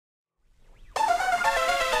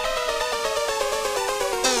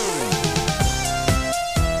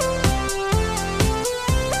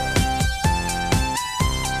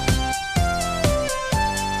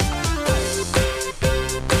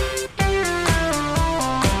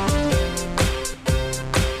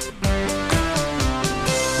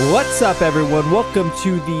What's up, everyone? Welcome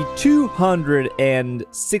to the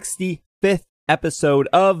 265th episode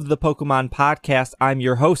of the Pokemon Podcast. I'm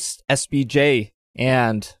your host, SBJ,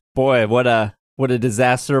 and boy, what a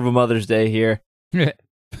disaster of a Mother's Day here.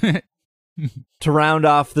 To round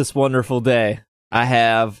off this wonderful day, I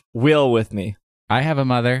have Will with me. I have a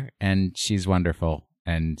mother, and she's wonderful,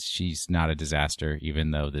 and she's not a disaster,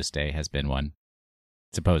 even though this day has been one,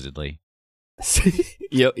 supposedly.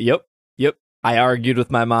 Yep. I argued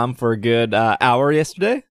with my mom for a good hour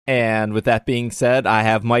yesterday, and with that being said, I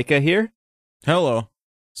have Micah here. Hello.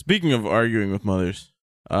 Speaking of arguing with mothers,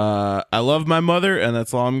 I love my mother, and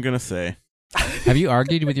that's all I'm going to say. Have you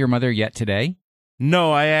argued with your mother yet today?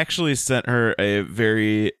 No, I actually sent her a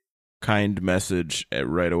very kind message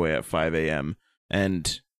right away at 5 a.m.,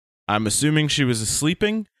 and I'm assuming she was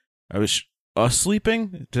sleeping. I was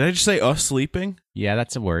sleeping? Did I just say sleeping? Yeah,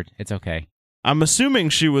 that's a word. It's okay. I'm assuming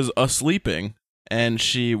she was sleeping, and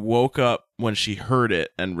she woke up when she heard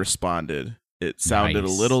it and responded. It sounded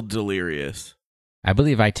Nice. a little delirious. I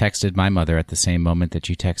believe I texted my mother at the same moment that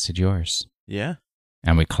you texted yours. Yeah.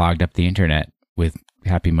 And we clogged up the internet with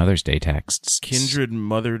Happy Mother's Day texts. Kindred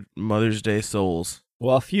Mother's Day souls.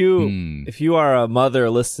 Well, if you are a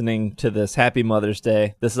mother listening to this, Happy Mother's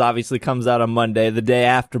Day. This obviously comes out on Monday, the day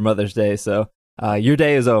after Mother's Day, so your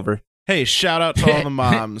day is over. Hey, shout out to all the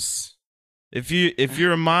moms. If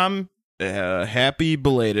you're a mom, happy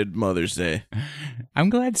belated Mother's Day. I'm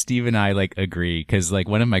glad Steve and I agree, because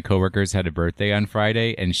one of my coworkers had a birthday on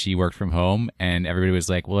Friday and she worked from home, and everybody was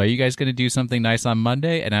like, well, are you guys going to do something nice on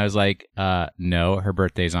Monday? And I was like, no, her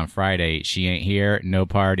birthday's on Friday. She ain't here. No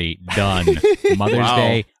party. Done. Mother's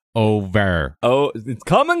Day over. Oh, it's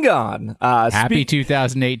come and gone. Happy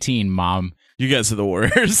 2018, Mom. You guys are the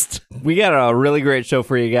worst. We got a really great show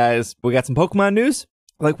for you guys. We got some Pokemon news,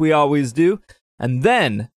 like we always do. And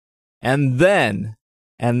then,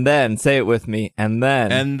 say it with me, and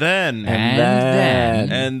then. Is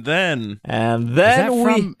that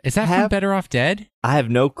from Better Off Dead? I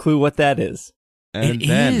have no clue what that is. It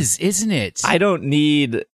is, isn't it? I don't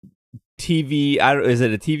need TV. Is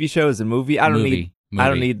it a TV show? Is it a movie? I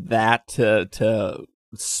don't need that to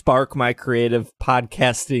spark my creative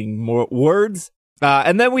podcasting more words.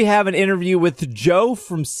 And then we have an interview with Joe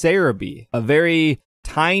from Serebii, a very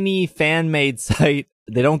tiny fan-made site.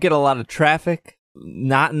 They don't get a lot of traffic.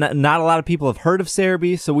 Not a lot of people have heard of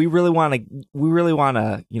Serebii, so we really want to,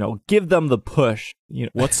 give them the push.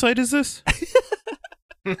 What site is this?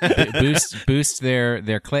 boost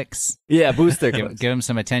their clicks. Yeah, boost their clicks. Give them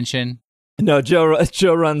some attention. No,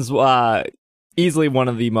 Joe runs easily one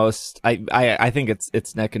of the most. I think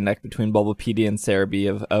it's neck and neck between Bulbapedia and Serebii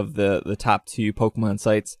of the top two Pokemon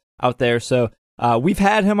sites out there. So we've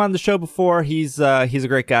had him on the show before. He's a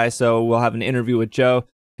great guy. So we'll have an interview with Joe,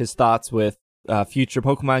 his thoughts with future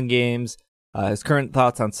Pokemon games, his current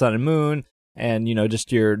thoughts on Sun and Moon, and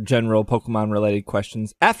just your general Pokemon related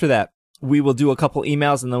questions. After that, we will do a couple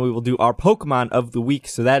emails, and then we will do our Pokemon of the week.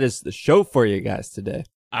 So that is the show for you guys today.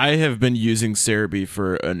 I have been using Serebii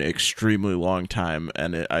for an extremely long time,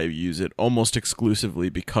 and I use it almost exclusively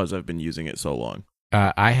because I've been using it so long.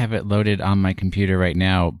 I have it loaded on my computer right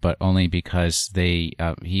now, but only because he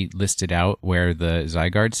listed out where the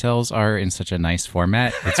Zygarde cells are in such a nice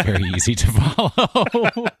format. It's very easy to follow.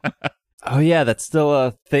 Oh yeah, that's still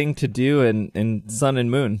a thing to do in Sun and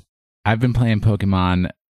Moon. I've been playing Pokemon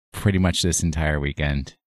pretty much this entire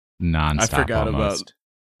weekend, nonstop.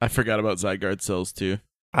 I forgot about Zygarde cells too.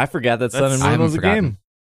 I forgot that Sun and Moon was a game.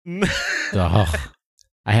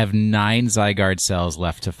 I have 9 Zygarde cells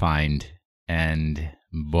left to find. And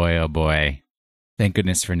boy, oh boy, thank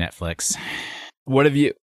goodness for Netflix. What have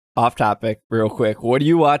you, off topic, real quick, what are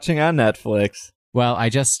you watching on Netflix? Well, I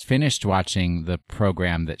just finished watching the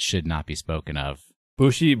program that should not be spoken of.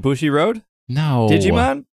 Bushi Road? No.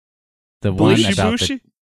 Digimon? The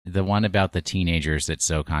one about the teenagers that's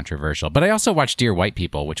so controversial. But I also watched Dear White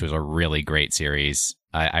People, which was a really great series.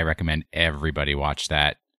 I recommend everybody watch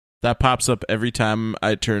that. That pops up every time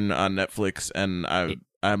I turn on Netflix, and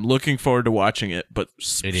I'm looking forward to watching it, but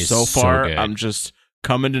so far I'm just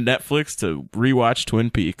coming to Netflix to rewatch Twin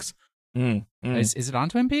Peaks. Is it on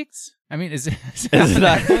Twin Peaks? I mean, is it on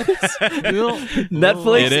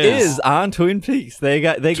Netflix is on Twin Peaks. They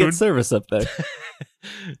get service up there.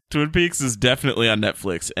 Twin Peaks is definitely on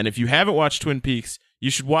Netflix, and if you haven't watched Twin Peaks,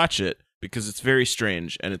 you should watch it because it's very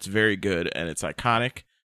strange and it's very good and it's iconic.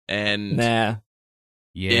 And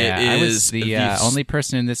yeah, I was the only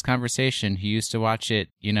person in this conversation who used to watch it,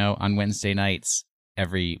 on Wednesday nights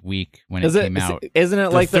every week when it came out. Isn't it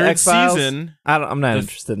like the X-Files? Season, I'm not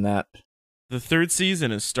interested in that. The third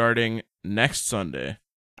season is starting next Sunday.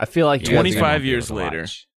 I feel like 25 years later.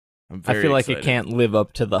 I'm I very feel like excited. it can't live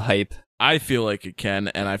up to the hype. I feel like it can,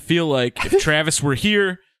 and I feel like if Travis were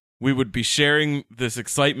here, we would be sharing this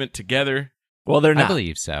excitement together. Well, they're I not.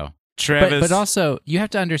 believe so. Travis, But also, you have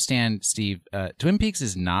to understand, Steve, Twin Peaks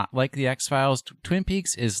is not like the X-Files. Twin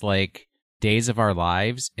Peaks is like Days of Our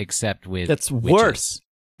Lives, except with That's witches. worse.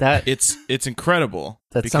 it's incredible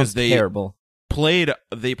That because sounds they terrible. played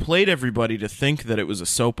everybody to think that it was a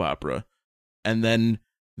soap opera, and then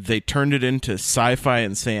they turned it into sci-fi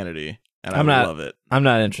insanity, and I love it. I'm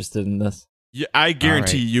not interested in this. Yeah, I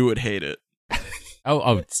guarantee All right. you would hate it.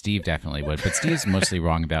 Oh, Steve definitely would. But Steve's mostly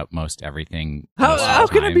wrong about most everything. How most of the how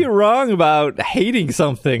can I time. be wrong about hating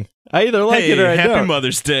something? I either like Hey, it or I happy don't.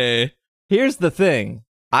 Mother's Day. Here's the thing.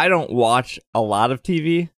 I don't watch a lot of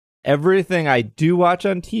TV. Everything I do watch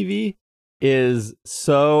on TV is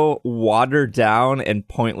so watered down and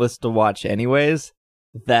pointless to watch anyways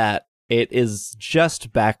that it is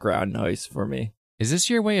just background noise for me. Is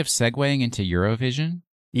this your way of segueing into Eurovision?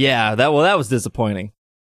 Yeah, that was disappointing.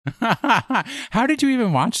 How did you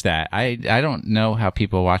even watch that? I don't know how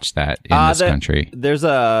people watch that in this country. There's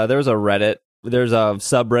a Reddit. There's a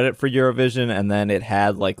subreddit for Eurovision, and then it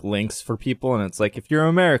had like links for people, and it's like, if you're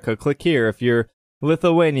America, click here. If you're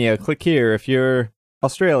Lithuania, click here. If you're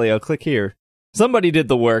Australia, click here. Somebody did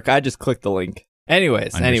the work. I just clicked the link.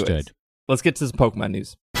 Anyways, Understood. let's get to some Pokemon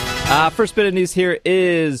news. First bit of news here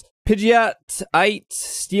is Pidgeotite,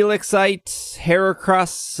 Steelixite,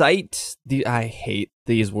 Heracrossite. I hate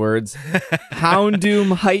these words.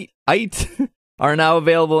 Houndoomite are now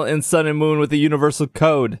available in Sun and Moon with a universal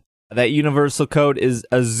code. That universal code is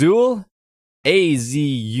Azul,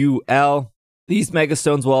 AZUL. These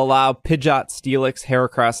Megastones will allow Pidgeot, Steelix,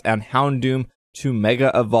 Heracross, and Houndoom to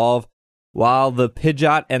Mega Evolve. While the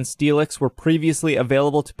Pidgeot and Steelix were previously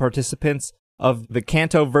available to participants of the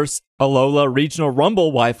Kanto vs. Alola Regional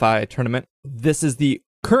Rumble Wi-Fi tournament, this is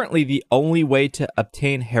currently the only way to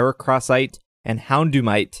obtain Heracrossite and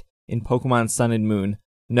Houndoomite in Pokemon Sun and Moon.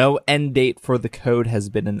 No end date for the code has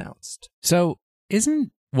been announced. So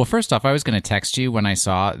well, first off, I was going to text you when I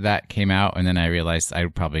saw that came out, and then I realized I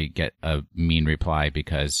would probably get a mean reply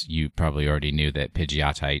because you probably already knew that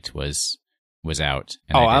Pidgeotite was out,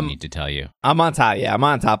 and I didn't need to tell you. I'm on top. Yeah, I'm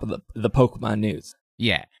on top of the Pokemon news.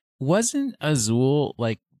 Yeah. Wasn't Azul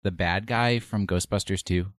like the bad guy from Ghostbusters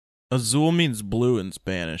 2? Azul means blue in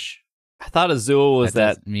Spanish. I thought Azul was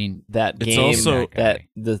that game, also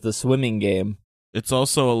the swimming game. It's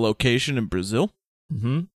also a location in Brazil.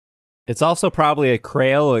 Mm-hmm. It's also probably a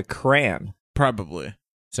Krail or a Cran. Probably.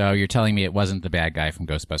 So you're telling me it wasn't the bad guy from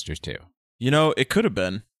Ghostbusters 2? You know, it could have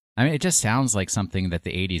been. I mean, it just sounds like something that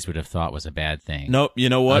the 80s would have thought was a bad thing. Nope. You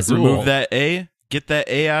know what? Azul. Remove that A. Get that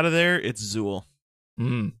A out of there. It's Zool.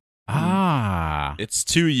 Mm. Ah. It's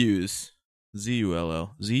two U's.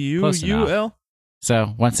 Z-U-L-L. Close enough. Z-U-U-L?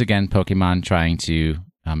 So, once again, Pokemon trying to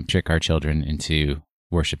trick our children into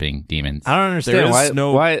worshipping demons. I don't understand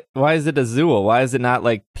why is it Azul? Why is it not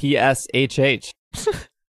like PSHH?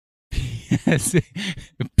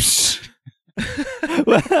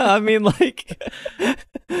 Well, I mean, like,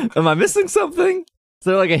 am I missing something? Is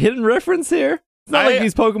there like a hidden reference here? It's not like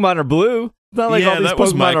these Pokemon are blue. It's not like all these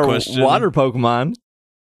Pokemon are water Pokemon.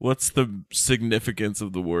 What's the significance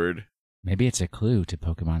of the word? Maybe it's a clue to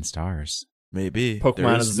Pokemon Stars. Maybe. Pokemon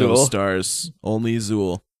There's Azul. no stars. Only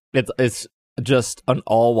Zool. It's just an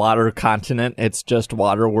all water continent. It's just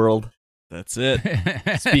Water World. That's it.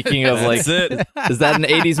 Speaking of That's like, it. is that an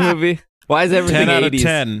 80s movie? Why is everything 10 out 80s? of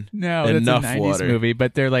 10. No, Enough that's a 90s water. movie,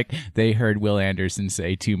 but they're like, they heard Will Anderson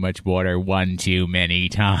say too much water one too many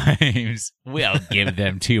times. We'll give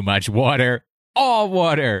them too much water. All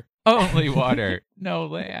water. Only water. No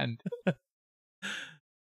land.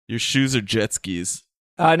 Your shoes are jet skis.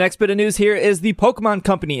 Next bit of news here is the Pokemon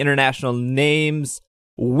Company International names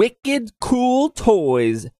Wicked Cool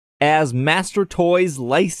Toys as Master Toys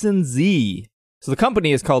licensee. So the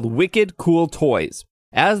company is called Wicked Cool Toys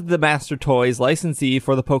as the Master Toys licensee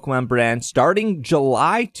for the Pokemon brand starting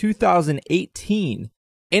July 2018.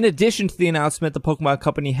 In addition to the announcement, the Pokemon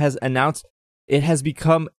Company has announced it has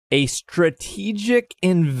become a strategic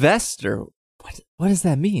investor. What does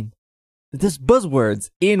that mean? This buzzwords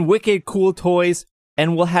in Wicked Cool Toys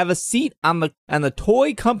and will have a seat on the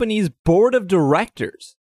toy company's board of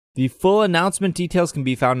directors. The full announcement details can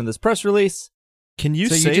be found in this press release. Can you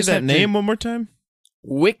So you say just that have to- name one more time?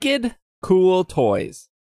 Wicked Cool Toys.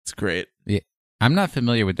 It's great. Yeah. I'm not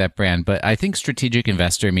familiar with that brand, but I think strategic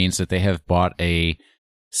investor means that they have bought a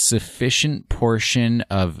sufficient portion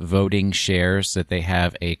of voting shares that they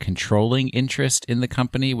have a controlling interest in the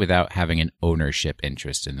company without having an ownership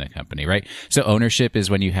interest in the company, right? So ownership is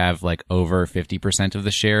when you have like over 50% of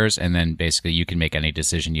the shares, and then basically you can make any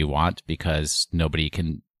decision you want because nobody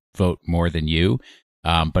can vote more than you.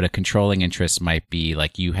 But a controlling interest might be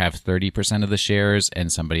like you have 30% of the shares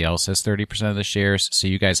and somebody else has 30% of the shares. So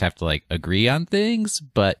you guys have to like agree on things,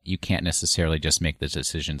 but you can't necessarily just make the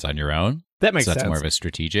decisions on your own. That makes sense. sense. More of a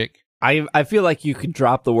strategic. I feel like you could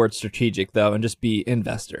drop the word strategic though and just be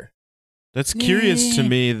investor. That's curious to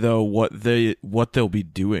me though what they'll be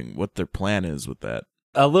doing, what their plan is with that.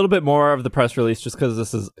 A little bit more of the press release just because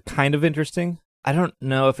this is kind of interesting. I don't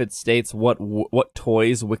know if it states what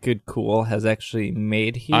toys Wicked Cool has actually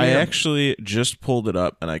made here. I actually just pulled it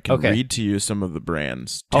up, and I can read to you some of the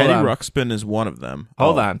brands. Hold Teddy on. Ruxpin is one of them.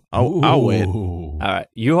 Hold on. I'll wait. All right.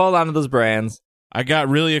 You hold on to those brands. I got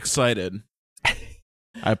really excited.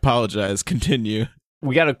 I apologize. Continue.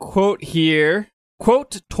 We got a quote here.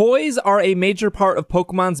 Quote, toys are a major part of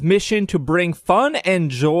Pokemon's mission to bring fun and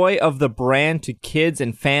joy of the brand to kids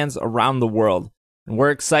and fans around the world. And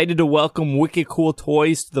we're excited to welcome Wicked Cool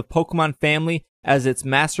Toys to the Pokemon family as its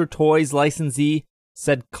Master Toys licensee,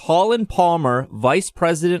 said Colin Palmer, Vice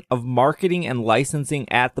President of Marketing and Licensing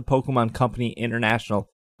at the Pokemon Company International.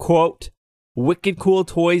 Quote, Wicked Cool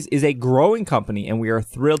Toys is a growing company, and we are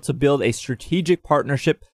thrilled to build a strategic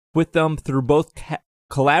partnership with them through both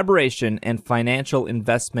collaboration and financial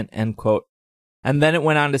investment, end quote. And then it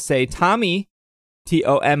went on to say, Tommy,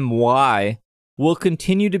 Tomy, will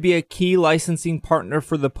continue to be a key licensing partner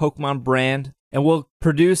for the Pokemon brand and will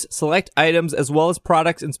produce select items as well as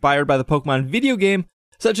products inspired by the Pokemon video game,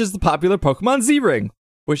 such as the popular Pokemon Z-Ring,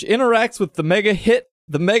 which interacts with the mega hit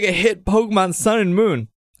Pokemon Sun and Moon,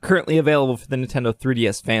 currently available for the Nintendo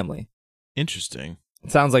 3DS family. Interesting. It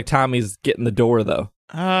sounds like Tommy's getting the door, though.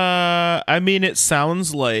 I mean, it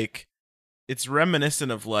sounds like it's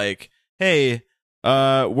reminiscent of like, hey,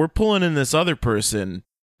 we're pulling in this other person,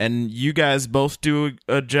 and you guys both do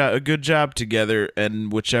a good job together,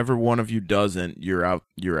 and whichever one of you doesn't, you're out.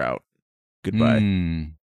 Goodbye.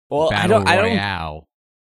 Well, Battle I Royale.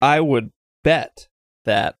 I would bet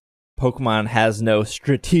that Pokemon has no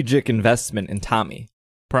strategic investment in Tommy.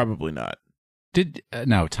 Probably not.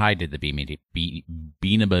 No, Ty did the Baby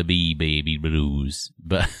Blues,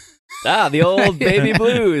 but the old Baby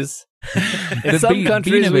Blues. In some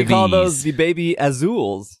countries, we call those the Baby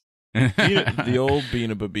Azules. The old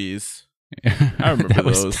Beanie Babies. I remember that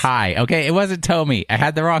those. Was Ty. Okay, it wasn't Tomy. I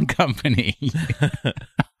had the wrong company.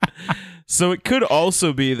 So it could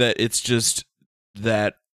also be that it's just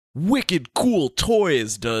that Wicked Cool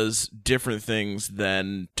Toys does different things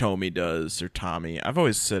than Tomy does, or Tommy. I've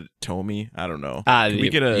always said Tomy. I don't know.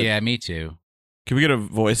 Yeah, me too. Can we get a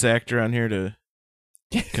voice actor on here to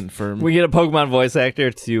confirm? We get a Pokemon voice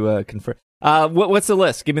actor to confirm. What's the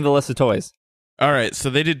list? Give me the list of toys. All right, so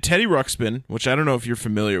they did Teddy Ruxpin, which I don't know if you're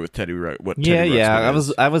familiar with Teddy Ruxpin. Yeah.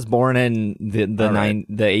 Is. I was born in the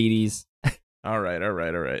 80s. All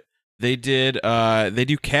right. They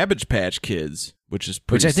do Cabbage Patch Kids, which is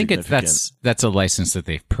pretty I think significant. that's a license that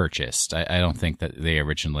they've purchased. I don't think that they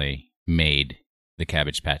originally made the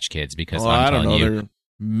Cabbage Patch Kids because I'm telling you, they're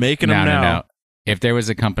making them now. No. If there was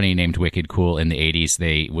a company named Wicked Cool in the 80s,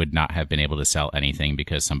 they would not have been able to sell anything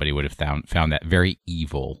because somebody would have found that very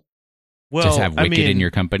evil. Well, just have Wicked in your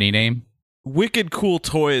company name. Wicked Cool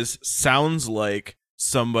Toys sounds like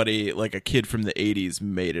somebody, like a kid from the 80s,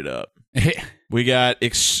 made it up. We got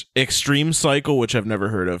Extreme Cycle, which I've never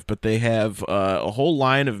heard of, but they have a whole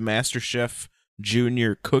line of MasterChef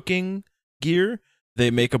Junior cooking gear. They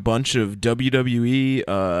make a bunch of WWE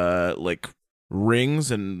like rings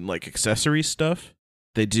and like accessory stuff.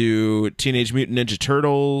 They do Teenage Mutant Ninja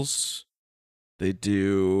Turtles. They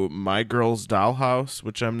do My Girl's Dollhouse,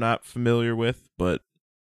 which I'm not familiar with, but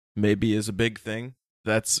maybe is a big thing.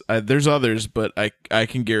 There's others, but I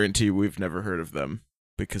can guarantee we've never heard of them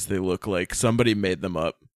because they look like somebody made them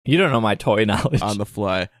up. You don't know my toy knowledge. On the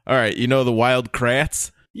fly. All right, you know the Wild Kratts?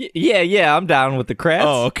 Yeah, I'm down with the Kratts.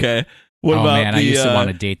 Oh, okay. What about man, I used to want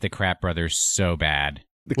to date the Krat brothers so bad.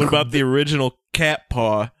 What about the original Cat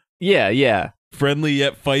Paw? Yeah. Friendly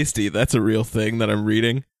yet feisty. That's a real thing that I'm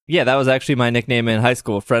reading. Yeah, that was actually my nickname in high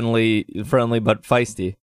school. Friendly but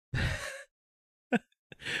feisty.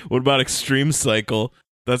 What about Extreme Cycle?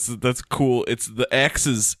 That's cool. It's the X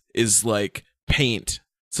is like paint,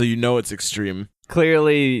 so you know it's extreme.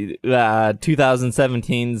 Clearly,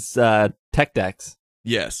 2017's Tech Decks.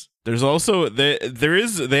 Yes. There's also they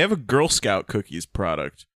have a Girl Scout cookies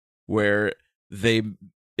product where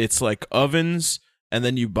it's like ovens and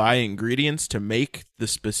then you buy ingredients to make the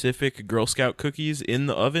specific Girl Scout cookies in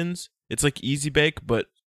the ovens. It's like Easy Bake, but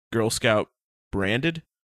Girl Scout branded,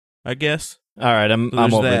 I guess. All right, I'm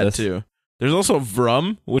There's over that this. too. There's also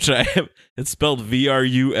Vrum, which I have. It's spelled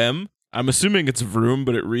VRUM. I'm assuming it's Vroom,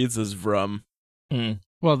 but it reads as Vrum.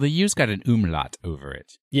 Well, the U's got an umlaut over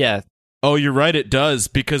it. Yeah. Oh, you're right. It does,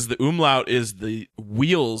 because the umlaut is the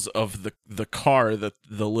wheels of the car that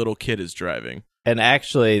the little kid is driving. And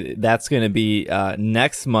actually, that's going to be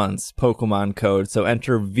next month's Pokemon code. So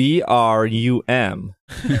enter VRUM.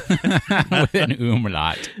 With an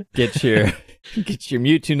umlaut. Get your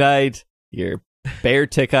Mewtwo'nite, your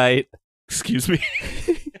Beartickite. Excuse me?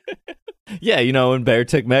 Yeah, you know, when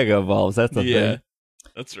Beartic Mega evolves, that's the thing.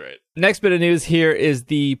 That's right. Next bit of news here is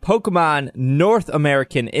the Pokemon North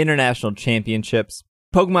American International Championships.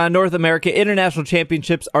 Pokemon North America International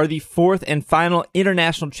Championships are the fourth and final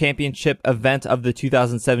international championship event of the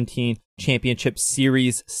 2017 Championship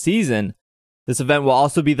Series season. This event will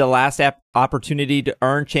also be the last opportunity to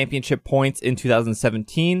earn championship points in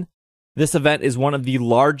 2017. This event is one of the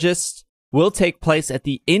largest, will take place at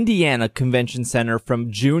the Indiana Convention Center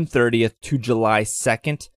from June 30th to July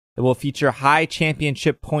 2nd. It will feature high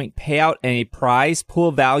championship point payout and a prize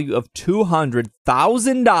pool value of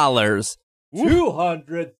 $200,000.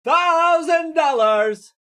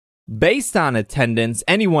 $200,000! Based on attendance,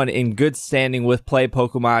 anyone in good standing with Play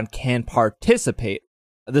Pokemon can participate.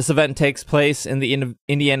 This event takes place in the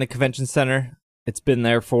Indiana Convention Center. It's been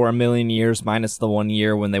there for a million years, minus the 1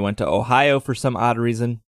 year when they went to Ohio for some odd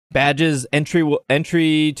reason. Badges,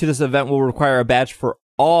 entry to this event will require a badge for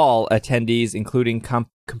all attendees, including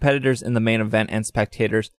competitors in the main event and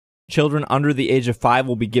spectators. Children under the age of 5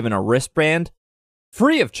 will be given a wristband,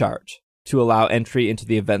 free of charge, to allow entry into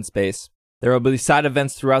the event space. There will be side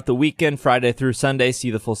events throughout the weekend, Friday through Sunday.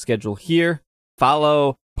 See the full schedule here.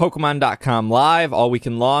 Follow Pokemon.com live all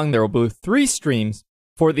weekend long. There will be 3 streams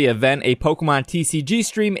for the event: a Pokemon TCG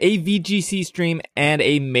stream, a VGC stream, and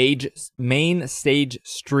a main stage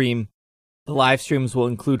stream. The live streams will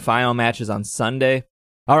include final matches on Sunday.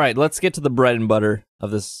 All right, let's get to the bread and butter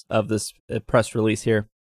of this press release here.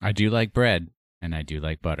 I do like bread, and I do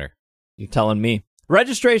like butter. You're telling me.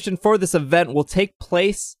 Registration for this event will take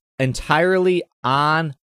place entirely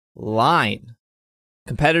online.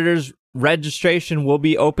 Competitors' registration will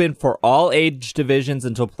be open for all age divisions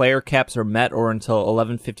until player caps are met, or until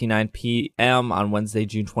 11:59 p.m. on Wednesday,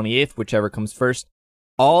 June 28th, whichever comes first.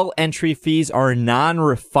 All entry fees are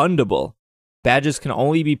non-refundable. Badges can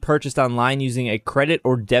only be purchased online using a credit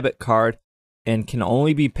or debit card and can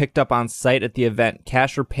only be picked up on site at the event.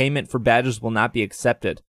 Cash or payment for badges will not be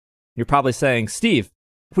accepted. You're probably saying, Steve,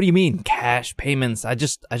 what do you mean cash payments? I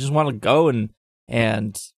just want to go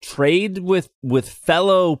and trade with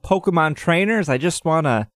fellow Pokemon trainers. I just want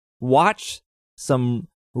to watch some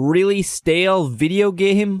really stale video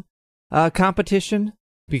game competition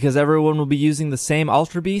because everyone will be using the same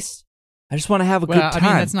Ultra Beast. I just want to have a good time. I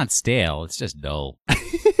mean, that's not stale. It's just dull.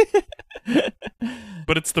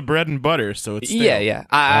 But it's the bread and butter, so it's stale. Yeah.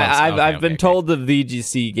 I've been told the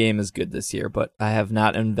VGC game is good this year, but I have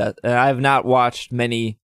not watched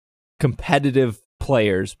many competitive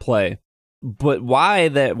players play. But why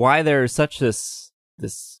there's such this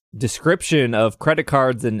description of credit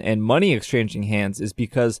cards and money exchanging hands is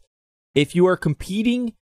because if you are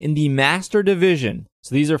competing in the Master Division,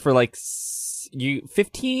 so these are for like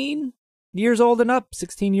 15 years old and up,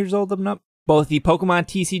 16 years old and up, both the Pokemon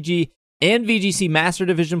TCG and VGC Master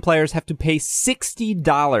Division players have to pay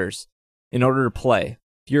 $60 in order to play.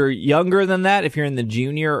 If you're younger than that, if you're in the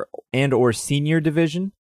junior and or senior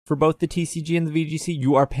division for both the TCG and the VGC,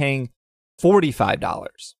 you are paying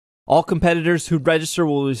 $45. All competitors who register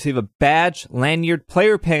will receive a badge, lanyard,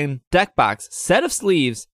 player pin, deck box, set of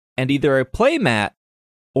sleeves, and either a play mat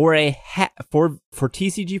or a hat for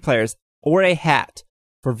TCG players, or a hat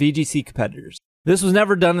for VGC competitors. This was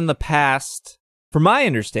never done in the past, from my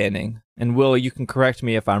understanding, and Will, you can correct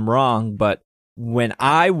me if I'm wrong, but when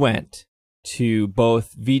I went to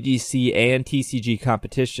both VGC and TCG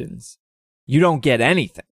competitions, you don't get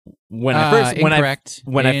anything. Incorrect.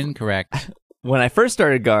 When I first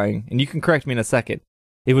started going, and you can correct me in a second,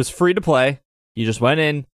 it was free to play. You just went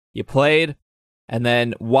in, you played, and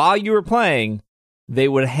then while you were playing, they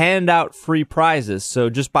would hand out free prizes. So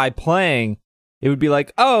just by playing, it would be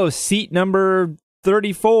like, oh, seat number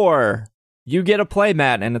 34, you get a play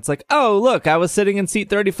mat. And it's like, oh, look, I was sitting in seat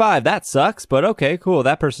 35. That sucks, but okay, cool.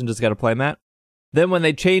 That person just got a play mat. Then when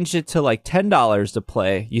they changed it to like $10 to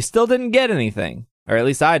play, you still didn't get anything. Or at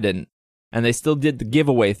least I didn't. And they still did the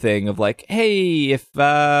giveaway thing of like, hey, if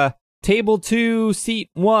table 2, seat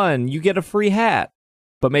 1, you get a free hat.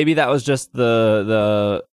 but maybe that was just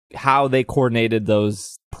the how they coordinated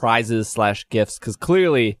those prizes / gifts, because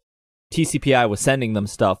clearly TCPI was sending them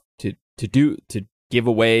stuff to give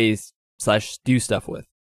away / do stuff with.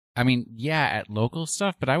 I mean, yeah, at local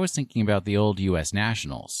stuff, but I was thinking about the old U.S.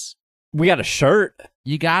 Nationals. We got a shirt.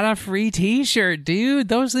 You got a free T-shirt, dude.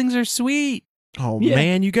 Those things are sweet. Oh,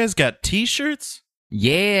 man, you guys got T-shirts?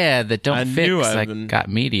 Yeah, that don't fit. I got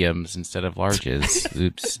mediums instead of larges.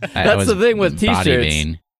 Oops. That's the thing with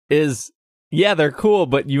T-shirts is, yeah, they're cool,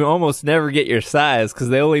 but you almost never get your size because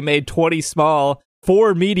they only made 20 small,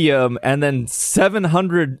 4 medium, and then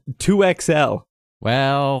 700 2XL.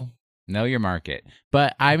 Well, know your market.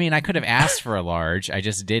 But, I mean, I could have asked for a large. I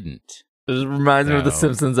just didn't. This reminds me of the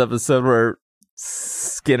Simpsons episode where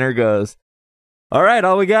Skinner goes, all right,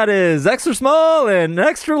 all we got is extra small and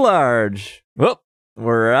extra large. Well,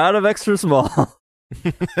 we're out of extra small.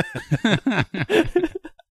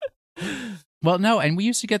 Well, no, and we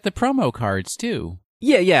used to get the promo cards, too.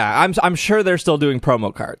 Yeah. I'm sure they're still doing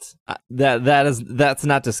promo cards. That's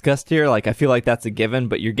not discussed here. Like, I feel like that's a given,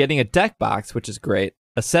 but you're getting a deck box, which is great.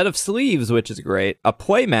 A set of sleeves, which is great. A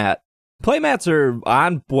playmat. Playmats are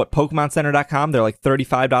on PokemonCenter.com. They're like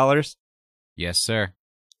 $35. Yes, sir.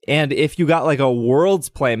 And if you got like a Worlds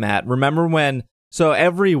playmat, remember when? So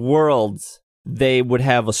every Worlds, they would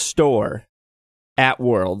have a store at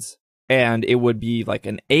Worlds, and it would be like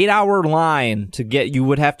an 8-hour line to get. You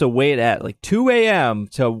would have to wait at like 2 a.m.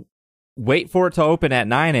 to wait for it to open at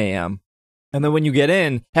 9 a.m. And then when you get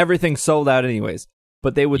in, everything's sold out anyways.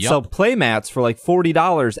 But they would sell playmats for like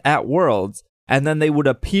 $40 at Worlds, and then they would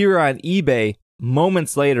appear on eBay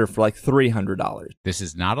moments later for like $300. This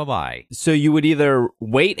is not a lie. So you would either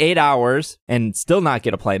wait 8 hours and still not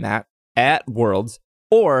get a playmat at Worlds,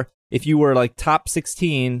 or if you were like top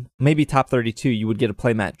 16, maybe top 32, you would get a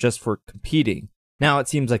playmat just for competing. Now it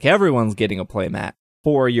seems like everyone's getting a playmat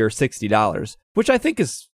for your $60, which I think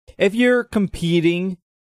is, if you're competing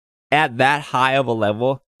at that high of a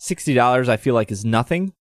level, $60 I feel like is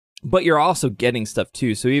nothing. But you're also getting stuff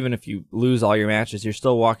too. So even if you lose all your matches, you're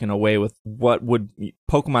still walking away with what would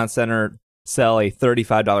Pokemon Center sell a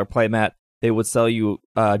 $35 playmat. They would sell you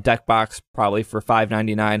a deck box probably for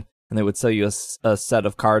 $5.99, and they would sell you a set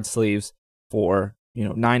of card sleeves for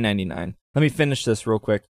 $9.99. Let me finish this real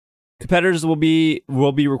quick. Competitors will be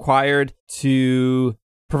required to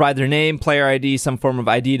provide their name, player ID, some form of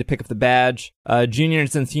ID to pick up the badge.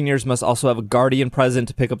 Juniors and seniors must also have a guardian present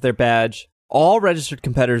to pick up their badge. All registered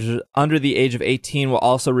competitors under the age of 18 will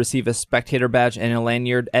also receive a spectator badge and a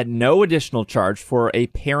lanyard at no additional charge for a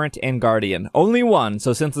parent and guardian. Only one,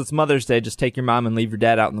 so since it's Mother's Day, just take your mom and leave your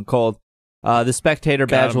dad out in the cold. The spectator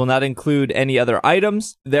badge will not include any other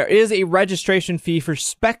items. There is a registration fee for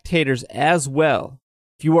spectators as well.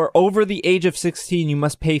 If you are over the age of 16, you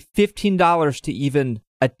must pay $15 to even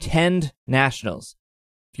attend nationals.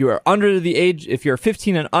 If you are under the age, if you're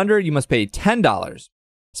 15 and under, you must pay $10.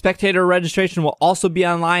 Spectator registration will also be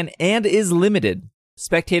online and is limited.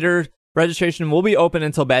 Spectator registration will be open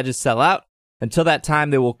until badges sell out. Until that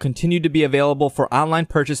time, they will continue to be available for online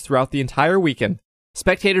purchase throughout the entire weekend.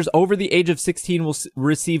 Spectators over the age of 16 will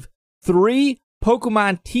receive 3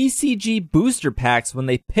 Pokemon TCG booster packs when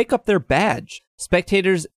they pick up their badge.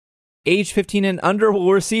 Spectators age 15 and under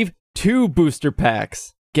will receive 2 booster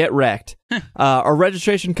packs. Get wrecked. A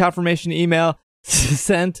registration confirmation email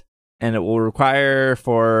sent, and it will require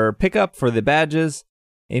for pickup for the badges.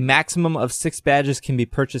 A maximum of 6 badges can be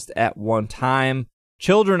purchased at one time.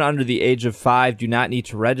 Children under the age of 5 do not need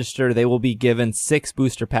to register. They will be given 6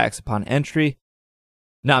 booster packs upon entry.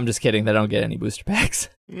 No, I'm just kidding. They don't get any booster packs.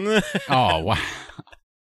 Oh, wow.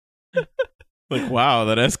 Like, wow,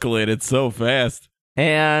 that escalated so fast.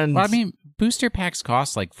 And well, I mean, booster packs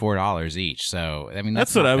cost like $4 each. So, I mean,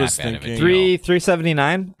 that's what not I that was bad of a thinking. deal.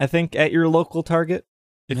 $3.79, I think, at your local Target.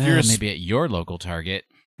 If you're Maybe at your local Target.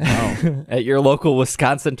 Oh. At your local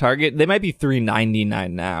Wisconsin Target, they might be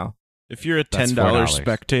 $3.99 now. If you're a That's $10 $4.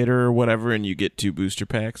 spectator or whatever and you get 2 booster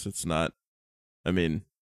packs, it's not, I mean,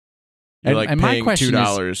 you're And like my paying question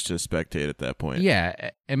 $2 to spectate at that point.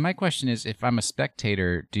 Yeah, and my question is, if I'm a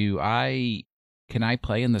spectator, can I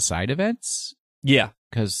play in the side events? Yeah.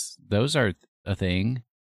 Because those are a thing.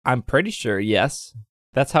 I'm pretty sure, yes.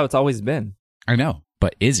 That's how it's always been. I know,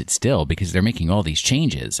 but is it still? Because they're making all these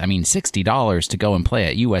changes. I mean, $60 to go and play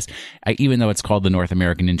at U.S., even though it's called the North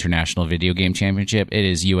American International Video Game Championship, it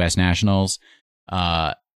is U.S. Nationals.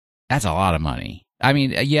 That's a lot of money. I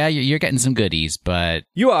mean, yeah, you're getting some goodies, but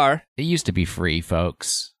You are. it used to be free,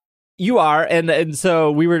 folks. You are. And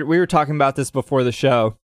so we were talking about this before the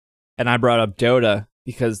show, and I brought up Dota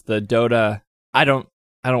because the Dota, I don't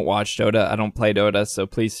watch Dota. I don't play Dota, so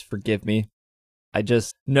please forgive me. I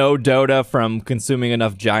just know Dota from consuming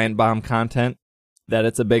enough Giant Bomb content that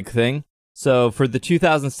it's a big thing. So for the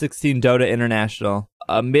 2016 Dota International,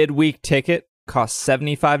 a midweek ticket costs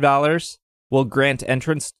 $75. Will grant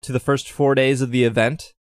entrance to the first 4 days of the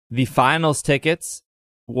event. The finals tickets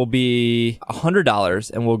will be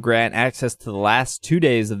 $100 and will grant access to the last 2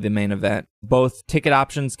 days of the main event. Both ticket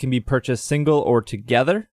options can be purchased single or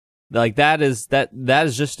together. Like that is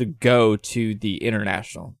just to go to the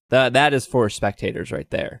international. That is for spectators right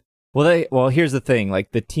there. Well, here's the thing.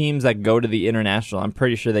 Like the teams that go to the international, I'm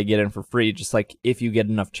pretty sure they get in for free. Just like if you get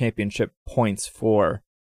enough championship points for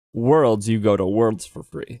Worlds, you go to Worlds for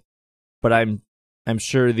free. But I'm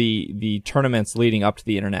sure the tournaments leading up to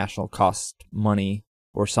the international cost money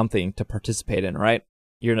or something to participate in, right?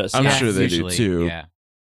 I'm sure they usually, do too. Yeah.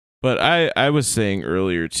 But I was saying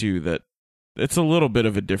earlier too that it's a little bit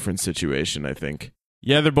of a different situation, I think.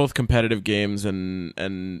 Yeah, they're both competitive games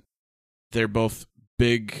and they're both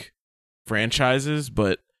big franchises,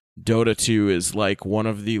 but Dota 2 is like one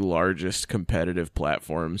of the largest competitive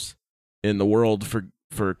platforms in the world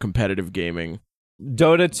for competitive gaming.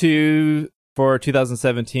 Dota 2 for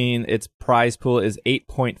 2017, its prize pool is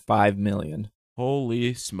 $8.5 million.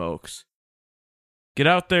 Holy smokes. Get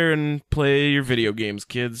out there and play your video games,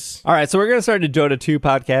 kids. All right, so we're going to start a Dota 2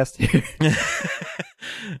 podcast here.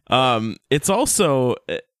 It's also,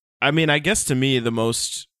 I mean, I guess to me, the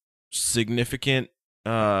most significant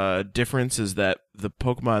difference is that the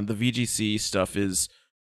VGC stuff is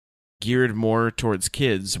geared more towards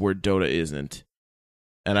kids, where Dota isn't.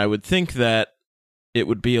 And I would think that it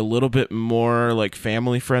would be a little bit more like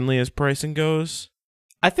family friendly as pricing goes.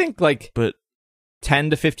 I think but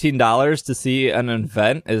 $10 to $15 to see an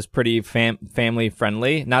event is pretty family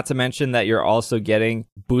friendly. Not to mention that you're also getting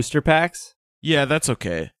booster packs. Yeah, that's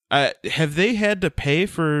okay. Have they had to pay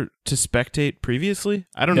to spectate previously?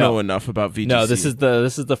 I don't know enough about VGC. No, this is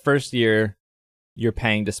the first year you're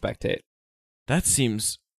paying to spectate. That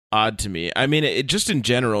seems odd to me. I mean, it just in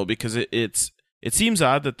general, because it seems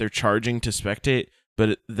odd that they're charging to spectate,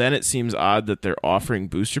 but then it seems odd that they're offering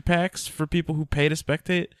booster packs for people who pay to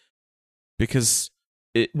spectate. Because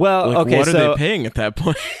what are they paying at that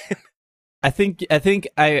point? I think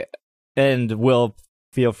and Will,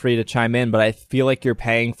 feel free to chime in, but I feel like you're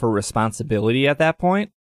paying for responsibility at that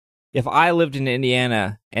point. If I lived in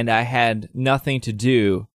Indiana and I had nothing to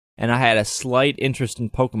do and I had a slight interest in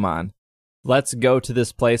Pokemon, let's go to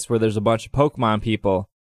this place where there's a bunch of Pokemon people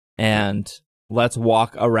and let's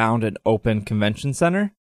walk around an open convention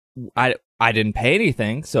center. I didn't pay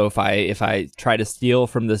anything, so if I try to steal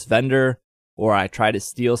from this vendor, or I try to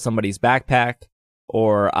steal somebody's backpack,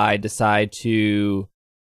 or I decide to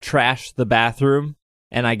trash the bathroom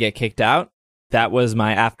and I get kicked out, that was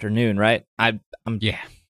my afternoon, right? Yeah.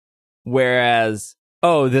 Whereas,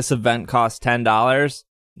 this event costs $10.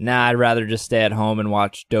 Nah, I'd rather just stay at home and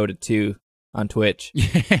watch Dota 2 on Twitch.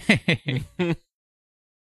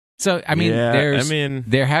 So, I mean,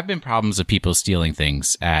 there have been problems of people stealing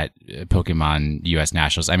things at Pokemon US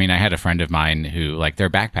Nationals. I mean, I had a friend of mine who,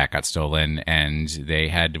 their backpack got stolen, and they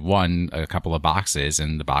had won a couple of boxes,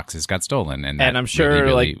 and the boxes got stolen. And I'm sure,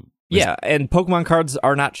 and Pokemon cards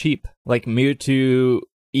are not cheap. Like, Mewtwo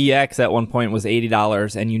EX at one point was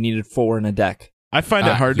 $80, and you needed 4 in a deck. I find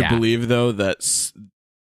it hard to believe, though, that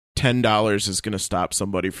 $10 is going to stop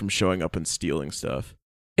somebody from showing up and stealing stuff.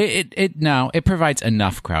 It provides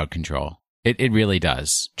enough crowd control. It really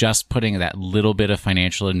does. Just putting that little bit of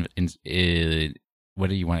financial, what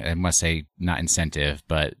do you want? I must say, not incentive,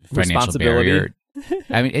 but financial barrier.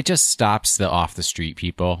 I mean, it just stops the off the street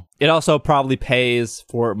people. It also probably pays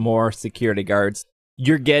for more security guards.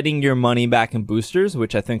 You're getting your money back in boosters,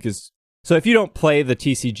 which I think is so. If you don't play the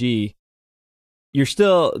TCG, you're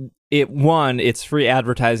still it's free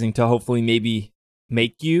advertising to hopefully maybe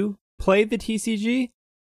make you play the TCG.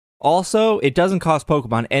 Also, it doesn't cost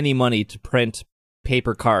Pokemon any money to print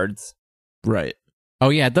paper cards. Right. Oh,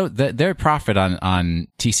 yeah. Their profit on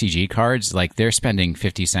TCG cards, they're spending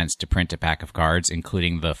 50 cents to print a pack of cards,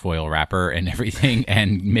 including the foil wrapper and everything,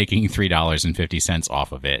 and making $3.50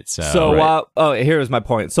 off of it. Here's my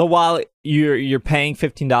point. So while you're paying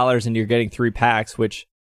 $15 and you're getting 3 packs, which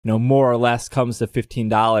more or less comes to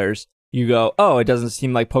 $15, you go, it doesn't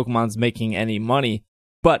seem like Pokemon's making any money.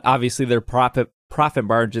 But obviously their profit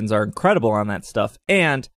margins are incredible on that stuff,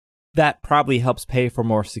 and that probably helps pay for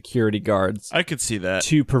more security guards. I could see that.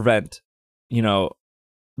 To prevent,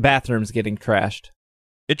 bathrooms getting trashed.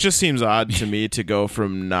 It just seems odd to me to go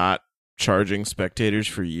from not charging spectators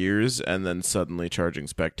for years and then suddenly charging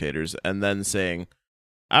spectators and then saying,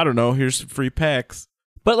 I don't know, here's some free packs.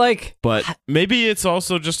 But maybe it's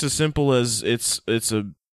also just as simple as it's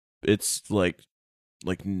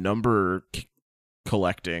like number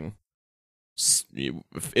collecting.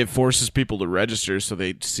 It forces people to register so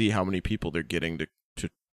they see how many people they're getting to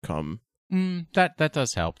come. That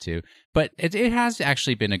does help too, but it has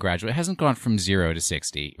actually been a gradual. It hasn't gone from 0 to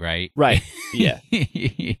 60, right? Right. Yeah.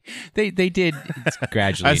 they did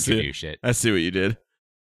gradually introduce it. I see what you did.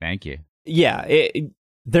 Thank you. Yeah.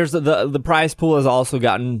 There's the prize pool has also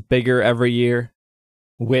gotten bigger every year,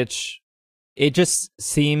 which it just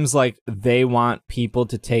seems like they want people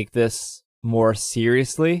to take this more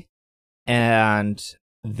seriously, and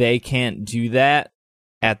they can't do that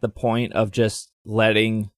at the point of just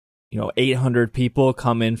letting 800 people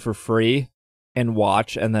come in for free and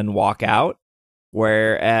watch and then walk out,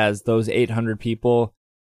 whereas those 800 people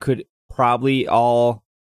could probably all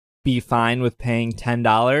be fine with paying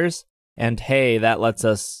 $10, and hey, that lets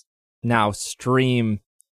us now stream.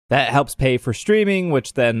 That helps pay for streaming,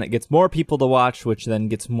 which then gets more people to watch, which then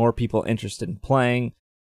gets more people interested in playing.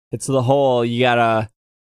 It's the whole you gotta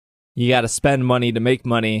spend money to make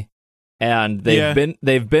money, and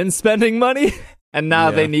they've been spending money. And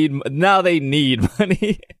now they need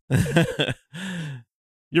money.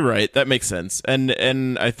 You're right. That makes sense.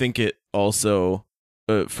 And I think it also,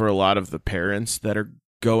 for a lot of the parents that are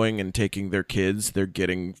going and taking their kids, they're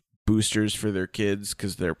getting boosters for their kids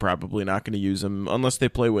because they're probably not going to use them unless they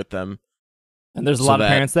play with them. And there's a lot of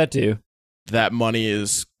parents that do. That money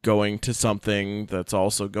is going to something that's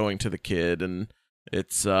also going to the kid. And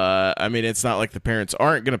it's, it's not like the parents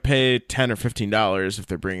aren't going to pay $10 or $15 if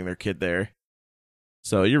they're bringing their kid there.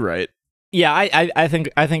 So you're right. Yeah, I think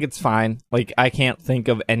it's fine. Like, I can't think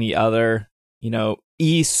of any other,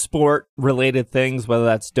 e-sport related things, whether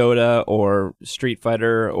that's Dota or Street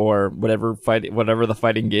Fighter or whatever the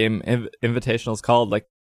fighting game invitational is called. Like,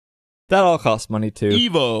 that all costs money too.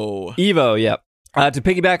 Evo, yep. To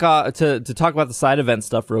piggyback to talk about the side event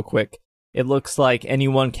stuff real quick. It looks like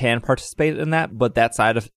anyone can participate in that, but that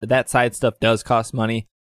side stuff does cost money.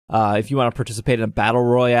 If you want to participate in a battle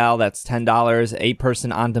royale, that's $10.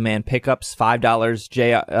 8-person on-demand pickups,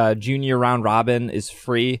 $5. Junior round robin is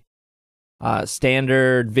free.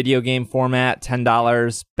 Standard video game format,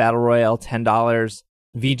 $10. Battle royale, $10.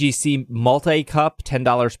 VGC multi-cup,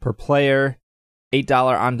 $10 per player.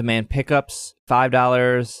 $8 on-demand pickups,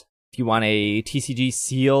 $5. If you want a TCG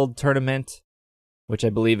sealed tournament, which I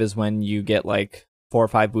believe is when you get like 4 or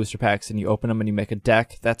 5 booster packs and you open them and you make a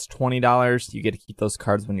deck, that's $20. You get to keep those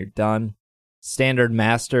cards when you're done. Standard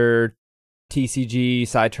master TCG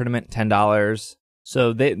side tournament, $10.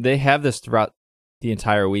 So they have this throughout the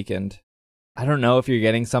entire weekend. I don't know if you're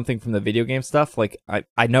getting something from the video game stuff. Like,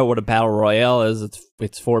 I know what a battle royale is.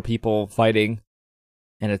 It's 4 people fighting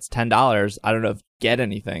and it's $10. I don't know if you get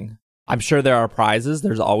anything. I'm sure there are prizes.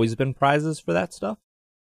 There's always been prizes for that stuff.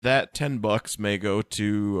 That $10 may go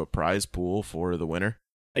to a prize pool for the winner.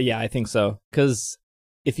 Yeah, I think so. Because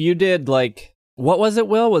if you did, like, what was it,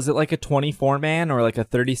 Will? Was it like a 24-man or like a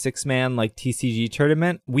 36-man like TCG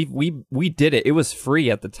tournament? We did it. It was free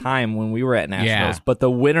at the time when we were at Nationals, but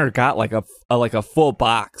the winner got like a full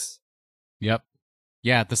box. Yep.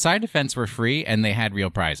 Yeah, the side events were free and they had real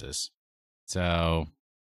prizes. So,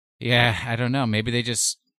 yeah, I don't know. Maybe they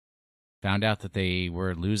just found out that they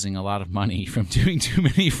were losing a lot of money from doing too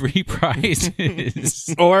many free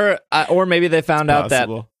prizes. or maybe they found out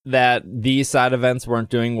that these side events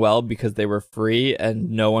weren't doing well because they were free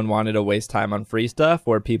and no one wanted to waste time on free stuff,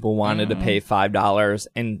 where people wanted to pay $5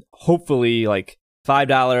 and hopefully like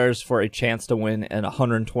 $5 for a chance to win an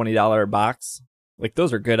 $120 box. Like,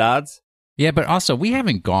 those are good odds. Yeah, but also we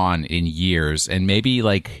haven't gone in years, and maybe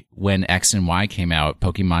like when X and Y came out,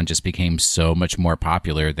 Pokemon just became so much more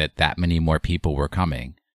popular that many more people were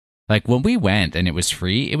coming. Like when we went and it was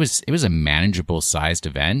free, it was a manageable sized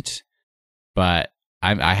event, but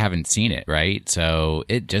I haven't seen it, right? So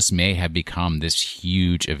it just may have become this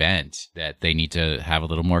huge event that they need to have a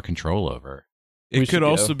little more control over. It could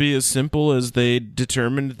also be as simple as they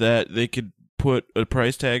determined that they could put a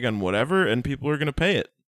price tag on whatever and people are going to pay it.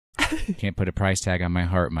 Can't put a price tag on my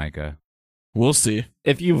heart, Micah. We'll see.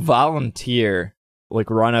 If you volunteer, like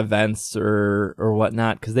run events or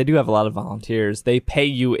whatnot, because they do have a lot of volunteers, they pay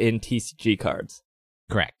you in TCG cards.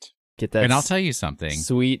 Correct. Get that. And I'll tell you something.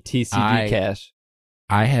 Sweet TCG cash.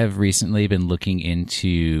 I have recently been looking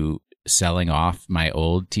into selling off my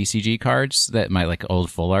old TCG cards, my like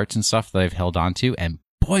old full arts and stuff that I've held on to, and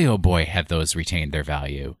boy, oh boy, have those retained their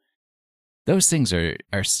value. Those things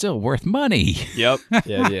are still worth money. Yep.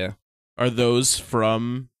 Yeah. Are those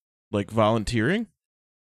from, like, volunteering?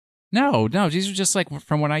 No, these are just, like,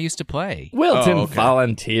 from when I used to play. Will didn't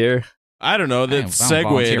volunteer. I don't know. That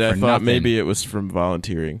segued. I thought maybe it was from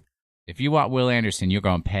volunteering. If you want Will Anderson, you're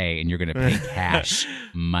going to pay, and you're going to pay cash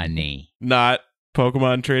money. Not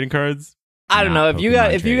Pokemon trading cards. I don't know. If you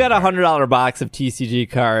got a $100 box of TCG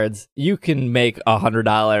cards, you can make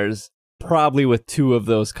 $100 probably with 2 of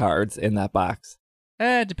those cards in that box.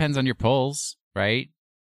 It depends on your pulls, right?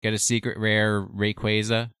 Get a secret rare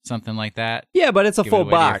Rayquaza, something like that. Yeah, but it's a Give it full away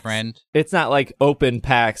to your box. friend. It's not like open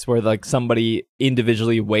packs where like somebody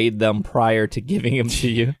individually weighed them prior to giving them to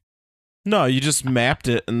you. No, you just mapped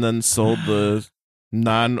it and then sold the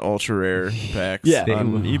non-ultra rare packs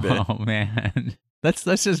on eBay. Oh man. Let's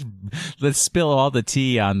spill all the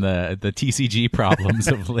tea on the TCG problems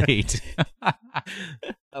of late.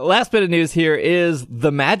 Last bit of news here is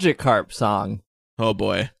the Magikarp song. Oh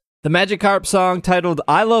boy. The Magikarp song titled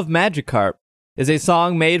I Love Magikarp is a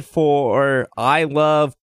song made for I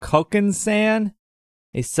Love Kokensan,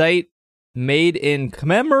 a site made in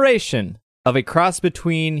commemoration of a cross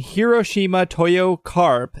between Hiroshima Toyo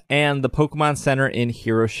Carp and the Pokemon Center in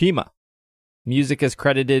Hiroshima. Music is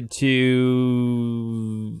credited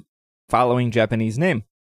to following Japanese name.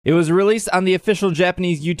 It was released on the official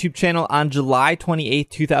Japanese YouTube channel on July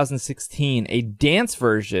 28, 2016. A dance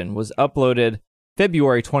version was uploaded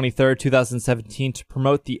February 23rd, 2017 to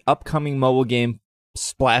promote the upcoming mobile game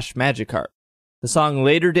Splash Magikarp. The song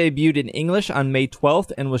later debuted in English on May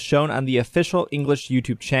 12th and was shown on the official English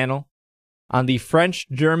YouTube channel. On the French,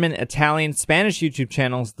 German, Italian, Spanish YouTube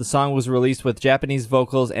channels, the song was released with Japanese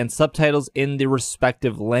vocals and subtitles in the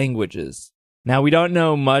respective languages. Now, we don't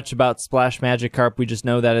know much about Splash Magikarp. We just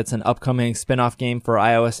know that it's an upcoming spin-off game for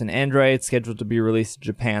iOS and Android, scheduled to be released in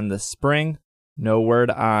Japan this spring. No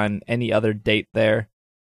word on any other date there.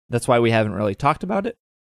 That's why we haven't really talked about it.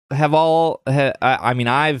 I've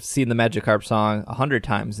seen the Magikarp song 100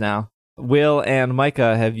 times now. Will and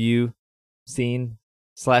Micah, have you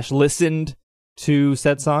seen/listened to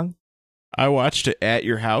said song? I watched it at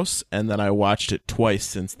your house, and then I watched it twice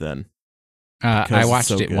since then. I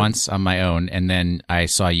watched it once on my own, and then I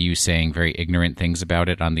saw you saying very ignorant things about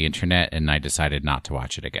it on the internet, and I decided not to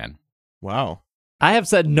watch it again. Wow. I have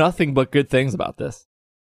said nothing but good things about this.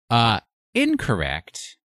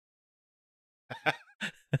 Incorrect.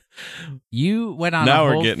 You went on now a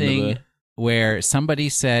we're whole getting thing to the... where somebody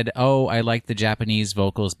said, oh, I like the Japanese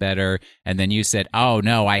vocals better. And then you said, oh,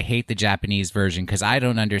 no, I hate the Japanese version because I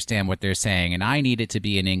don't understand what they're saying. And I need it to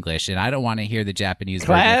be in English. And I don't want to hear the Japanese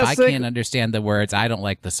version. If I can't understand the words, I don't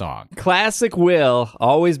like the song. Classic Will,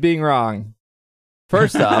 always being wrong.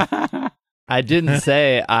 First off, I didn't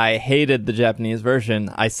say I hated the Japanese version.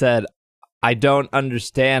 I said I don't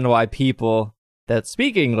understand why people that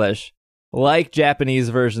speak English like Japanese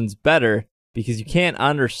versions better, because you can't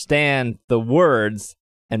understand the words.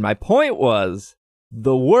 And my point was,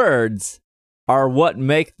 the words are what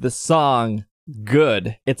make the song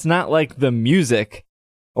good. It's not like the music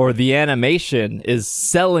or the animation is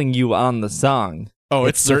selling you on the song. Oh,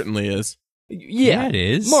 it certainly is. Yeah, it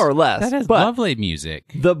is. More or less. That is but lovely music.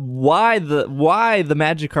 Why the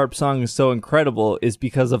Magikarp song is so incredible is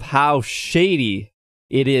because of how shady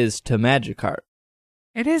it is to Magikarp.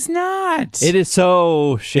 It is not. It is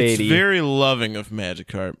so shady. It's very loving of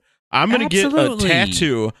Magikarp. I'm going to get a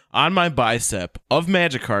tattoo on my bicep of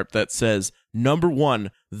Magikarp that says, #1,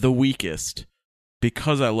 the weakest,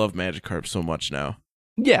 because I love Magikarp so much now.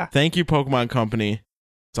 Yeah. Thank you, Pokemon Company.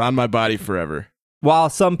 It's on my body forever. While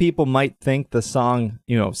some people might think the song,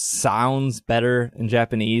 sounds better in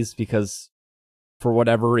Japanese because for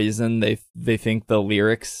whatever reason they think the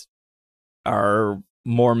lyrics are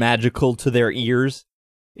more magical to their ears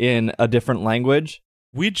in a different language.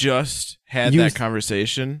 We just had that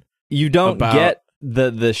conversation. You don't get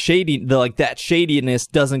the shady, that shadiness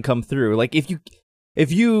doesn't come through. Like if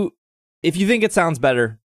you think it sounds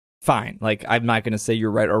better, fine. Like I'm not going to say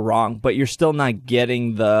you're right or wrong, but you're still not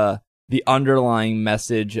getting the underlying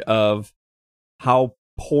message of how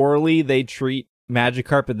poorly they treat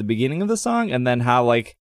Magikarp at the beginning of the song, and then how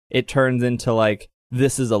it turns into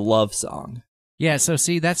this is a love song. Yeah, so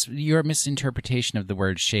see, that's your misinterpretation of the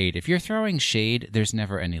word shade. If you're throwing shade, there's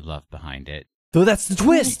never any love behind it. Though that's the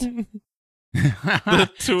twist. The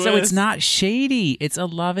twist. So it's not shady. It's a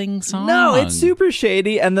loving song. No, it's super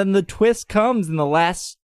shady, and then the twist comes in the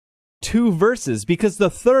last 2 verses, because the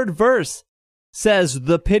 3rd verse says,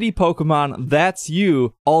 the pity Pokemon, that's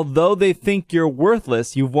you. Although they think you're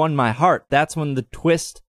worthless, you've won my heart. That's when the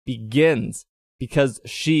twist begins, because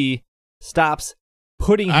she stops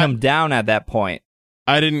putting him down at that point.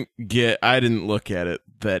 I didn't look at it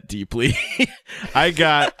that deeply. I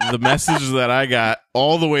got the message that I got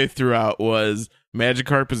all the way throughout was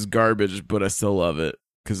Magikarp is garbage, but I still love it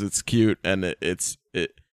because it's cute, and it's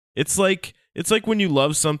like when you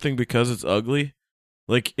love something because it's ugly.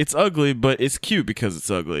 Like, it's ugly, but it's cute because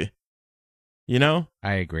it's ugly. You know?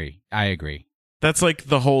 I agree. That's like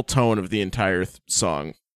the whole tone of the entire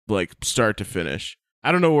song, like start to finish.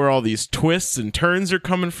 I don't know where all these twists and turns are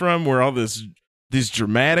coming from, where all these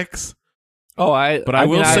dramatics. Oh, But I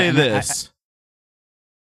will say this.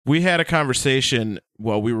 We had a conversation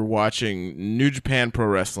while we were watching New Japan Pro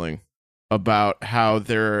Wrestling about how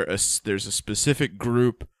there's a specific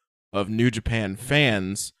group of New Japan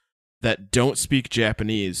fans that don't speak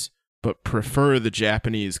Japanese but prefer the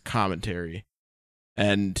Japanese commentary.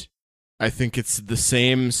 And I think it's the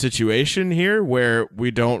same situation here where we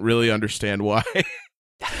don't really understand why.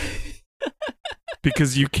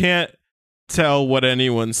 Because you can't tell what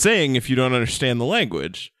anyone's saying if you don't understand the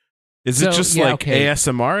language. Is it just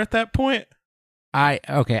ASMR at that point? I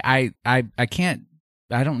can't.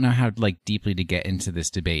 I don't know how like deeply to get into this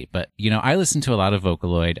debate, but I listen to a lot of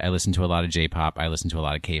Vocaloid, I listen to a lot of J-pop, I listen to a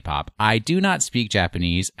lot of K-pop. I do not speak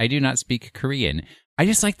Japanese, I do not speak Korean. I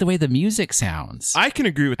just like the way the music sounds. I can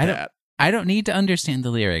agree with that. I don't need to understand the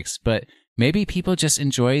lyrics, but maybe people just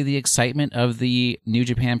enjoy the excitement of the New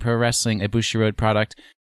Japan Pro Wrestling Ibushi Road product,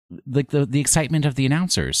 like the excitement of the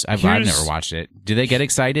announcers. I've never watched it. Do they get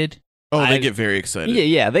excited? Oh, they get very excited.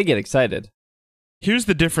 Yeah, they get excited. Here's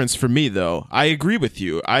the difference for me, though. I agree with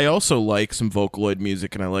you. I also like some Vocaloid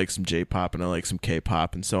music, and I like some J-pop, and I like some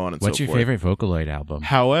K-pop, and so on and so forth. What's your favorite Vocaloid album?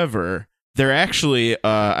 However, they're actually,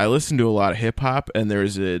 I listen to a lot of hip-hop, and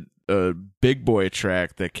there's a Big Boy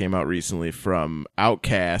track that came out recently from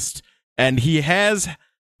Outkast, and he has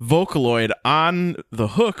Vocaloid on the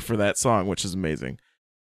hook for that song, which is amazing.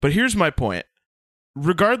 But here's my point.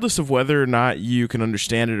 Regardless of whether or not you can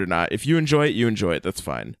understand it or not, if you enjoy it, you enjoy it. That's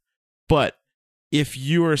fine. But if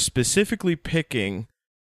you are specifically picking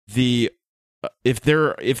if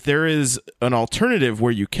there is an alternative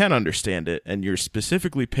where you can understand it, and you're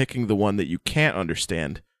specifically picking the one that you can't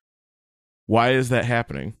understand, why is that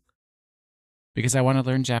happening? Because I want to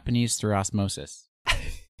learn Japanese through osmosis.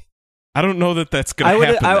 I don't know that that's going to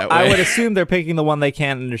happen that way. I would assume they're picking the one they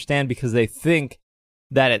can't understand because they think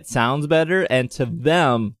that it sounds better, and to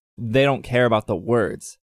them, they don't care about the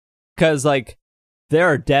words. Because, like, there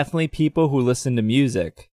are definitely people who listen to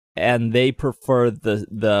music, and they prefer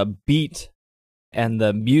the beat and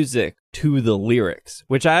the music to the lyrics,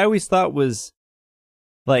 which I always thought was,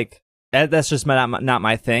 like, that's just not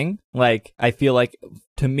my thing. Like, I feel like,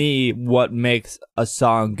 to me, what makes a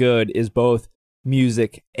song good is both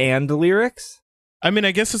music and lyrics. I mean,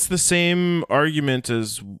 I guess it's the same argument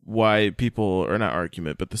as why people, or not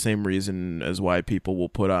argument, but the same reason as why people will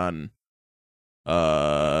put on,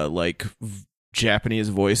 like,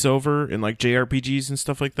 Japanese voiceover in, like, JRPGs and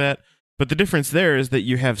stuff like that. But the difference there is that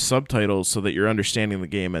you have subtitles so that you're understanding the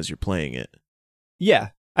game as you're playing it. Yeah.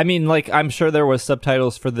 I mean, like, I'm sure there was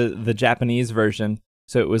subtitles for the Japanese version,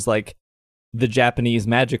 so it was, like, the Japanese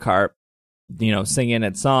Magikarp, singing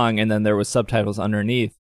its song, and then there was subtitles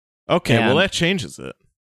underneath. Okay, well, that changes it.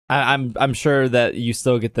 I'm sure that you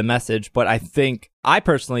still get the message, but I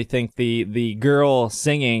personally think the girl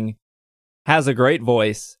singing has a great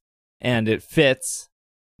voice, and it fits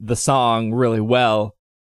the song really well,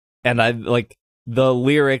 and I like the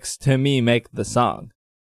lyrics to me make the song.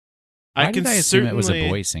 Why did I assume it was a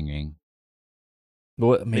boy singing?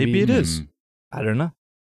 Well, maybe it is. I don't know.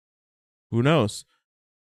 Who knows?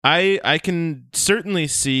 I can certainly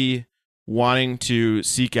see wanting to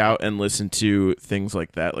seek out and listen to things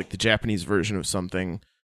like that, like the Japanese version of something,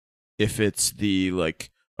 if it's the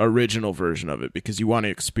like original version of it, because you want to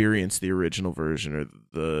experience the original version or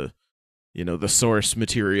the source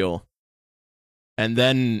material, and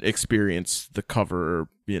then experience the cover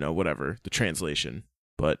or whatever the translation.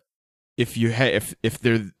 But if you if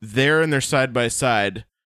they're there and they're side by side,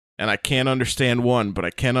 and I can't understand one but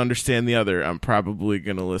I can understand the other, I'm probably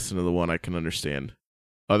gonna listen to the one I can understand.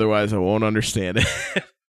 Otherwise, I won't understand it.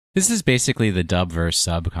 This is basically the dub versus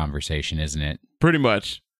sub conversation, isn't it? Pretty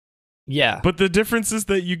much. Yeah. But the difference is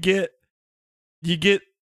that you get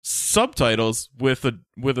subtitles with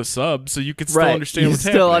a sub, so you can still understand what's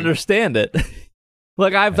happening. You still understand it.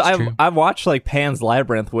 Look, I've watched like Pan's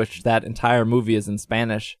Labyrinth, which that entire movie is in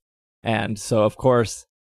Spanish, and so of course,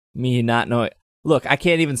 me not knowing. Look, I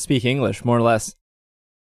can't even speak English, more or less,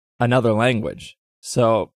 another language.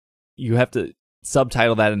 So you have to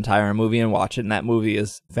subtitle that entire movie and watch it, and that movie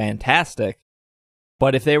is fantastic.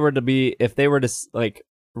 But if they were to like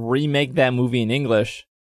remake that movie in English,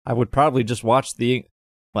 I would probably just watch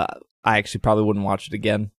well, I actually probably wouldn't watch it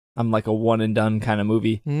again. I'm like a one and done kind of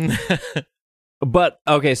movie. But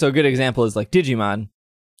okay, so a good example is like Digimon,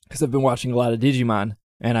 because I've been watching a lot of Digimon,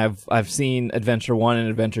 and I've seen Adventure 1 and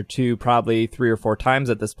Adventure 2 probably 3 or 4 times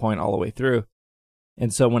at this point, all the way through.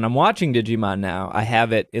 And so when I'm watching Digimon now, I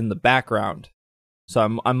have it in the background.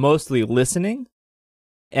 So I'm mostly listening,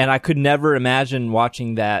 and I could never imagine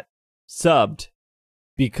watching that subbed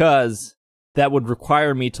because that would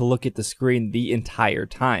require me to look at the screen the entire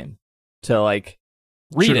time to like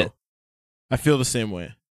read True. it. I feel the same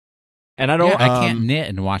way. And I don't. I can't knit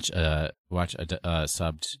and watch a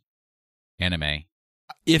subbed anime.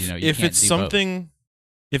 If you if can't it's do something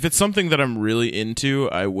if it's something that I'm really into,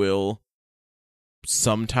 I will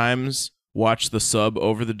sometimes watch the sub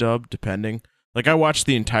over the dub, depending. Like I watched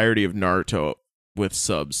the entirety of Naruto with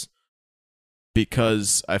subs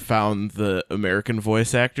because I found the American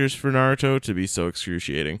voice actors for Naruto to be so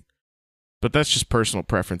excruciating. But that's just personal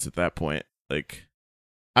preference at that point. Like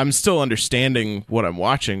I'm still understanding what I'm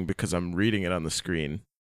watching because I'm reading it on the screen,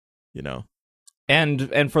 you know.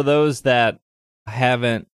 And for those that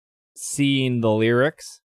haven't seen the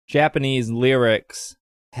lyrics, Japanese lyrics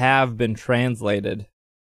have been translated,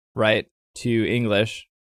 right, to English,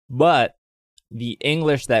 but the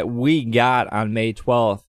English that we got on May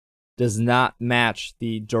 12th does not match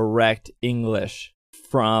the direct English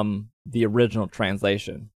from the original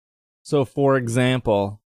translation. So, for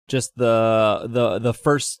example, just the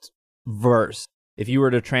first verse, if you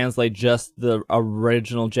were to translate just the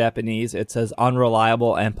original Japanese, it says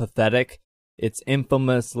unreliable and pathetic. It's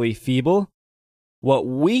infamously feeble. What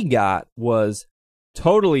we got was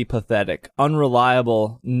totally pathetic,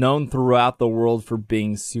 unreliable, known throughout the world for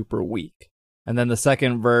being super weak. And then the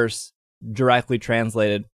second verse, directly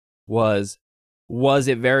translated, was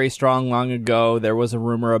it very strong long ago? There was a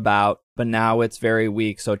rumor about, but now it's very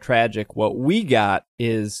weak, so tragic. What we got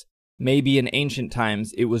is maybe in ancient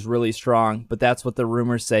times it was really strong, but that's what the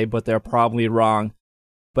rumors say, but they're probably wrong.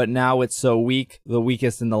 But now it's so weak, the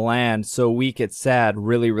weakest in the land, so weak it's sad,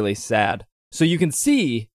 really, really sad. So you can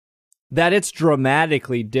see that it's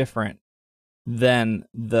dramatically different than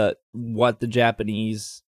what the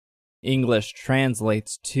Japanese English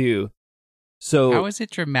translates to. So How is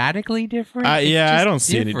it dramatically different? I don't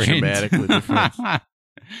see any dramatically different.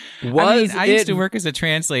 I used to work as a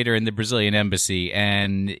translator in the Brazilian embassy,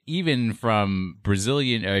 and even from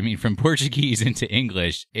Portuguese into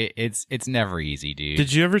English, it's never easy, dude.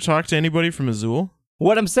 Did you ever talk to anybody from Azul?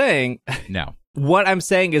 What I'm saying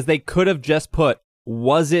is they could have just put,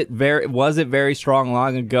 was it very strong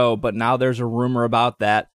long ago, but now there's a rumor about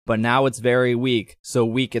that, but now it's very weak, so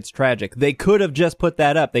weak it's tragic. They could have just put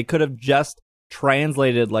that up. They could have just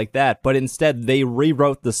translated like that, but instead they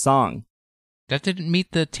rewrote the song. That didn't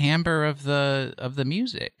meet the timbre of the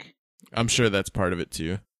music. I'm sure that's part of it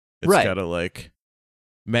too. It's right. Gotta like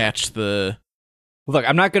match the. Look,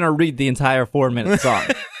 I'm not gonna read the entire 4-minute song.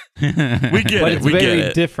 We get but it. It's we very get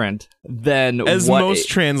it. different than as what most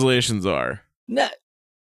translations are.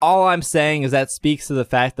 All I'm saying is that speaks to the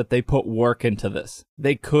fact that they put work into this.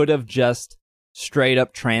 They could have just straight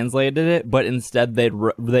up translated it, but instead they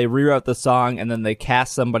rewrote the song and then they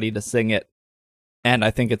cast somebody to sing it, and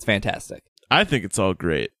I think it's fantastic. I think it's all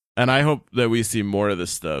great, and I hope that we see more of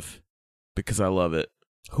this stuff because I love it.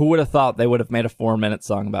 Who would have thought they would have made a 4-minute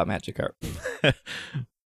song about Magikarp?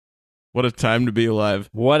 What a time to be alive.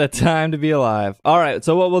 What a time to be alive. All right,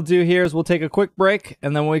 so what we'll do here is we'll take a quick break,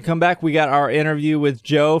 and then when we come back, we got our interview with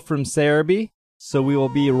Joe from Serebii, so we will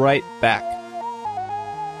be right back.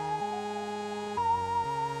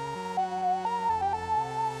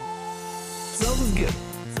 Zelda's good.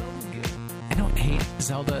 I don't hate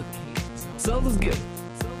Zelda. Zelda's good.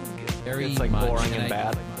 Very It's like much, boring and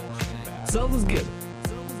bad. Zelda's good.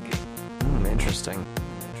 Interesting.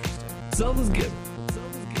 Zelda's good.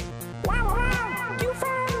 Wow, you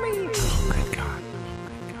found me! Oh my god.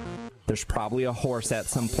 There's probably a horse at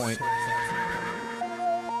some point.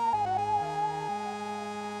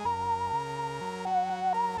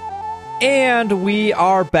 And we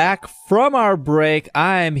are back from our break.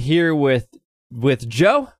 I'm here with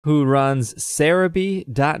Joe, who runs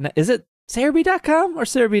Serebii.net. Is it Serebii.com or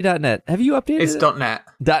Serebii.net? Have you updated It's it? .net.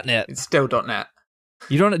 .net. It's still .net.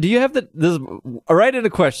 You don't? Do you have this? Right into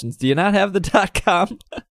questions. Do you not have the .com?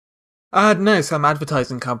 No, some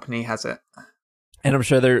advertising company has it. And I'm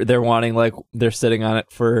sure they're wanting, like, they're sitting on it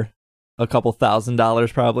for a couple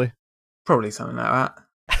 $1,000 probably. Probably something like that.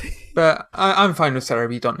 But I'm fine with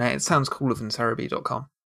Serebii.net. It sounds cooler than Serebii.com.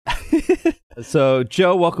 So,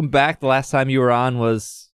 Joe, welcome back. The last time you were on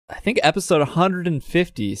was, I think, episode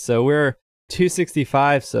 150. So we're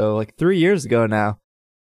 265, so like 3 years ago now.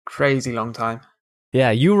 Crazy long time.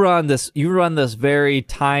 Yeah, you run this very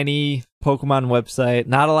tiny Pokemon website.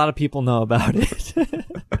 Not a lot of people know about it.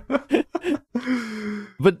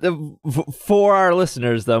 But for our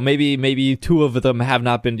listeners, though, maybe two of them have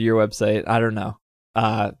not been to your website. I don't know.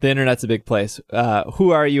 The internet's a big place.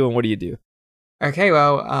 Who are you and what do you do? Okay,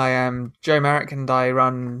 well, I am Joe Merrick and I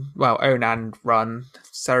own and run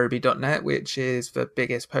Serebii.net, which is the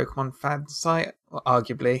biggest Pokemon fan site,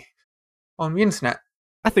 arguably, on the internet.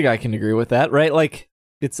 I think I can agree with that, right? Like,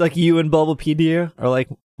 it's like you and Bulbapedia are like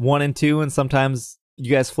 1 and 2, and sometimes you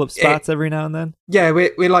guys flip spots every now and then. Yeah,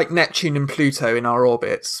 we're like Neptune and Pluto in our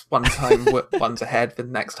orbits. One time one's ahead, the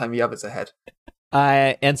next time the other's ahead.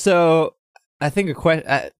 And so I think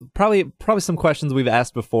probably some questions we've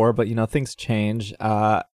asked before, but things change.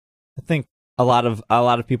 I think a lot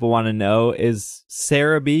of people want to know, is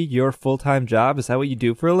Serebii your full-time job? Is that what you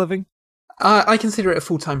do for a living? I consider it a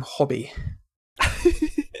full-time hobby.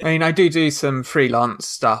 I mean, I do some freelance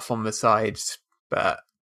stuff on the side, but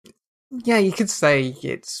yeah, you could say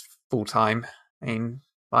it's full-time. I mean,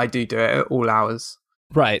 I do it at all hours.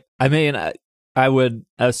 Right. I mean, I would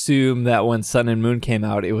assume that when Sun and Moon came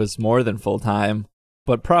out, it was more than full-time,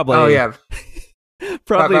 but probably... Oh, yeah.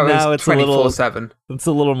 Probably that now it's 24/7. It's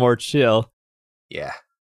a little more chill. Yeah.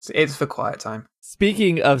 It's for quiet time.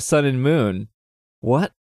 Speaking of Sun and Moon,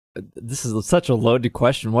 this is such a loaded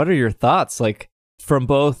question. What are your thoughts? Like, from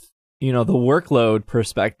both, the workload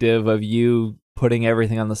perspective of you putting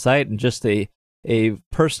everything on the site and just a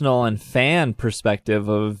personal and fan perspective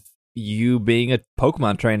of you being a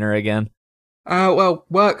Pokemon trainer again. Well,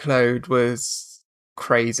 workload was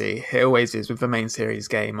crazy. It always is with the main series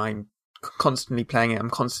game. I'm constantly playing it.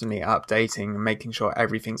 I'm constantly updating and making sure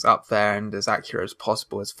everything's up there and as accurate as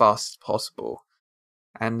possible, as fast as possible.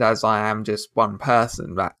 And as I am just one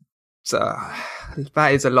person, that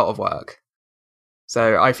is a lot of work.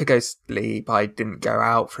 So I forgo sleep. I didn't go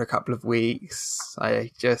out for a couple of weeks.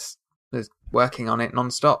 I just was working on it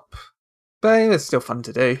non-stop. But it was still fun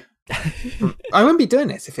to do. I wouldn't be doing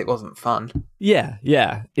this if it wasn't fun.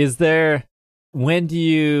 Yeah. Is there, when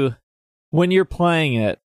you're playing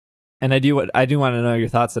it, and I do want to know your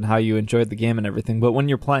thoughts on how you enjoyed the game and everything, but when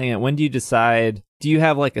you're playing it, when do you decide, do you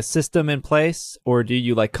have like a system in place, or do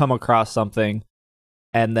you like come across something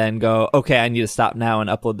and then go, okay, I need to stop now and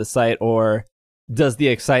upload the site, or does the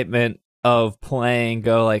excitement of playing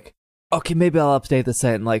go like, okay, maybe I'll update the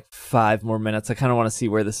site in like 5 more minutes. I kind of want to see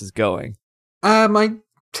where this is going. I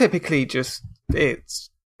typically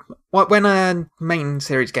when a main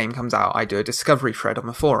series game comes out, I do a discovery thread on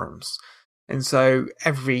the forums. And so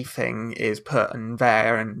everything is put in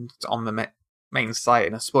there and on the main site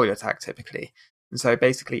in a spoiler tag typically. And so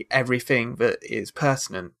basically everything that is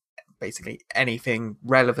pertinent, basically anything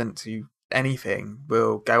relevant to anything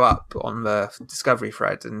will go up on the discovery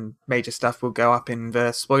thread, and major stuff will go up in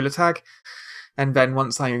the spoiler tag. And then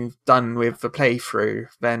once I'm done with the playthrough,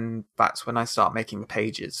 then that's when I start making the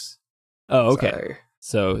pages. Oh, okay.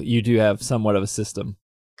 So you do have somewhat of a system.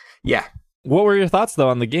 Yeah. What were your thoughts though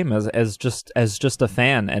on the game as just a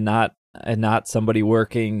fan and not somebody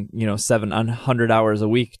working 700 hours a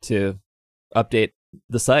week to update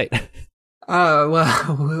the site?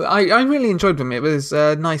 Well, I really enjoyed them. It was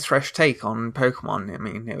a nice fresh take on Pokemon. I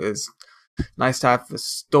mean, it was nice to have the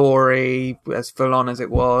story as full on as it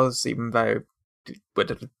was, even though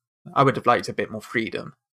I would have liked a bit more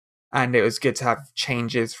freedom. And it was good to have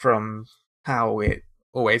changes from how it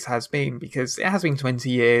always has been, because it has been 20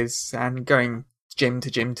 years, and going gym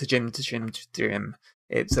to gym to gym to gym to gym,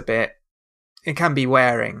 it can be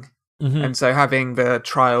wearing. Mm-hmm. And so having the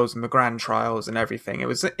trials and the grand trials and everything, it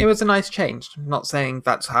was a nice change. I'm not saying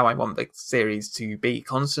that's how I want the series to be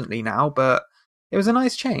constantly now, but it was a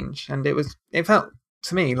nice change, and it felt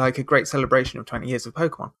to me like a great celebration of 20 years of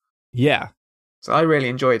Pokemon. Yeah. So I really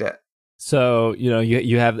enjoyed it. So,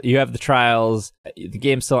 you have the trials, the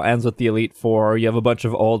game still ends with the Elite Four, you have a bunch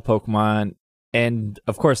of old Pokemon, and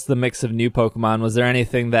of course the mix of new Pokemon. Was there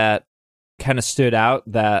anything that kind of stood out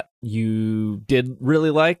that you did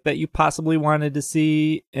really like that you possibly wanted to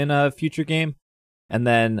see in a future game? And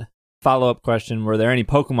then follow-up question, were there any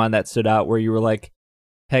Pokemon that stood out where you were like,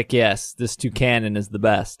 heck yes, this Toucanon is the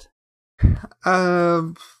best?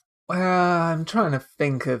 Well, I'm trying to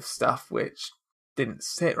think of stuff which didn't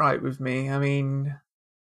sit right with me. I mean,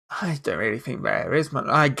 I don't really think there is much.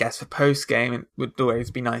 I guess for post-game, it would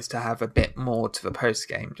always be nice to have a bit more to the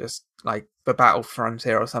post-game, just like the Battle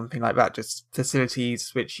Frontier or something like that, just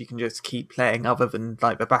facilities which you can just keep playing other than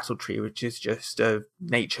like the Battle Tree, which is just a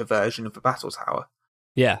nature version of the Battle Tower.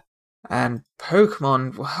 Yeah. And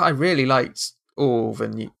Pokemon, I really liked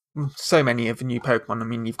so many of the new Pokemon. I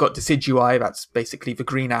mean, you've got Decidueye, that's basically the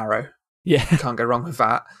Green Arrow. Yeah. You can't go wrong with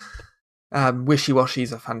that.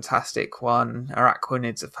 Wishy-Washy's a fantastic one.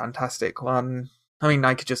 Araquanid's a fantastic one. I mean,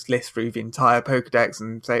 I could just list through the entire Pokedex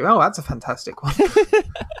and say, oh, that's a fantastic one.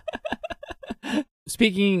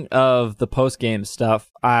 speaking of the post-game stuff,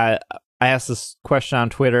 I asked this question on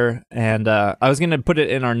Twitter, and I was going to put it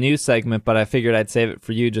in our news segment, but I figured I'd save it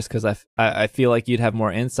for you just because I feel like you'd have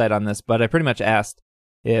more insight on this. But I pretty much asked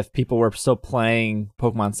if people were still playing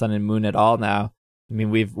Pokemon Sun and Moon at all now. I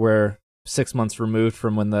mean, we're 6 months removed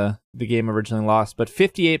from when the game originally lost, but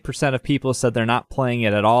 58% of people said they're not playing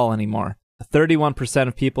it at all anymore. 31%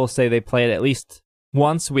 of people say they play it at least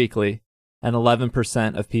once weekly, and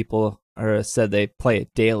 11% of people said they play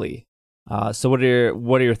it daily. So what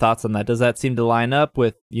are your thoughts on that? Does that seem to line up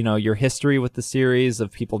with, your history with the series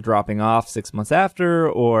of people dropping off 6 months after,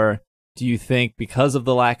 or do you think because of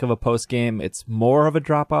the lack of a post game, it's more of a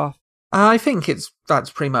drop off? I think that's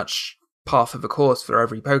pretty much par for the course for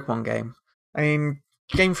every Pokemon game. I mean,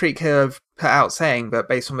 Game Freak have put out saying that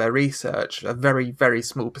based on their research, a very, very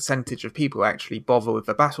small percentage of people actually bother with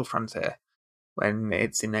the Battle Frontier when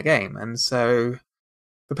it's in their game, and so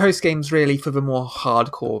the post game's really for the more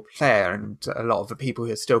hardcore player, and a lot of the people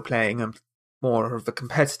who are still playing are more of the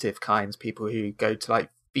competitive kinds, people who go to like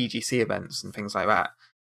VGC events and things like that.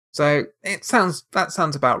 So that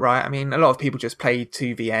sounds about right. I mean, a lot of people just play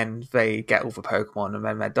to the end, they get all the Pokemon, and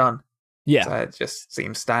then they're done. Yeah. So it just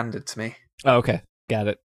seems standard to me. Oh, okay, got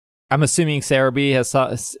it. I'm assuming Serebii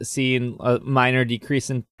has seen a minor decrease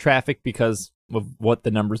in traffic because of what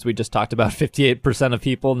the numbers we just talked about, 58% of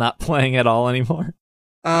people not playing at all anymore.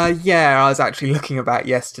 Yeah, I was actually looking at that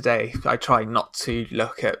yesterday. I try not to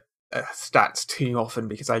look at stats too often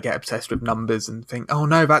because I get obsessed with numbers and think, oh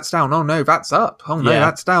no, that's down, oh no, that's up, oh no,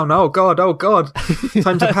 that's down, oh god,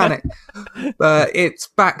 time to panic. But it's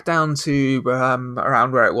back down to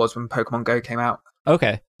around where it was when Pokemon Go came out.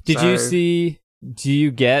 Okay. Do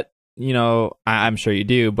you get, I'm sure you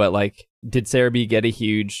do, but like, did Serebii get a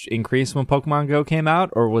huge increase when Pokemon Go came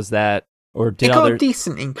out, or was that, or did it got a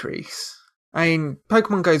decent increase? I mean,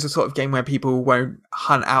 Pokemon Go is a sort of game where people won't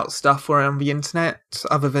hunt out stuff on the internet,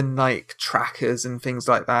 other than like trackers and things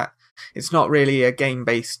like that. It's not really a game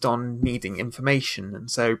based on needing information,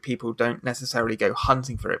 and so people don't necessarily go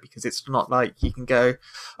hunting for it, because it's not like you can go,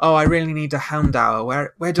 oh, I really need a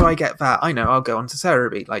Houndour, where do I get that? I know, I'll go on to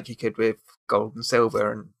Serebii, like you could with Gold and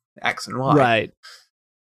Silver and X and Y. Right.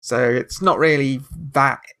 So it's not really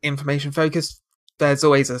that information focused. There's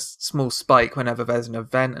always a small spike whenever there's an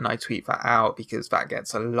event, and I tweet that out because that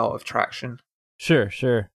gets a lot of traction.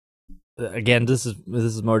 Sure. Again, this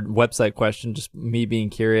is more website question, just me being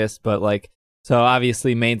curious, but like, so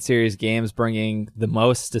obviously main series games bringing the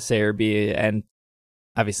most to Serebii, and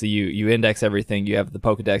obviously you index everything, you have the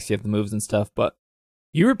Pokedex, you have the moves and stuff, but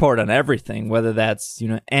you report on everything, whether that's,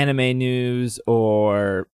 anime news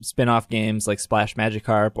or spin-off games like Splash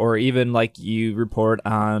Magikarp, or even like you report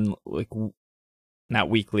on like, not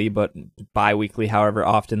weekly, but bi-weekly, however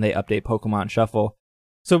often they update Pokemon Shuffle.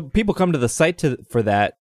 So people come to the site for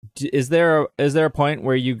that. Is there a point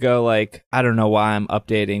where you go like, I don't know why I'm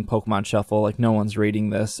updating Pokemon Shuffle, like no one's reading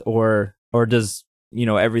this, or does,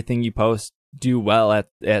 everything you post do well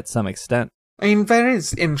at some extent? I mean, there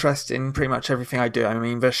is interest in pretty much everything I do. I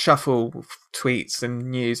mean, the Shuffle tweets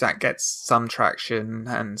and news, that gets some traction,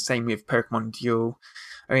 and same with Pokemon Duel.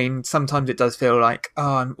 I mean, sometimes it does feel like,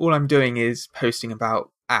 all I'm doing is posting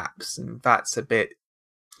about apps, and that's a bit,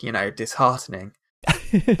 disheartening.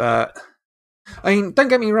 But, I mean, don't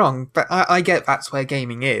get me wrong, but I get that's where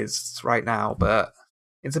gaming is right now, but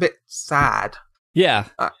it's a bit sad. Yeah.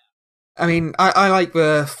 I mean, I like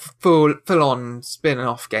the full-on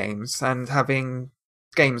spin-off games, and having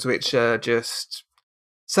games which are just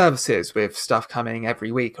services with stuff coming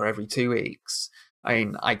every week or every 2 weeks. I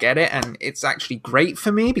mean, I get it, and it's actually great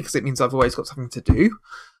for me because it means I've always got something to do.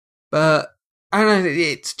 But, I don't know,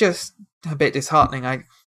 it's just a bit disheartening.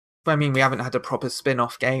 I mean, we haven't had a proper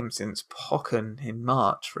spin-off game since Pokken in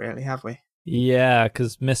March, really, have we? Yeah,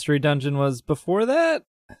 because Mystery Dungeon was before that?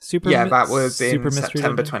 That was in Super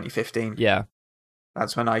September 2015. Yeah.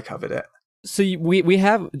 That's when I covered it. So we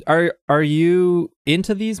have, are you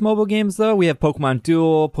into these mobile games, though? We have Pokemon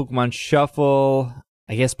Duel, Pokemon Shuffle.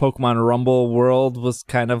 I guess Pokemon Rumble World was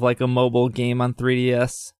kind of like a mobile game on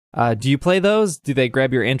 3DS. Do you play those? Do they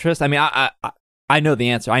grab your interest? I mean, I know the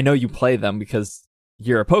answer. I know you play them because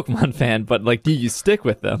you're a Pokemon fan, but like, do you stick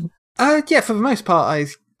with them? Yeah, for the most part,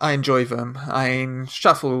 I enjoy them. I mean,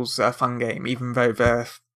 Shuffle's a fun game, even though the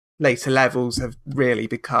later levels have really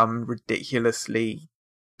become ridiculously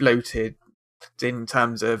bloated in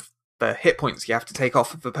terms of the hit points you have to take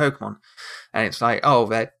off of the Pokemon. And it's like, oh,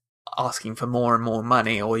 they're asking for more and more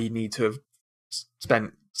money, or you need to have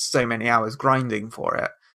spent so many hours grinding for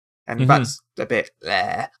it. And that's a bit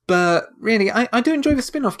there. But really, I do enjoy the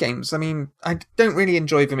spin-off games. I mean, I don't really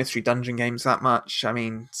enjoy the Mystery Dungeon games that much. I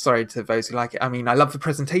mean, sorry to those who like it. I mean, I love the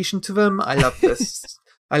presentation to them. I love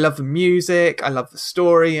I love the music. I love the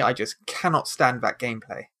story. I just cannot stand that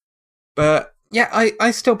gameplay. But yeah,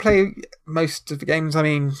 I still play most of the games. I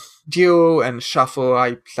mean, Duel and Shuffle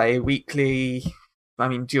I play weekly. I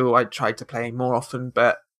mean, Duel I try to play more often,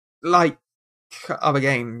 but like other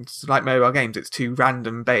games, like mobile games, it's too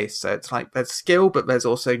random based. So it's like there's skill, but there's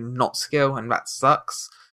also not skill, and that sucks.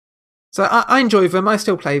 So I enjoy them. I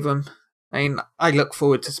still play them. I mean, I look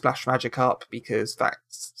forward to Splash Magikarp because that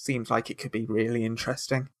seems like it could be really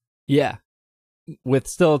interesting. Yeah. With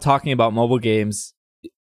still talking about mobile games,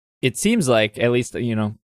 it seems like, at least,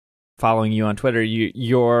 following you on Twitter,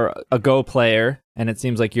 you're a Go player, and it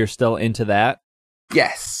seems like you're still into that.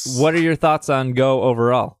 Yes. What are your thoughts on Go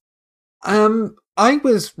overall? I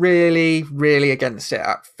was really, really against it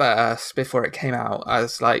at first before it came out. I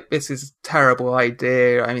was like, this is a terrible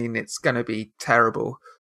idea. I mean, it's going to be terrible.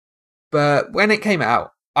 But when it came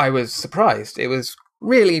out, I was surprised. It was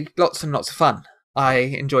really lots and lots of fun. I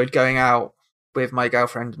enjoyed going out with my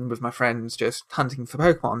girlfriend and with my friends just hunting for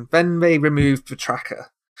Pokemon. Then they removed the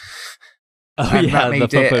tracker. Oh, and yeah, the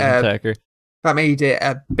Pokemon tracker. That made it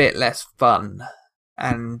a bit less fun.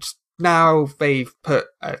 And now they've put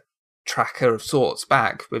a tracker of sorts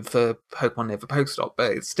back with the Pokemon near the Pokestop,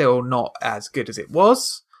 but it's still not as good as it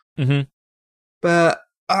was. Mm-hmm. But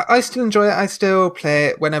I still enjoy it. I still play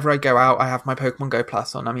it whenever I go out. I have my Pokemon Go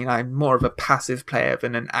Plus on. I mean, I'm more of a passive player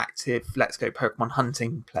than an active Let's Go Pokemon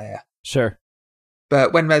hunting player. Sure.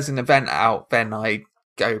 But when there's an event out, then I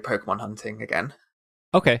go Pokemon hunting again.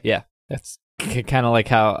 Okay, yeah. That's kind of like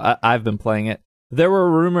how I've been playing it. There were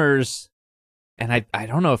rumors, and I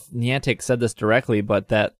don't know if Niantic said this directly, but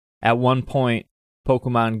that at one point,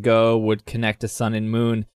 Pokemon Go would connect to Sun and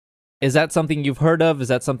Moon. Is that something you've heard of? Is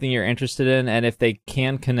that something you're interested in? And if they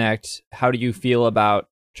can connect, how do you feel about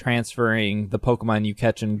transferring the Pokemon you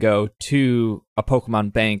catch in Go to a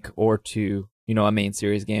Pokemon bank or to, a main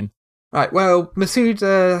series game? Right, well,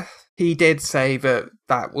 Masuda, he did say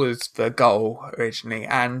that was the goal originally,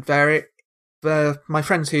 and my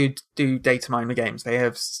friends who do data mine the games, they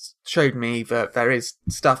have showed me that there is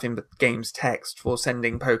stuff in the game's text for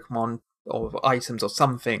sending Pokemon or items or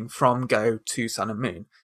something from Go to Sun and Moon.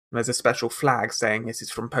 And there's a special flag saying this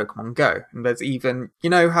is from Pokemon Go. And there's even,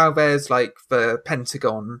 how there's like the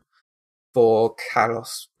Pentagon for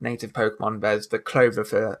Kalos native Pokemon, there's the Clover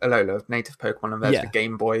for Alola native Pokemon, and there's the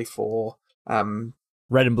Game Boy for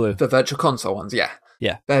Red and Blue. The Virtual Console ones, yeah.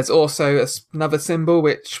 Yeah. There's also another symbol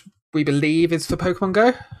which we believe is for Pokemon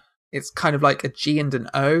Go. It's kind of like a G and an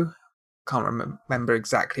O. Can't remember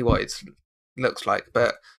exactly what it looks like,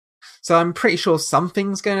 but so I'm pretty sure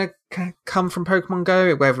something's going to come from Pokemon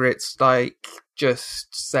Go, whether it's like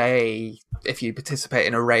just say if you participate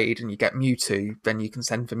in a raid and you get Mewtwo, then you can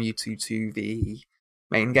send the Mewtwo to the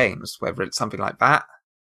main games, whether it's something like that.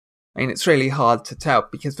 I mean, it's really hard to tell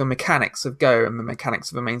because the mechanics of Go and the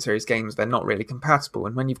mechanics of the main series games, they're not really compatible.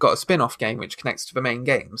 And when you've got a spin-off game which connects to the main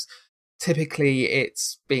games, typically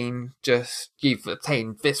it's been just, you've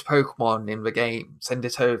obtained this Pokemon in the game, send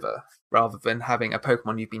it over, rather than having a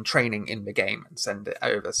Pokemon you've been training in the game and send it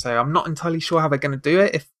over. So I'm not entirely sure how they're going to do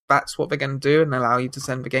it, if that's what they're going to do and allow you to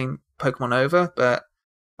send the game Pokemon over. But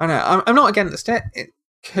I don't know, I'm not against it. It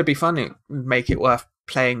could be fun. It would make it worth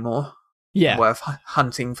playing more. Yeah. Worth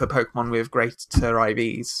hunting for Pokemon with greater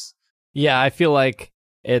IVs. Yeah, I feel like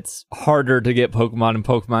it's harder to get Pokemon in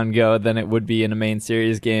Pokemon Go than it would be in a main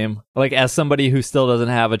series game. Like, as somebody who still doesn't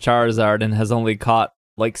have a Charizard and has only caught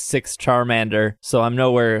like 6 Charmander, so I'm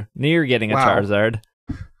nowhere near getting a Charizard.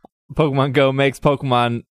 Pokemon Go makes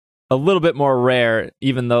Pokemon a little bit more rare,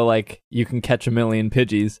 even though like you can catch a million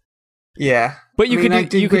Pidgeys. Yeah, but you could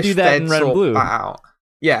do that in Red and Blue.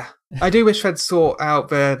 Yeah, I do wish they'd sort out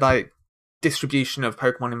the like distribution of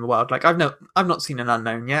Pokemon in the wild. Like I've not seen an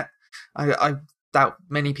Unknown yet. I doubt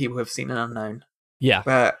many people have seen an Unknown. Yeah,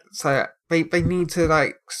 but so they need to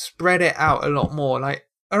like spread it out a lot more. Like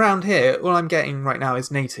around here, all I'm getting right now is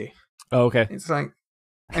Natu. Oh, okay. It's like,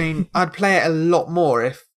 I mean, I'd play it a lot more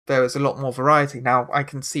if there was a lot more variety. Now I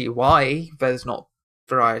can see why there's not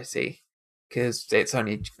variety, because it's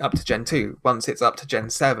only up to Gen 2. Once it's up to Gen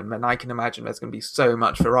 7, then I can imagine there's going to be so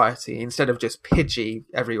much variety. Instead of just Pidgey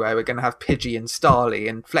everywhere, we're going to have Pidgey and Starly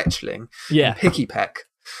and Fletchling and Pikipek.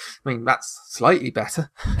 I mean, that's slightly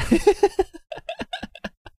better.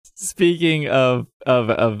 Speaking of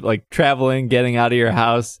like traveling, getting out of your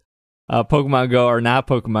house, Pokemon Go or not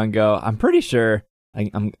Pokemon Go, I'm pretty sure I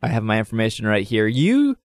have my information right here.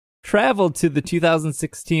 You traveled to the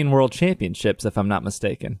 2016 World Championships, if I'm not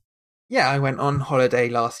mistaken. Yeah, I went on holiday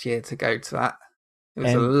last year to go to that. It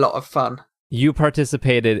was a And- lot of fun. You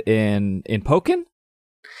participated in Pokken?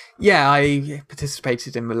 Yeah, I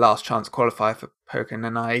participated in the last chance qualifier for Pokken,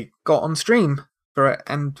 and I got on stream for it,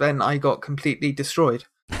 and then I got completely destroyed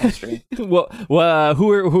on stream. Well,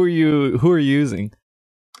 who are you using?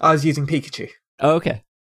 I was using Pikachu. Oh,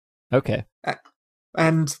 okay.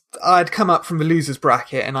 And I'd come up from the losers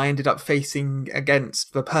bracket, and I ended up facing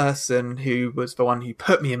against the person who was the one who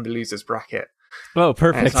put me in the losers bracket. Oh, And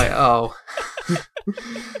perfect. it's like, oh,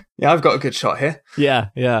 yeah, I've got a good shot here.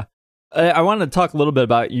 Yeah. I wanted to talk a little bit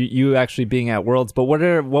about you actually being at Worlds, but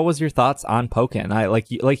what was your thoughts on Pokken?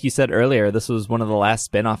 Like you said earlier, this was one of the last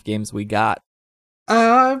spin-off games we got.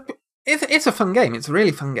 It's a fun game. It's a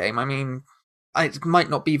really fun game. I mean, it might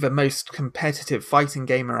not be the most competitive fighting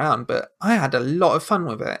game around, but I had a lot of fun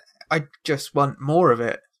with it. I just want more of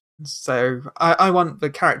it. So I want the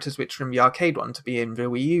characters which are in the arcade one to be in the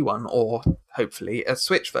Wii U one, or hopefully a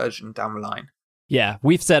Switch version down the line. Yeah,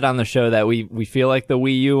 we've said on the show that we feel like the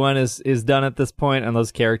Wii U one is done at this point, and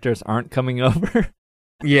those characters aren't coming over.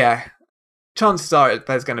 Yeah. Chances are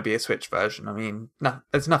there's going to be a Switch version. I mean,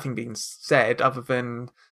 there's nothing being said other than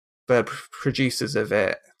the producers of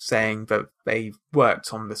it saying that they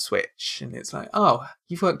worked on the Switch. And it's like, oh,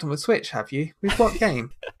 you've worked on the Switch, have you? With what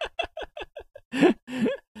game?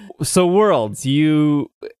 So Worlds,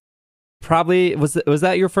 you probably was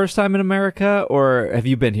that your first time in America, or have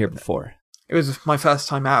you been here before? It was my first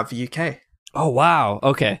time out of the UK. Oh wow.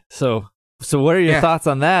 Okay. So what are your thoughts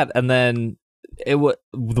on that? And then the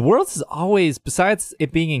Worlds is always, besides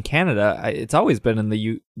it being in Canada, it's always been in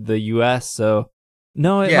the US. So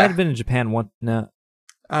no, it might have been in Japan one. No.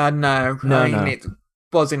 No. It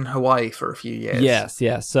was in Hawaii for a few years.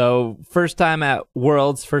 Yes. So first time at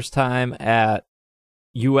Worlds, first time at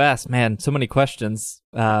US. Man, so many questions.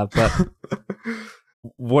 But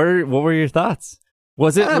what were your thoughts?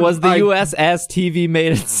 Was the US as TV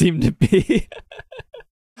made it seem to be?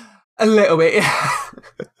 A little bit, yeah.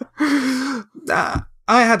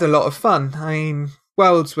 I had a lot of fun. I mean,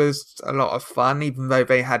 Worlds was a lot of fun, even though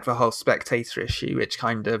they had the whole spectator issue, which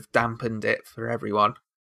kind of dampened it for everyone.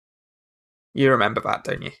 You remember that,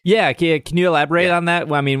 don't you? Yeah. Can you elaborate on that?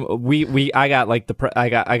 Well, I mean,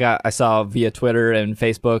 I saw via Twitter and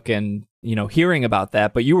Facebook and hearing about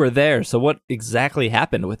that, but you were there. So what exactly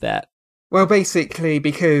happened with that? Well, basically,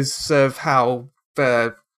 because of how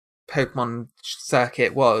the Pokemon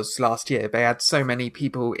circuit was last year, they had so many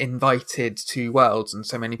people invited to Worlds and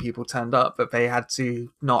so many people turned up that they had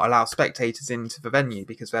to not allow spectators into the venue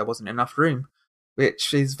because there wasn't enough room,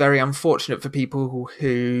 which is very unfortunate for people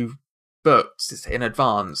who booked in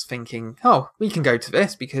advance thinking, oh, we can go to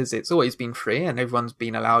this because it's always been free and everyone's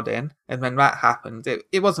been allowed in. And when that happened,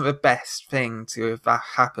 it wasn't the best thing to have that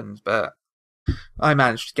happened, but I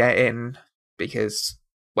managed to get in because,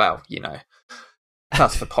 well,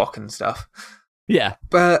 plus the POC and stuff. Yeah.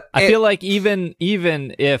 But I feel like even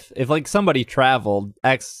if like somebody traveled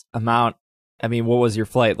X amount, I mean, what was your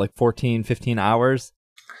flight? Like 14, 15 hours?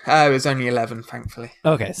 It was only 11, thankfully.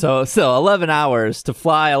 Okay, so still 11 hours to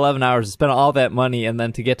fly, 11 hours to spend all that money, and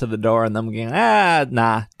then to get to the door and them going,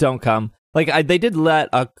 nah, don't come. Like, they did let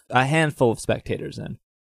a handful of spectators in.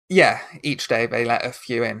 Yeah, each day they let a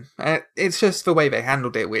few in. It's just the way they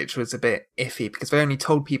handled it, which was a bit iffy, because they only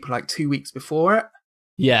told people like 2 weeks before it.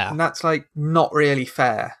 Yeah. And that's like not really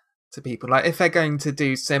fair to people. Like, if they're going to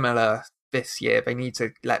do similar this year, they need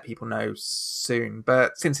to let people know soon.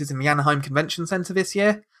 But since it's in the Anaheim Convention Center this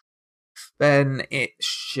year, then it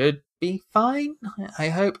should be fine, I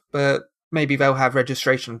hope. But maybe they'll have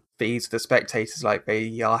registration fees for spectators like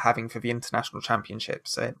they are having for the International Championship,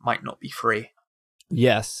 so it might not be free.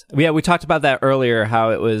 Yes. Yeah, we talked about that earlier,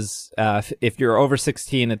 how it was, if you're over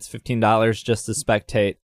 16, it's $15 just to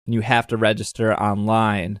spectate, and you have to register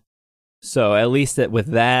online. So at least with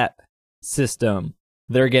that system,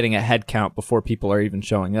 they're getting a head count before people are even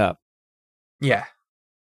showing up. Yeah.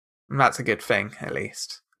 And that's a good thing, at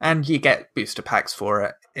least. And you get booster packs for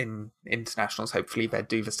it in internationals. Hopefully they'd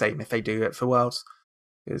do the same if they do it for Worlds,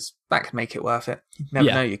 because that could make it worth it. You never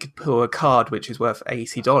know, you could pull a card which is worth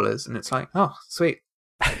 $80, and it's like, oh, sweet,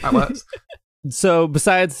 that works. So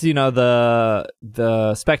besides,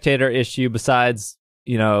 the spectator issue, besides,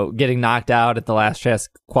 getting knocked out at the last chance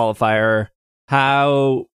qualifier,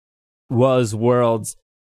 how was Worlds?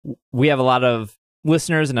 We have a lot of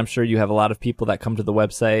listeners, and I'm sure you have a lot of people that come to the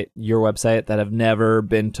website, your website, that have never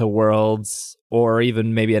been to Worlds or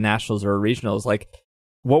even maybe a Nationals or a Regionals. Like,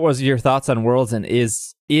 what was your thoughts on Worlds, and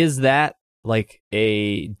is that like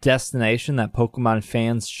a destination that Pokemon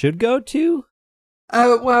fans should go to?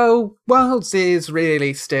 Well, Worlds is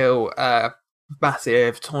really still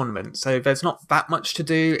massive tournament, so there's not that much to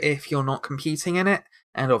do if you're not competing in it,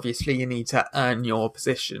 and obviously you need to earn your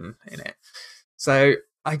position in it. So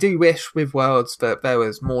I do wish with Worlds that there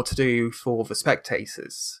was more to do for the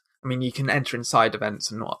spectators. I mean, you can enter in side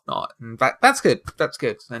events and whatnot, and that's good. That's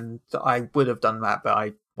good, and I would have done that, but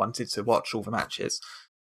I wanted to watch all the matches.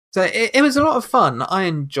 So it was a lot of fun. I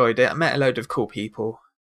enjoyed it. I met a load of cool people,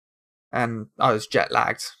 and I was jet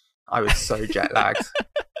lagged. I was so jet lagged.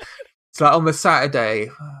 So on the Saturday,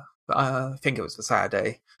 I think it was the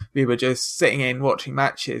Saturday, we were just sitting in watching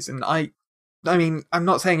matches, and I mean, I'm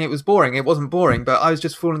not saying it was boring. It wasn't boring, but I was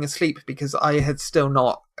just falling asleep because I had still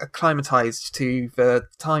not acclimatized to the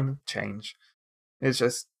time change. It's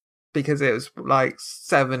just because it was like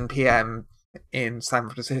 7 p.m. in San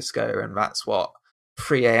Francisco, and that's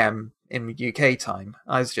 3 a.m. in UK time.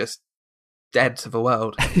 I was just dead to the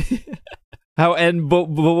world. But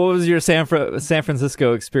what was your San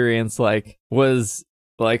Francisco experience like? Was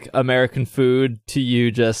like American food to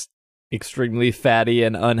you just extremely fatty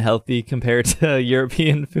and unhealthy compared to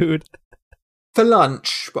European food? For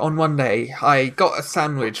lunch on one day, I got a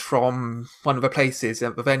sandwich from one of the places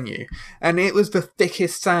at the venue, and it was the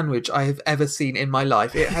thickest sandwich I have ever seen in my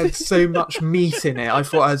life. It had so much meat in it, I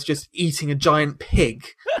thought I was just eating a giant pig.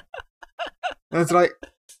 And I was like,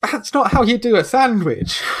 that's not how you do a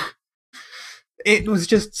sandwich. It was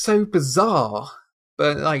just so bizarre.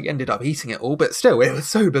 But I ended up eating it all, but still, it was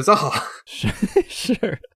so bizarre.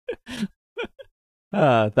 Sure.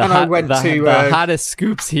 The hottest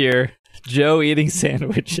scoops here. Joe eating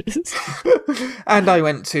sandwiches. And I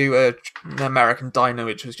went to an American diner,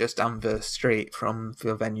 which was just down the street from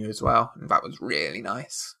the venue as well, and that was really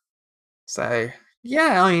nice. So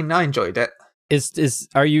yeah, I mean, I enjoyed it.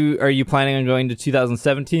 Are you planning on going to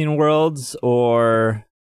 2017 Worlds, or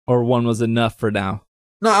one was enough for now?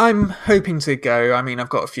 No, I'm hoping to go. I mean, I've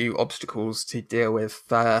got a few obstacles to deal with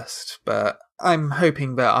first, but I'm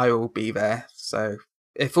hoping that I will be there. So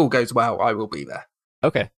if all goes well, I will be there.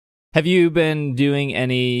 Okay. Have you been doing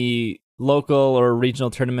any local or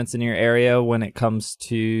regional tournaments in your area when it comes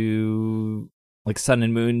to like Sun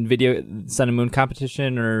and Moon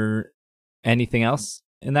competition or anything else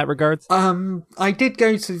in that regards? I did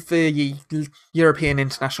go to the European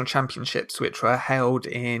International Championships, which were held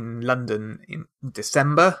in London in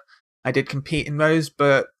December. I did compete in those,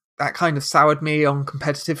 but that kind of soured me on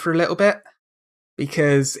competitive for a little bit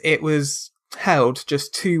because it was held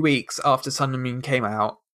just 2 weeks after Sun and Moon came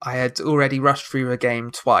out. I had already rushed through the game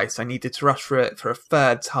twice. I needed to rush through it for a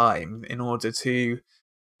third time in order to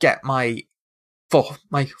get my for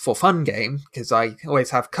fun game, because I always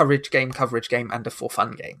have coverage game, and a for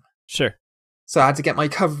fun game. Sure. So I had to get my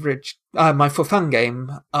my for fun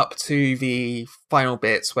game up to the final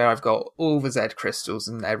bits where I've got all the Z crystals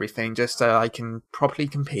and everything, just so I can properly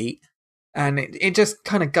compete. And it just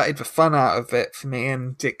kind of gutted the fun out of it for me,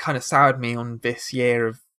 and it kind of soured me on this year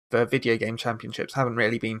of the video game championships. I haven't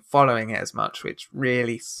really been following it as much, which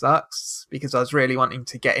really sucks, because I was really wanting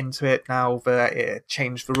to get into it now that it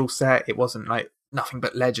changed the rule set. It wasn't like nothing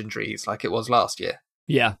but legendaries like it was last year.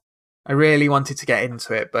 Yeah. I really wanted to get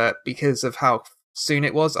into it, but because of how soon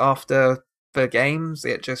it was after the games,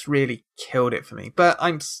 it just really killed it for me. But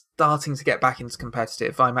I'm starting to get back into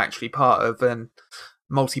competitive. I'm actually part of a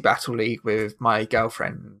multi-battle league with my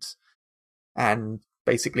girlfriend, and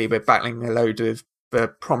basically we're battling a load of the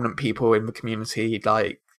prominent people in the community,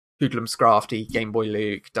 like Hoodlum Scrafty, Gameboy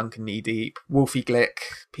Luke, Duncan Kneedeep, Wolfie Glick,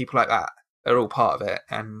 people like that. They're all part of it,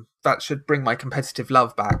 and that should bring my competitive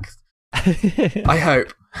love back. I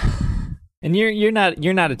hope. And you're not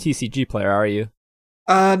a TCG player, are you?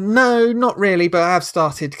 No, not really, but I have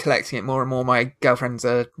started collecting it more and more. My girlfriend's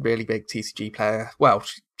a really big TCG player. Well,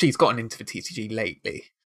 she's gotten into the TCG lately.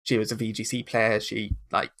 She was a VGC player. She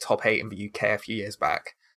top 8 in the UK a few years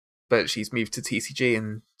back, but she's moved to TCG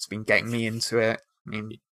and it's been getting me into it. I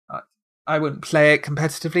mean, I wouldn't play it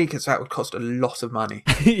competitively because that would cost a lot of money.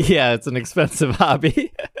 Yeah, it's an expensive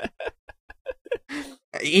hobby.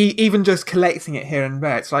 Even just collecting it here and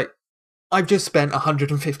there, it's like, I've just spent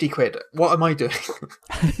 150 quid. What am I doing?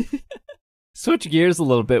 Switch gears a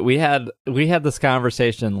little bit. We had this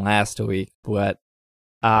conversation last week, but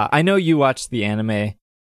I know you watched the anime.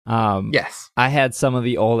 Yes. I had some of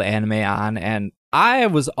the old anime on, and I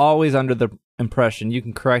was always under the impression, you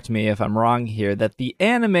can correct me if I'm wrong here, that the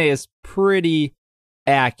anime is pretty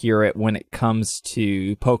accurate when it comes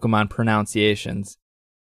to Pokemon pronunciations.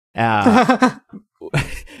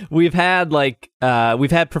 We've had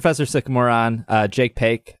Professor Sycamore on, Jake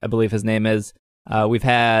Pake, I believe his name is. We've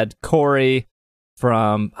had Corey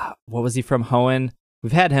from, what was he from, Hoenn?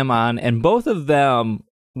 We've had him on, and both of them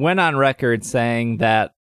went on record saying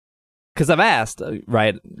that because I've asked,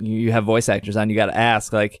 right? You have voice actors on, you got to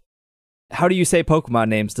ask, like, how do you say Pokemon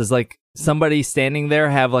names? Does like somebody standing there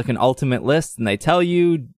have like an ultimate list and they tell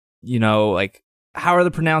you, like, how are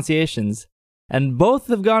the pronunciations? And both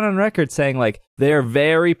have gone on record saying like they're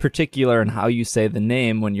very particular in how you say the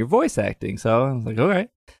name when you're voice acting. So I was like, all right.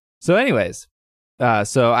 So anyways,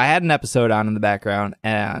 so I had an episode on in the background,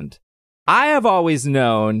 and I have always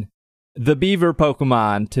known the beaver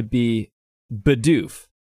Pokemon to be Bidoof,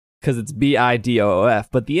 because it's Bidoof,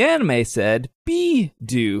 but the anime said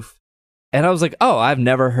Bidoof. And I was like, oh, I've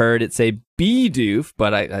never heard it say Bidoof,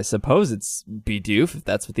 but I suppose it's Bidoof if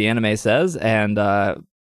that's what the anime says. And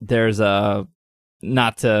there's a,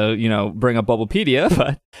 not to, bring up Bulbapedia,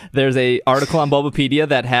 but there's a article on Bulbapedia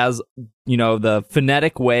that has, the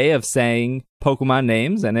phonetic way of saying Pokemon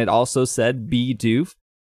names, and it also said Bidoof.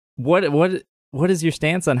 What is your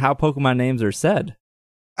stance on how Pokemon names are said?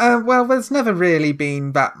 Well, there's never really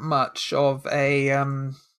been that much of a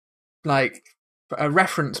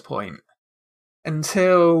reference point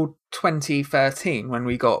until 2013 when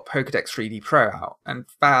we got Pokédex 3D Pro out, and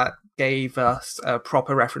that gave us a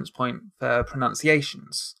proper reference point for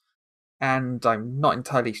pronunciations. And I'm not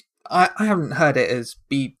entirely... I haven't heard it as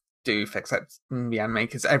Bidoof, except in the anime,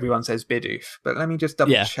 because everyone says Bidoof. But let me just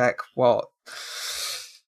double check what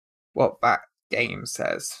that game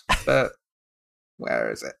says. But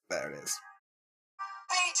where is it? There it is.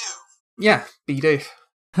 Bidoof! Yeah, Bidoof.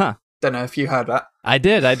 Huh. Don't know if you heard that. I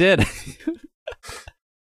did.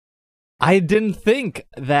 I didn't think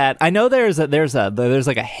that. I know there's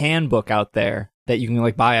like a handbook out there that you can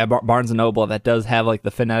like buy at Barnes and Noble that does have like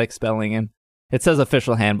the phonetic spelling, and it says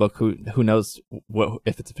official handbook. Who knows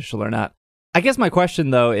if it's official or not? I guess my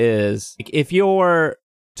question though is, if you're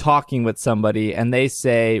talking with somebody and they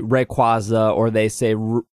say Rayquaza, or they say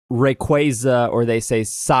Rayquaza, or they say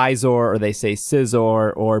Sizor, or they say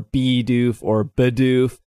Scizor, or Bidoof, or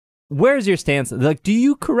Bidoof, where's your stance? Like, do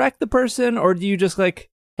you correct the person, or do you just like,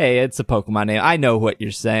 hey, it's a Pokemon name, I know what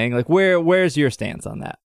you're saying? Like, where's your stance on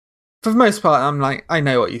that? For the most part, I'm like, I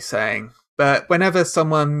know what you're saying. But whenever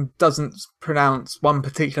someone doesn't pronounce one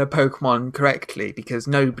particular Pokemon correctly, because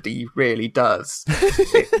nobody really does,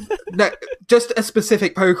 just a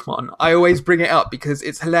specific Pokemon, I always bring it up because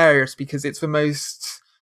it's hilarious, because it's the most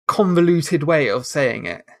convoluted way of saying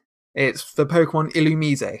it. It's the Pokemon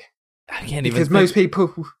Illumise. I can't even. Because most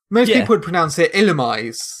people would pronounce it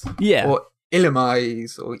Illumise. Yeah. Or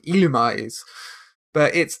Illumise, or Illumise.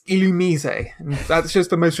 But it's Illumise. And that's just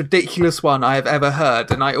the most ridiculous one I have ever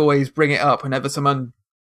heard. And I always bring it up whenever someone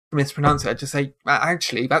mispronounces it. I just say,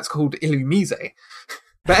 actually, that's called Illumise.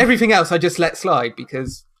 But everything else I just let slide,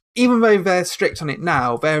 because even though they're strict on it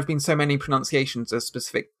now, there have been so many pronunciations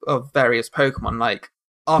of various Pokemon, like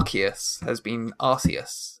Arceus has been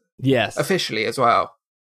Arceus. Yes. Officially as well.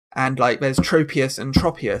 And like there's Tropius and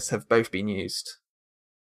Tropius have both been used.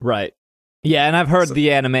 Right. Yeah, and I've heard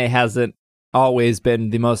the anime hasn't always been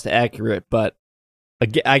the most accurate, but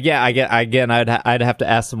again, I'd have to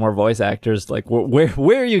ask some more voice actors, like,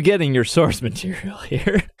 where are you getting your source material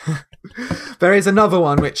here? There is another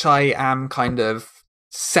one which I am kind of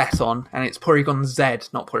set on, and it's Porygon Z,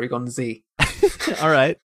 not Porygon Z. All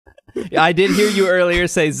right. I did hear you earlier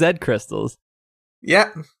say Z crystals.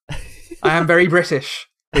 Yep. I am very British.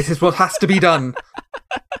 This is what has to be done.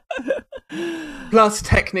 Plus,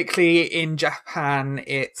 technically, in Japan,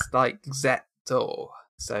 it's like Zeto.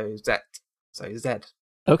 So Z.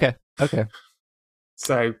 Okay.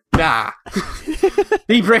 So,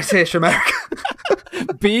 be British, America.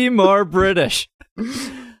 Be more British.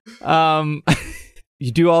 You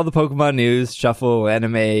do all the Pokemon news, shuffle,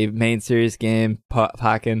 anime, main series game,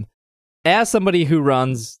 Pokken. As somebody who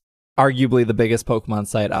runs arguably the biggest Pokemon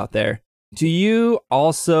site out there, do you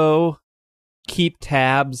also keep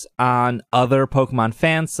tabs on other Pokemon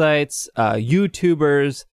fan sites,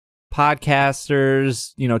 YouTubers,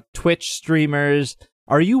 podcasters, Twitch streamers?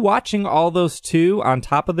 Are you watching all those too on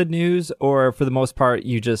top of the news, or for the most part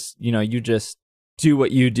you just do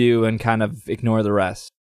what you do and kind of ignore the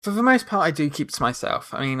rest? For the most part, I do keep to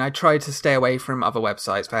myself. I mean, I try to stay away from other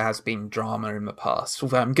websites. There has been drama in the past,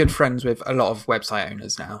 although I'm good friends with a lot of website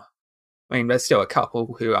owners now. I mean, there's still a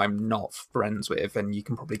couple who I'm not friends with, and you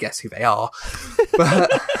can probably guess who they are. But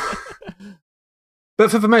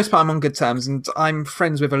for the most part, I'm on good terms, and I'm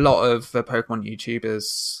friends with a lot of the Pokemon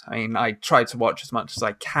YouTubers. I mean, I try to watch as much as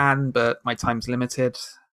I can, but my time's limited.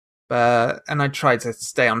 And I try to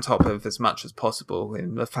stay on top of as much as possible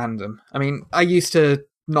in the fandom. I mean, I used to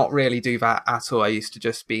not really do that at all. I used to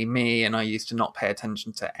just be me, and I used to not pay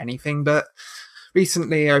attention to anything, but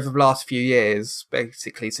recently, over the last few years,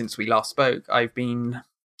 basically since we last spoke, I've been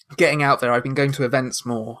getting out there. I've been going to events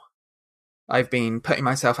more, I've been putting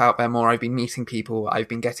myself out there more. I've been meeting people. I've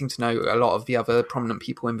been getting to know a lot of the other prominent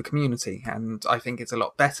people in the community. And I think it's a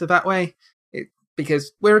lot better that way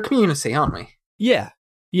because we're a community, aren't we? Yeah.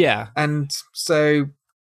 Yeah. And so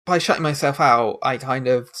by shutting myself out, I kind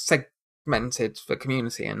of segmented the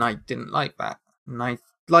community, and I didn't like that. And I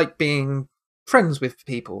like being friends with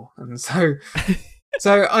people. And so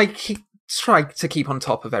I try to keep on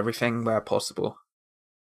top of everything where possible.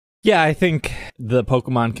 Yeah, I think the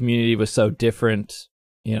Pokemon community was so different,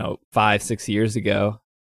 5-6 years ago.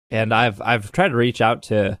 And I've tried to reach out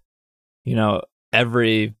to,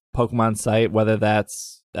 every Pokemon site, whether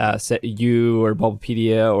that's you or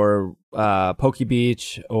Bulbapedia or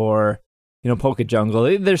Pokebeach or,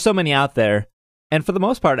 Pokejungle. There's so many out there. And for the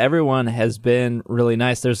most part, everyone has been really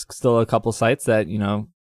nice. There's still a couple sites that,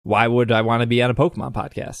 why would I want to be on a Pokemon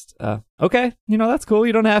podcast? Okay, that's cool.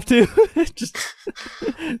 You don't have to. Just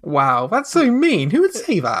Wow, that's so mean. Who would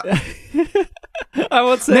say that? I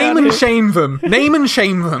won't say Name and shame them. Name and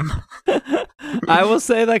shame them. I will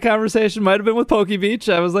say that conversation might have been with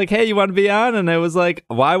Pokebeach. I was like, hey, you want to be on? And I was like,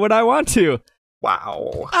 why would I want to?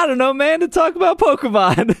 Wow. I don't know, man, to talk about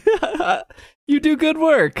Pokemon. You do good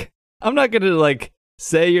work. I'm not going to,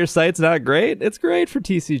 say your site's not great. It's great for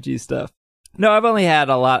TCG stuff. No, I've only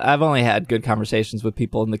had good conversations with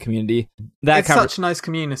people in the community. It's such a nice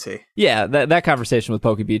community. Yeah, that conversation with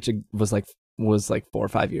Pokebeach was like 4 or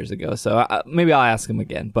 5 years ago. So maybe I'll ask him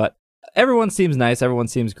again. But everyone seems nice. Everyone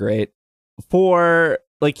seems great. For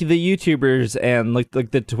the YouTubers and like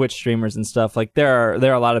the Twitch streamers and stuff, there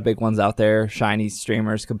are a lot of big ones out there. Shiny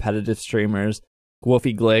streamers, competitive streamers.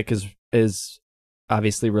 Wolfie Glick is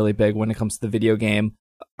obviously really big when it comes to the video game.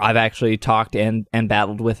 I've actually talked and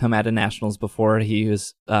battled with him at a Nationals before. He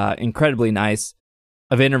was incredibly nice.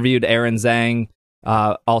 I've interviewed Aaron Zhang,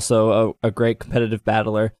 also a great competitive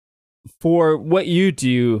battler. For what you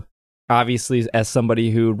do, obviously, as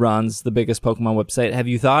somebody who runs the biggest Pokemon website, have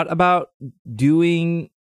you thought about doing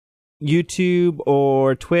YouTube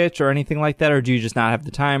or Twitch or anything like that? Or do you just not have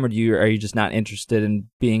the time? Or are you just not interested in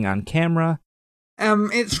being on camera?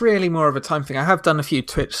 It's really more of a time thing. I have done a few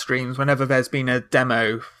Twitch streams whenever there's been a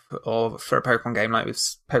demo for a Pokemon game, like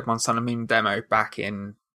with Pokemon Sun and Moon demo back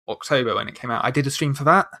in October when it came out. I did a stream for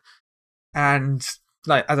that. And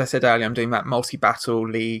as I said earlier, I'm doing that multi-battle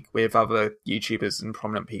league with other YouTubers and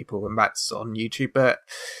prominent people, and that's on YouTube. But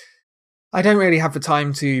I don't really have the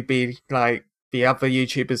time to be like the other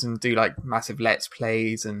YouTubers and do massive Let's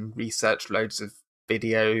Plays and research loads of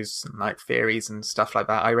videos and theories and stuff like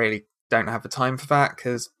that. I really don't have the time for that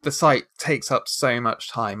because the site takes up so much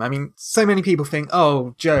time. I mean, so many people think,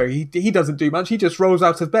 oh, Joe, he doesn't do much. He just rolls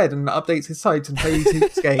out of bed and updates his site and plays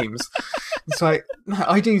his games. It's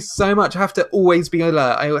I do so much. I have to always be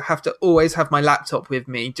alert. I have to always have my laptop with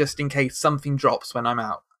me just in case something drops when I'm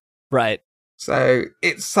out. Right. So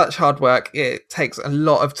it's such hard work. It takes a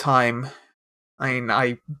lot of time. I mean,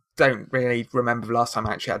 I don't really remember the last time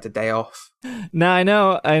I actually had a day off. No, I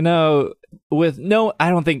know. I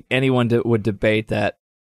don't think anyone would debate that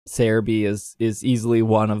Serebii is easily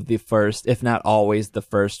one of the first, if not always the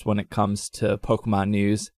first, when it comes to Pokemon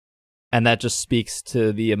news. And that just speaks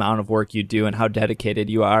to the amount of work you do and how dedicated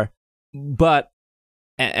you are. But,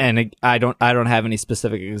 and I don't have any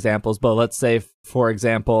specific examples, but let's say, for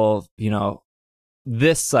example,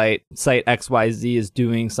 this site XYZ is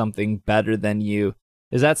doing something better than you.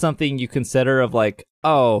 Is that something you consider of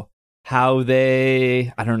how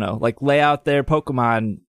they, I don't know, lay out their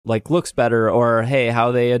Pokemon looks better, or hey,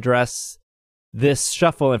 how they address this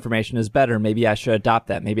shuffle information is better. Maybe I should adopt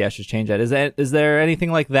that. Maybe I should change that. Is there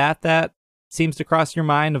anything like that seems to cross your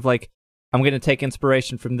mind of I'm going to take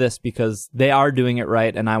inspiration from this because they are doing it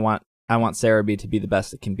right, and I want Serebii to be the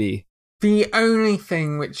best it can be? The only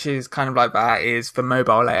thing which is kind of like that is the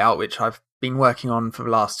mobile layout, which I've been working on for the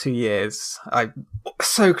last 2 years. I'm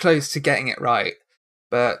so close to getting it right,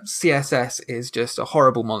 but CSS is just a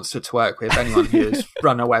horrible monster to work with. Anyone who's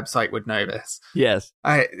run a website would know this. Yes.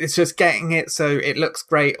 It's just getting it so it looks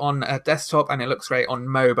great on a desktop and it looks great on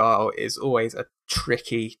mobile is always a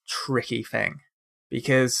tricky thing.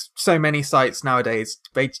 Because so many sites nowadays,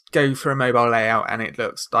 they go for a mobile layout and it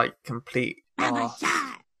looks like complete arse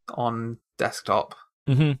on desktop.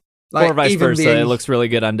 Mm-hmm. Or vice versa. It looks really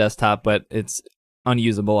good on desktop, but it's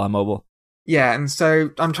unusable on mobile. Yeah, and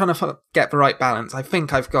so I'm trying to get the right balance. I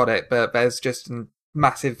think I've got it, but there's just a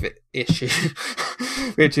massive issue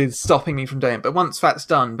which is stopping me from doing it. But once that's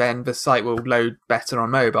done, then the site will load better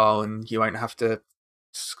on mobile and you won't have to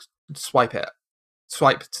swipe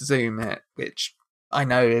to zoom it, which I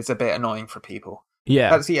know is a bit annoying for people. Yeah.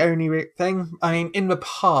 That's the only thing. I mean, in the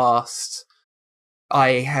past,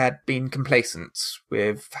 I had been complacent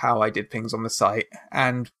with how I did things on the site,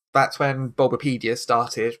 and that's when Bulbapedia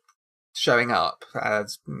started showing up,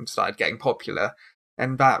 started getting popular,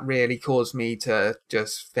 and that really caused me to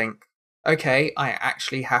just think, okay, I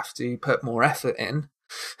actually have to put more effort in.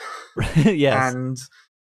 Yes. And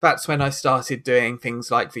that's when I started doing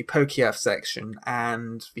things like the Pokéf section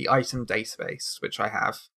and the item database, which I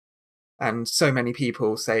have. And so many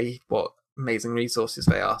people say what amazing resources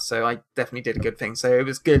they are. So I definitely did a good thing. So it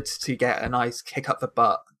was good to get a nice kick up the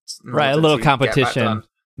butt. Right, a little competition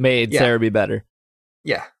made Serebii better.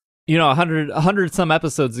 Yeah. You know, 100 some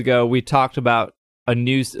episodes ago, we talked about a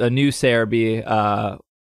new Serebii,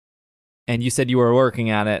 and you said you were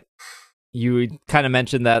working on it. You kind of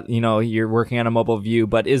mentioned that, you know, you're working on a mobile view,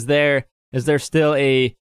 but is there still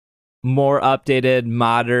a more updated,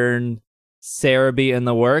 modern Serebii in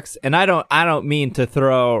the works? And I don't mean to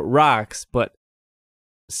throw rocks, but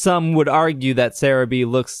some would argue that Serebii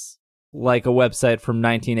looks like a website from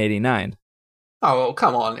 1989. Oh, well,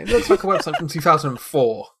 come on. It looks like a website from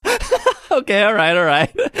 2004. Okay, all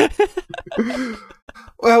right.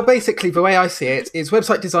 Well, basically, the way I see it is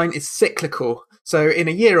website design is cyclical. So in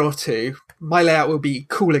a year or two, my layout will be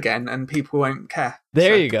cool again and people won't care.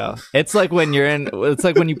 There you go. It's like when it's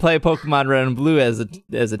like when you play Pokemon Red and Blue as a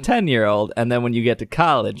 10-year-old, and then when you get to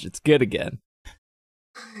college, it's good again.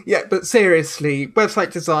 Yeah, but seriously,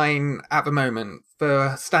 website design at the moment,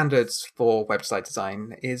 the standards for website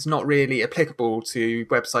design is not really applicable to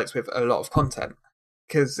websites with a lot of content,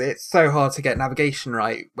 because it's so hard to get navigation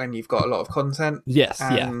right when you've got a lot of content. Yes,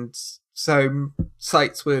 and so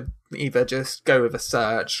sites would either just go with a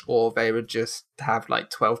search, or they would just have like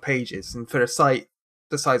 12 pages. And for a site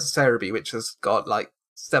the size of Serebii, which has got like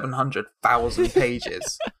 700,000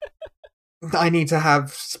 pages, I need to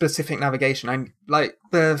have specific navigation. I'm like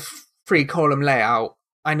the 3-column layout.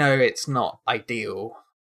 I know it's not ideal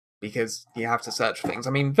because you have to search for things.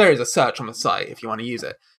 I mean, there is a search on the site if you want to use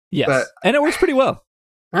it. Yes, and it works pretty well.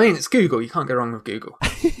 I mean, it's Google. You can't go wrong with Google.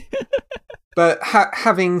 But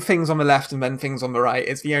having things on the left and then things on the right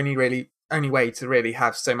is the only way to really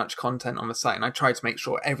have so much content on the site. And I try to make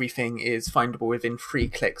sure everything is findable within 3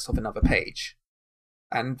 clicks of another page.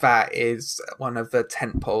 And that is one of the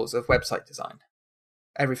tentpoles of website design.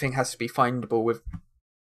 Everything has to be findable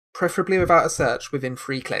preferably without a search, within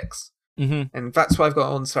 3 clicks. Mm-hmm. And that's what I've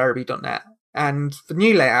got on Serebii.net. And the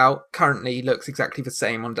new layout currently looks exactly the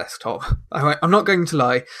same on desktop. I'm not going to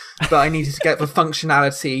lie, but I needed to get the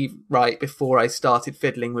functionality right before I started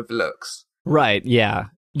fiddling with the looks. Right, yeah.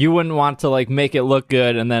 You wouldn't want to like make it look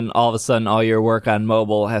good and then all of a sudden all your work on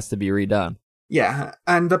mobile has to be redone. Yeah,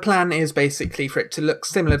 and the plan is basically for it to look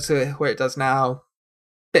similar to where it does now.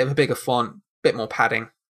 Bit of a bigger font, bit more padding,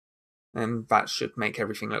 and that should make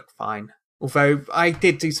everything look fine. Although I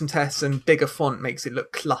did do some tests and bigger font makes it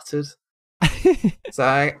look cluttered. So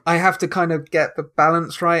I have to kind of get the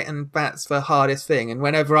balance right, and that's the hardest thing. And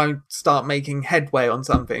whenever I start making headway on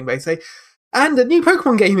something, they say, and a new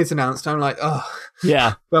Pokemon game is announced. I'm like, oh,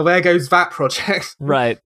 yeah. Well, there goes that project.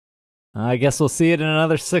 Right. I guess we'll see it in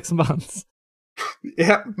another 6 months.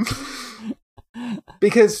 Yeah.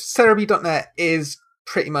 Because Serebii.net is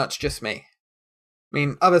pretty much just me. I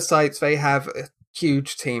mean, other sites, they have a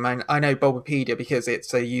huge team. I know Bulbapedia because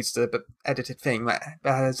it's a user edited thing that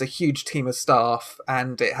has a huge team of staff,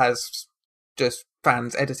 and it has just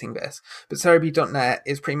fans editing this. But Serebii.net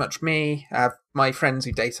is pretty much me. I have my friends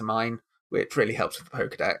who data mine, which really helps with the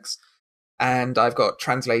Pokedex. And I've got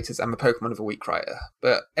translators and the Pokemon of the Week writer.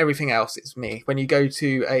 But everything else is me. When you go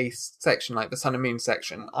to a section like the Sun and Moon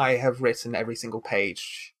section, I have written every single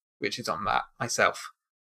page which is on that myself.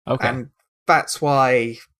 Okay. And that's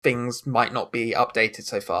why things might not be updated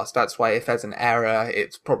so fast. That's why if there's an error,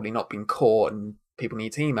 it's probably not been caught and people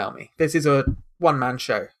need to email me. This is a one-man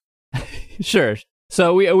show. Sure.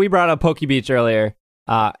 So we brought up Pokebeach earlier.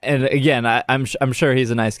 And again, I'm sure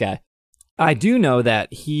he's a nice guy. I do know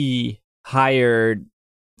that he hired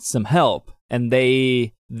some help, and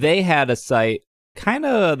they had a site kind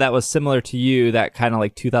of that was similar to you, that kind of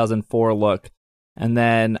like 2004 look. And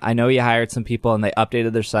then I know he hired some people and they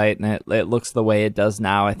updated their site, and it looks the way it does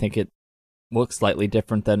now. I think it looks slightly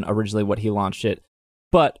different than originally what he launched it.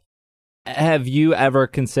 But have you ever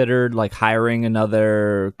considered like hiring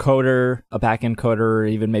another coder, a back-end coder, or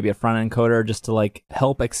even maybe a front-end coder just to like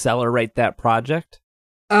help accelerate that project?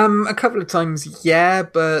 A couple of times, yeah,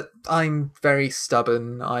 but I'm very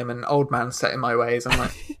stubborn. I'm an old man set in my ways. I'm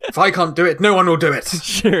like, if I can't do it, no one will do it.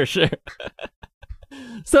 Sure.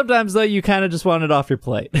 Sometimes, though, you kind of just want it off your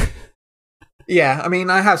plate. Yeah, I mean,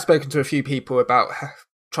 I have spoken to a few people about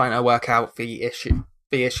trying to work out the issue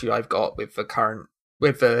I've got with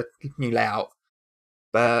the new layout.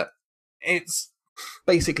 but it's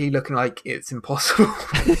basically looking like it's impossible.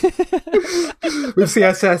 With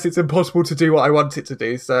CSS, it's impossible to do what I want it to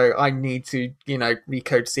do, so I need to,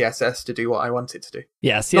 recode CSS to do what I want it to do.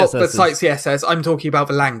 Yeah, CSS. Not the site CSS, I'm talking about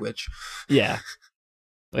the language. Yeah.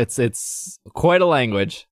 It's quite a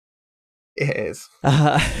language. It is.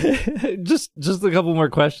 Just a couple more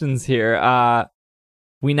questions here.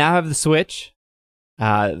 We now have the Switch. We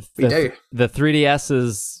do. The 3DS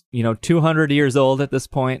is, 200 years old at this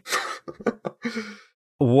point.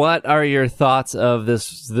 What are your thoughts of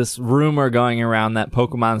this rumor going around that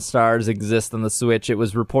Pokemon Stars exist on the Switch? It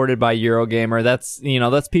was reported by Eurogamer.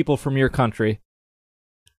 That's people from your country.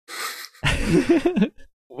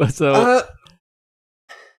 So,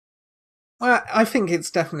 well, I think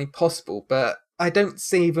it's definitely possible, but I don't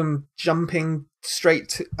see them jumping straight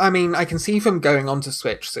to... I mean, I can see them going onto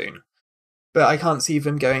Switch soon, but I can't see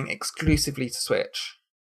them going exclusively to Switch.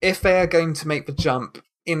 If they are going to make the jump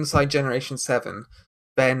inside Generation 7,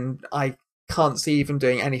 then I can't see them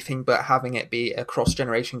doing anything but having it be a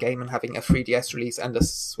cross-generation game and having a 3DS release and a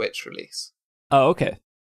Switch release. Oh, okay.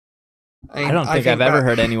 I don't think I've ever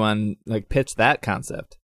heard anyone pitch that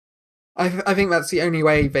concept. I think that's the only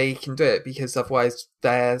way they can do it, because otherwise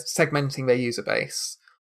they're segmenting their user base,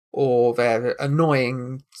 or they're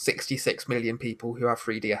annoying 66 million people who have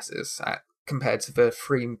 3DSs compared to the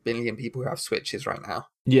 3 billion people who have Switches right now.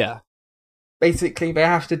 Yeah. Basically, they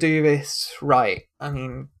have to do this right. I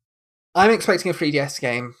mean, I'm expecting a 3DS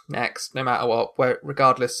game next, no matter what,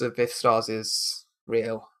 regardless of if Stars is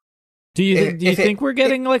real. Do you think we're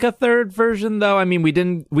getting a third version though? I mean, we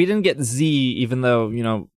didn't get Z, even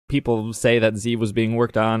though people say that Z was being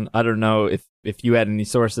worked on. I don't know if you had any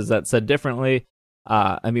sources that said differently.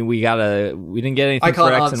 I mean, we didn't get anything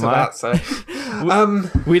for X and Y. I can't answer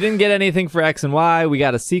that, so. We didn't get anything for X and Y. We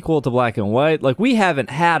got a sequel to Black and White. We haven't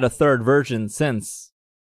had a third version since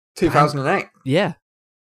 2008. Yeah.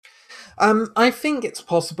 I think it's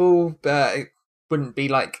possible, but it wouldn't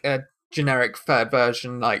be a generic third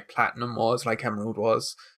version like Platinum was, like Emerald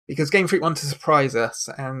was, because Game Freak want to surprise us,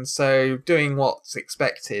 and so doing what's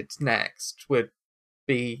expected next would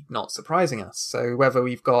be not surprising us. So whether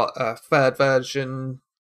we've got a third version,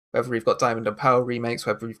 whether we've got Diamond and Pearl remakes,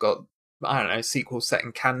 whether we've got, I don't know, sequels set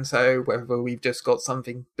in Kanto, whether we've just got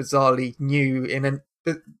something bizarrely new in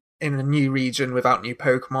a new region without new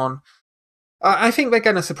Pokemon, I think they're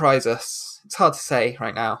going to surprise us. It's hard to say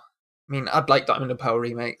right now. I mean, I'd like Diamond and Pearl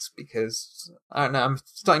remakes because, I don't know, I'm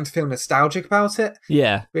starting to feel nostalgic about it.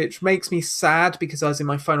 Yeah. Which makes me sad because I was in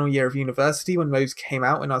my final year of university when those came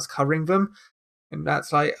out and I was covering them. And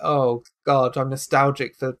that's oh God, I'm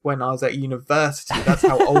nostalgic for when I was at university. That's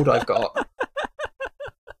how old I've got.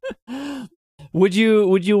 Would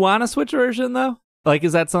you want a Switch version though?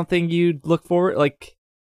 Is that something you'd look forward?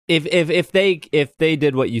 If they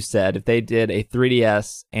did what you said, if they did a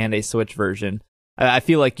 3DS and a Switch version, I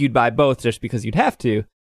feel like you'd buy both just because you'd have to.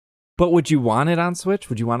 But would you want it on Switch?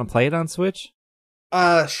 Would you want to play it on Switch?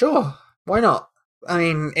 Sure. Why not? I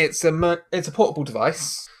mean, it's a portable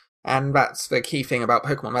device, and that's the key thing about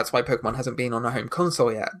Pokemon. That's why Pokemon hasn't been on a home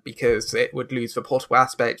console yet, because it would lose the portable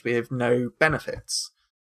aspect with no benefits.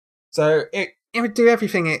 So it would do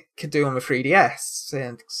everything it could do on the 3DS,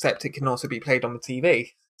 except it can also be played on the TV.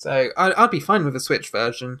 So I'd be fine with the Switch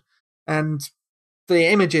version. And the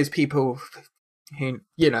images people who,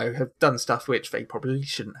 have done stuff which they probably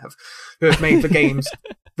shouldn't have, who have made the games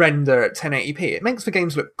render at 1080p. It makes the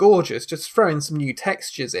games look gorgeous, just throw in some new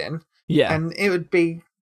textures in, and it would be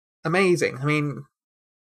amazing. I mean,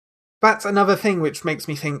 that's another thing which makes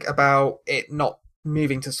me think about it not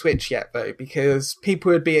moving to Switch yet, though, because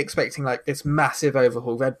people would be expecting this massive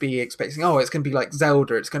overhaul. They'd be expecting, it's going to be like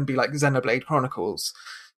Zelda, it's going to be like Xenoblade Chronicles.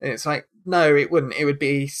 And it's no, it wouldn't. It would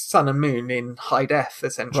be Sun and Moon in high def,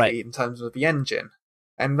 essentially, right, in terms of the engine.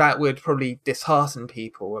 And that would probably dishearten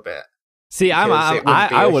people a bit. See, I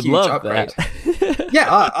would love upgrade. That.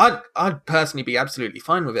 Yeah, I'd personally be absolutely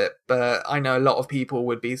fine with it, but I know a lot of people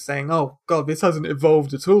would be saying, oh, God, this hasn't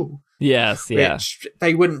evolved at all. Yes, yeah. Which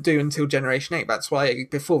they wouldn't do until Generation 8. That's why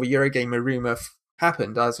before the Eurogamer rumour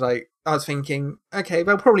happened, I was thinking, okay,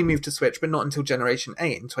 they'll probably move to Switch, but not until Generation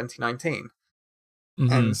 8 in 2019.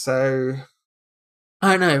 Mm-hmm. And so,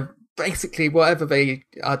 I don't know, basically whatever they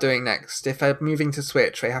are doing next, if they're moving to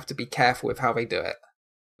Switch, they have to be careful with how they do it.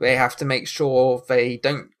 They have to make sure they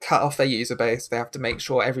don't cut off their user base. They have to make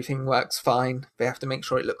sure everything works fine. They have to make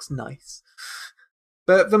sure it looks nice.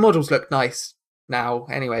 But the models look nice now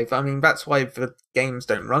anyway. I mean, that's why the games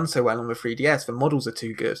don't run so well on the 3DS. The models are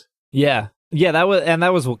too good. Yeah, that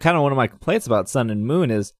was kind of one of my complaints about Sun and Moon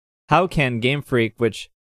is how can Game Freak, which,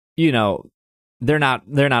 they're not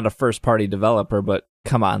a first party developer, but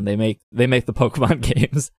come on, they make the Pokemon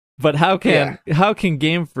games. But how can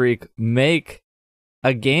Game Freak make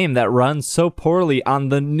a game that runs so poorly on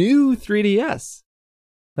the new 3DS?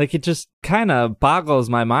 Like, it just kind of boggles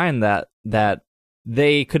my mind that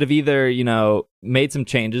they could have either, made some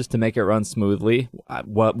changes to make it run smoothly,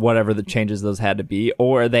 whatever the changes those had to be,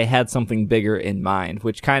 or they had something bigger in mind,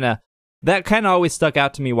 which kind of always stuck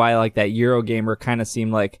out to me, why like that Eurogamer kind of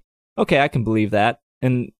seemed like, okay, I can believe that.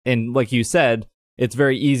 And like you said, it's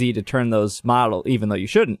very easy to turn those models, even though you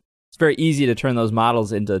shouldn't, it's very easy to turn those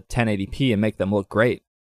models into 1080p and make them look great.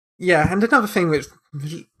 Yeah, and another thing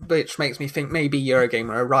which makes me think maybe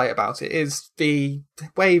Eurogamer are right about it is the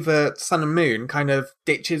way that Sun and Moon kind of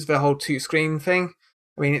ditches the whole two-screen thing.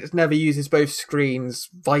 I mean, it never uses both screens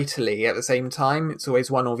vitally at the same time. It's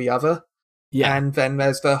always one or the other. Yeah. And then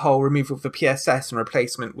there's the whole removal of the PSS and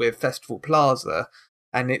replacement with Festival Plaza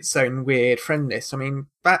and its own weird friend list. I mean,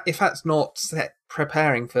 if that's not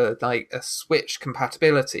preparing for like a Switch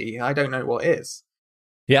compatibility, I don't know what is.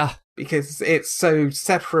 Yeah. Because it's so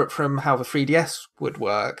separate from how the 3DS would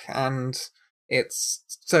work, and it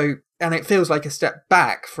feels like a step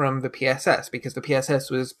back from the PSS, because the PSS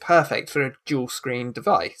was perfect for a dual screen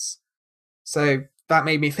device. So that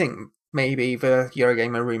made me think maybe the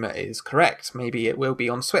Eurogamer rumor is correct. Maybe it will be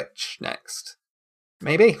on Switch next.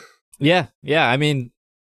 Maybe. Yeah. I mean,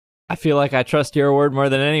 I feel like I trust your word more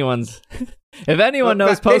than anyone's. If anyone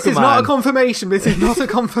knows Pokemon... This is not a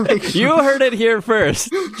confirmation. You heard it here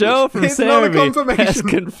first. Joe from Serebii has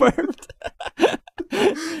confirmed.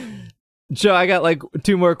 Joe, I got like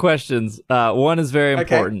 2 more questions. One is very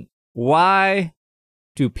important. Why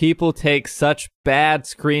do people take such bad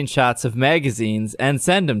screenshots of magazines and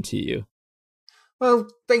send them to you? Well,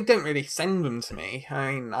 they don't really send them to me.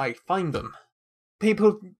 I mean, I find them.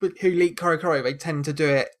 People who leak Korokoro, they tend to do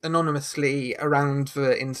it anonymously around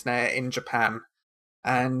the internet in Japan,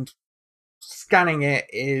 and scanning it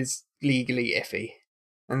is legally iffy.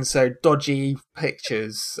 And so dodgy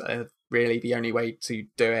pictures are really the only way to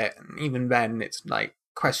do it, and even then it's like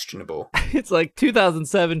questionable. It's like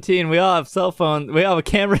 2017, we all have cell phone, we all have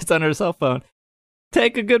cameras on our cell phone.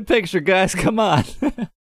 Take a good picture, guys, come on.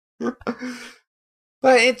 But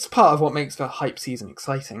it's part of what makes the hype season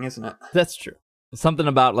exciting, isn't it? That's true. Something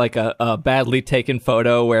about like a badly taken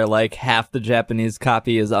photo where like half the Japanese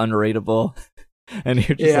copy is unreadable. And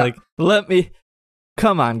you're just like,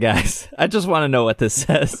 come on, guys. I just want to know what this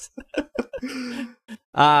says.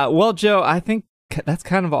 Well, Joe, I think that's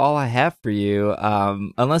kind of all I have for you.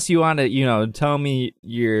 Unless you want to, tell me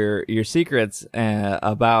your secrets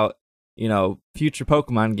about, future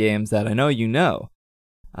Pokemon games that I know you know.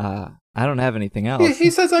 I don't have anything else. He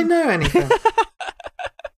says I know anything.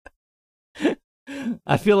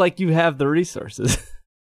 I feel like you have the resources.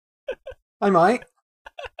 I might.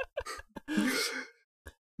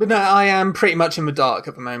 But no, I am pretty much in the dark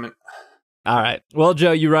at the moment. All right. Well,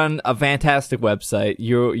 Joe, you run a fantastic website.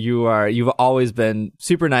 You've always been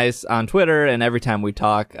super nice on Twitter, and every time we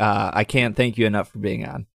talk, I can't thank you enough for being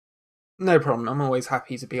on. No problem. I'm always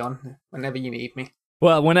happy to be on whenever you need me.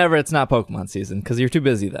 Well, whenever it's not Pokemon season, because you're too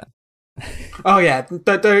busy then. Oh yeah,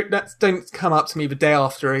 don't come up to me the day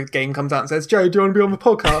after a game comes out and says, Joe, do you want to be on the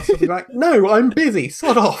podcast? I'll be like, no, I'm busy,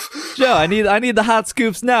 sod off. Joe, I need the hot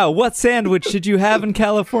scoops now. What sandwich did you have in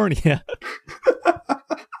California?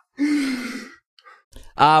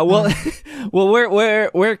 Well,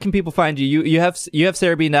 where can people find you? You have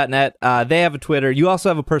Serebii.net. They have a Twitter. You also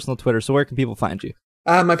have a personal Twitter. So where can people find you?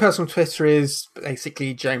 My personal Twitter is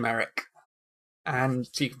basically Joe Merrick. And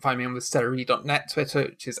you can find me on the Serebii.net Twitter,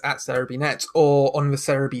 which is @SerebiiNet, or on the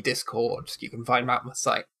Serebii Discord. You can find me out on the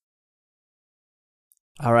site.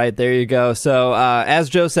 All right, there you go. So, as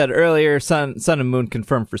Joe said earlier, Sun and Moon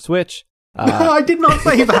confirmed for Switch. I did not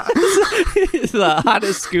say that. The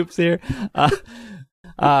hottest scoops here.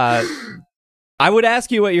 I would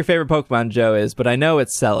ask you what your favorite Pokemon, Joe, is, but I know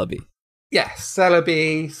it's Serebii. Yes,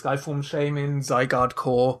 Serebii, Skyform Shaman, Zygarde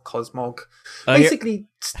Core, Cosmog. Basically,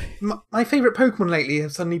 my favourite Pokemon lately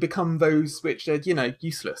have suddenly become those which are,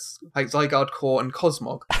 useless, like Zygarde Core and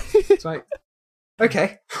Cosmog. It's like,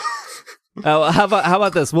 okay. Oh, how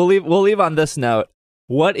about this? We'll leave on this note.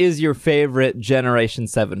 What is your favorite Generation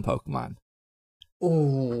 7 Pokemon?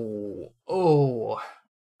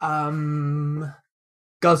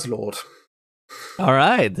 Guzzlord. All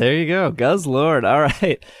right, there you go, Guzzlord. All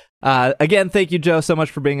right. Again, thank you, Joe, so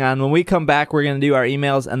much for being on. When we come back, we're going to do our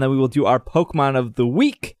emails, and then we will do our Pokemon of the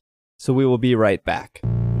Week. So we will be right back.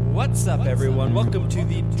 What's up, everyone? Welcome to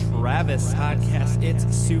the Travis Podcast. It's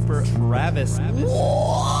Super Travis.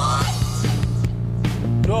 What?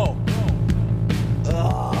 No.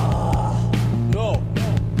 No.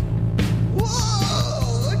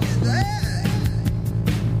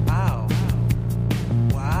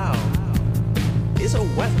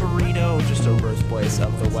 birthplace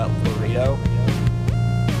of the wet burrito?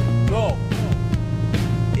 No.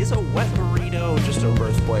 Is a wet burrito just a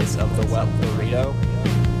birthplace of the wet burrito?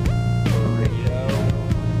 Burrito.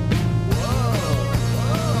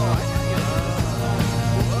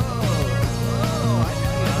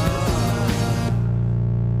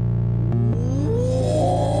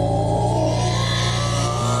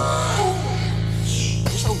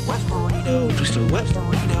 Just a wet burrito. Just a wet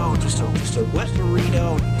burrito. Just a wet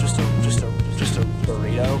burrito. Just a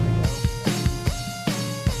burrito.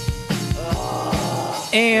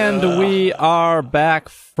 And we are back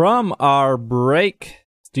from our break.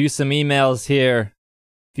 Let's do some emails here.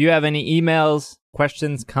 If you have any emails,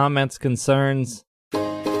 questions, comments, concerns,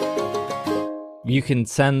 you can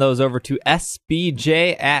send those over to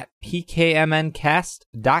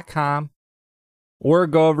sbj@pkmncast.com or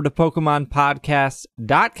go over to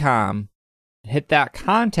pokemonpodcast.com, hit that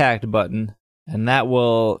contact button, and that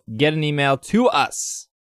will get an email to us.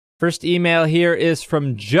 First email here is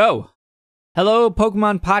from Joe. Hello,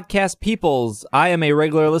 Pokemon Podcast peoples. I am a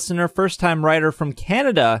regular listener, first-time writer from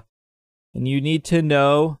Canada, and you need to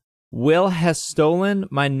know Will has stolen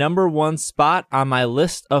my number one spot on my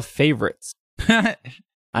list of favorites. I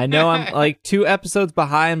know I'm like 2 episodes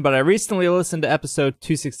behind, but I recently listened to episode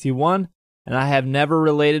 261, and I have never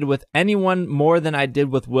related with anyone more than I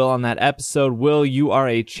did with Will on that episode. Will, you are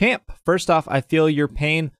a champ. First off, I feel your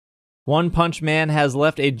pain. One Punch Man has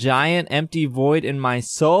left a giant empty void in my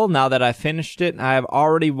soul now that I finished it, and I have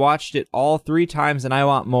already watched it all 3 times, and I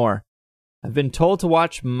want more. I've been told to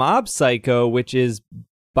watch Mob Psycho, which is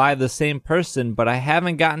by the same person, but I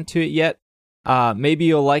haven't gotten to it yet. Maybe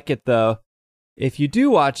you'll like it, though. If you do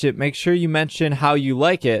watch it, make sure you mention how you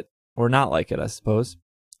like it, or not like it, I suppose.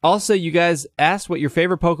 Also, you guys asked what your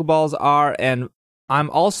favorite Pokeballs are, and I'm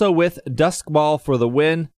also with Duskball for the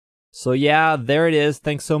win. So yeah, there it is.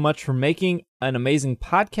 Thanks so much for making an amazing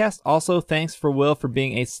podcast. Also, thanks for Will for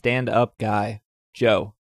being a stand-up guy.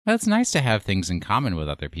 Joe. Well, it's nice to have things in common with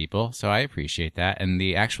other people, so I appreciate that. And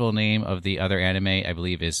the actual name of the other anime, I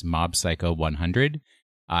believe, is Mob Psycho 100.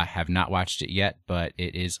 I have not watched it yet, but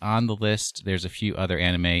it is on the list. There's a few other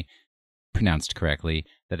anime, pronounced correctly,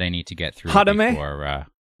 that I need to get through before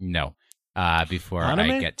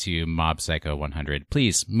Haname? I get to Mob Psycho 100.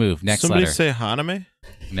 Please move. Next Somebody letter. say Haname?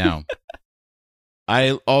 No.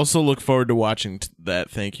 I also look forward to watching that.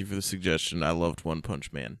 Thank you for the suggestion. I loved One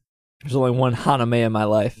Punch Man. There's only one Haname in my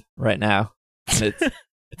life right now. And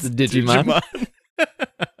it's a Digimon.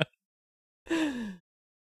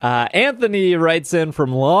 Anthony writes in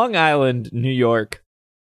from Long Island, New York.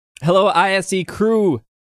 Hello, ISE crew.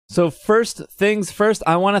 So first things first,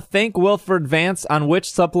 I want to thank Will for advance on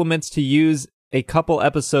which supplements to use a couple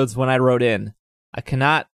episodes when I wrote in. I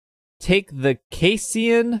cannot take the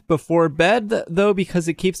casein before bed, though, because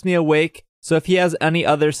it keeps me awake. So if he has any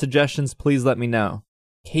other suggestions, please let me know.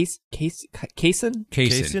 Casein? Casein.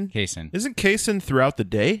 Isn't casein throughout the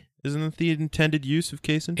day? Isn't it the intended use of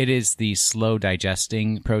casein? It is the slow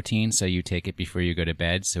digesting protein, so you take it before you go to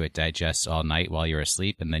bed, so it digests all night while you're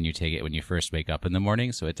asleep, and then you take it when you first wake up in the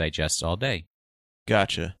morning, so it digests all day.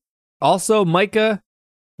 Gotcha. Also, Micah,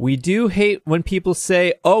 we do hate when people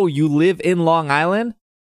say, oh, you live in Long Island?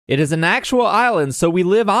 It is an actual island, so we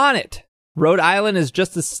live on it. Rhode Island is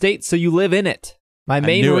just a state, so you live in it. My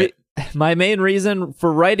main reason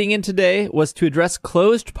for writing in today was to address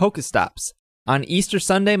closed Pokestops. On Easter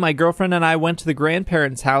Sunday, my girlfriend and I went to the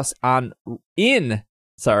grandparents' house in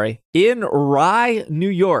Rye, New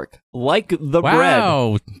York. Like the bread.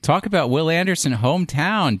 Wow, talk about Will Anderson,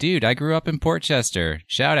 hometown. Dude, I grew up in Portchester.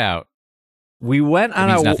 Shout out. We went on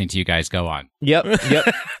means nothing to you guys. Go on. Yep.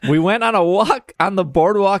 We went on a walk on the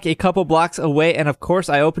boardwalk a couple blocks away, and of course,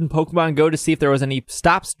 I opened Pokemon Go to see if there was any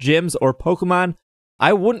stops, gyms, or Pokemon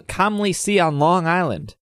I wouldn't commonly see on Long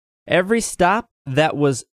Island. Every stop that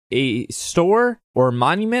was a store or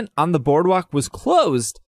monument on the boardwalk was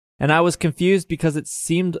closed, and I was confused because it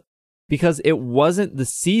wasn't the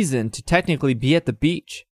season to technically be at the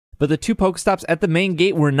beach. But the 2 Pokestops at the main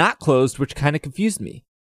gate were not closed, which kind of confused me.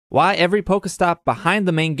 Why every Pokestop behind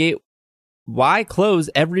the main gate? Why close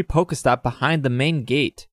every Pokestop behind the main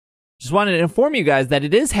gate? Just wanted to inform you guys that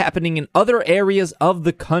it is happening in other areas of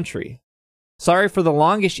the country. Sorry for the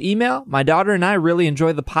longish email. My daughter and I really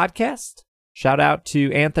enjoy the podcast. Shout out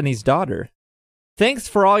to Anthony's daughter. Thanks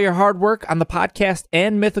for all your hard work on the podcast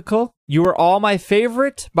and Mythical. You are all my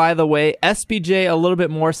favorite. By the way, SBJ a little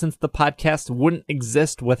bit more since the podcast wouldn't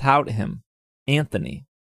exist without him. Anthony.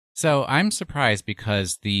 So I'm surprised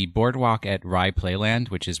because the boardwalk at Rye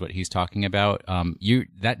Playland, which is what he's talking about,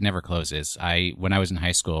 that never closes. When I was in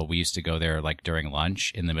high school, we used to go there like during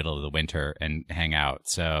lunch in the middle of the winter and hang out.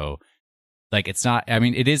 So Like, it's not, I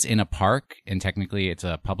mean, it is in a park, and technically it's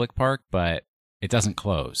a public park, but it doesn't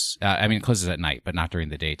close. I mean, it closes at night, but not during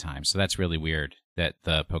the daytime. So that's really weird that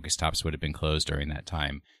the Pokestops would have been closed during that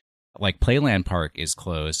time. Like, Playland Park is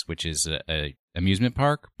closed, which is a amusement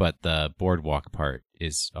park, but the boardwalk part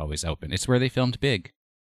is always open. It's where they filmed Big.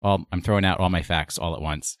 I'm throwing out all my facts all at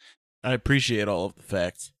once. I appreciate all of the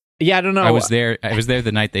facts. Yeah, I don't know. I was there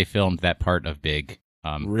the night they filmed that part of Big.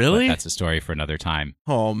 Really? But that's a story for another time.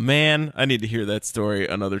 Oh, man. I need to hear that story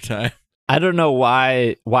another time. I don't know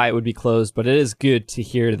why it would be closed, but it is good to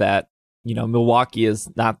hear that, you know, Milwaukee is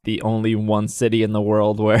not the only one city in the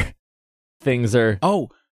world where things are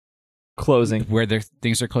closing. Where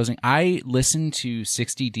things are closing. I listened to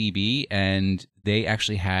 60dB, and they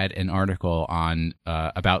actually had an article on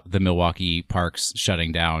about the Milwaukee parks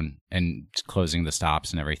shutting down and closing the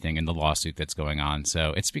stops and everything, and the lawsuit that's going on.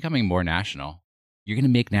 So it's becoming more national. You're going to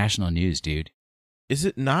make national news, dude. Is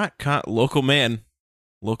it not local man?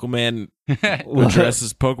 Local man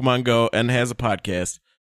addresses Pokemon Go and has a podcast.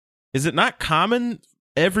 Is it not common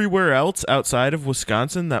everywhere else outside of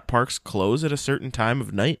Wisconsin that parks close at a certain time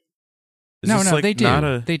of night? No, they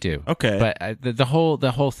do. They do. Okay, but the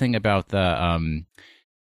whole thing about the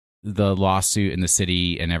lawsuit in the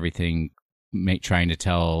city and everything, trying to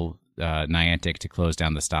tell Niantic to close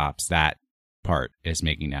down the stops, that part is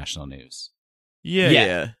making national news.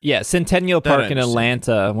 Yeah. Centennial Park in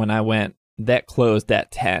Atlanta, when I went, that closed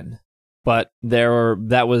at 10. But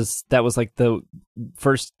that was like the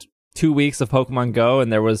first 2 weeks of Pokemon Go,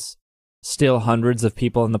 and there was still hundreds of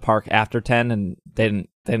people in the park after 10, and they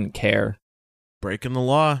didn't care. Breaking the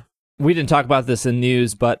law. We didn't talk about this in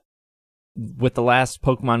news, but with the last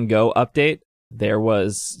Pokemon Go update, there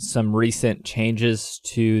was some recent changes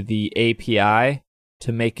to the API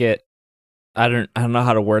to make it, I don't know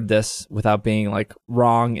how to word this without being like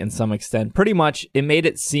wrong in some extent. Pretty much, it made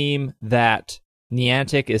it seem that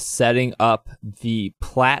Niantic is setting up the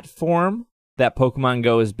platform that Pokemon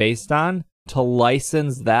Go is based on to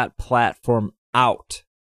license that platform out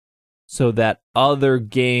so that other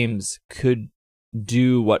games could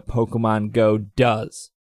do what Pokemon Go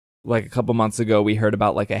does. Like a couple months ago, we heard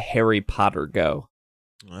about like a Harry Potter Go.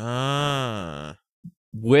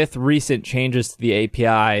 With recent changes to the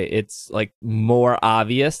API, it's like more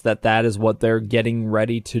obvious that that is what they're getting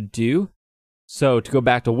ready to do. So to go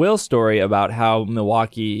back to Will's story about how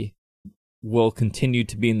Milwaukee will continue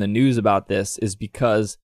to be in the news about this is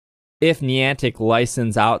because if Niantic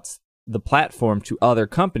license out the platform to other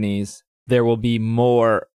companies, there will be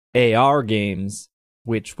more AR games,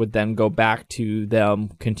 which would then go back to them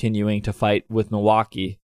continuing to fight with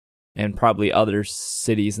Milwaukee and probably other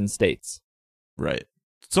cities and states. Right.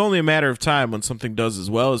 It's only a matter of time when something does as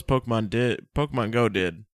well as Pokemon Go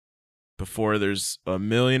did, before there's a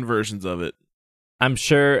million versions of it. I'm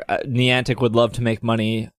sure Niantic would love to make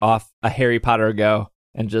money off a Harry Potter Go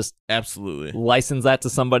and just absolutely license that to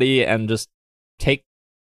somebody and just take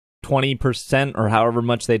 20% or however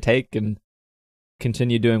much they take and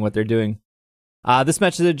continue doing what they're doing. This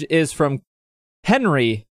message is from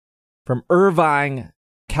Henry from Irvine,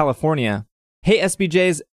 California. Hey,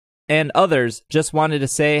 SBJs and others, just wanted to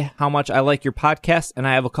say how much I like your podcast, and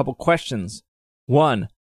I have a couple questions. 1,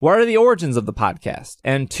 what are the origins of the podcast?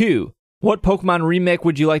 And 2, what Pokemon remake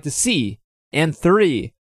would you like to see? And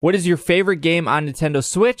 3, what is your favorite game on Nintendo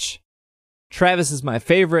Switch? Travis is my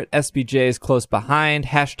favorite. SBJ is close behind.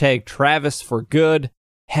 # Travis for good.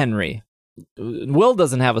 Henry. Will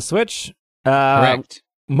doesn't have a Switch. Correct.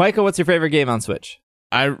 Micah, what's your favorite game on Switch?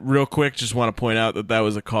 I real quick just want to point out that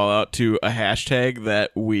was a call out to a hashtag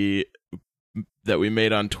that we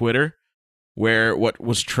made on Twitter, where what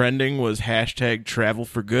was trending was # travel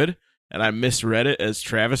for good, and I misread it as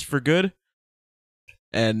Travis for good,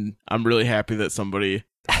 and I'm really happy that somebody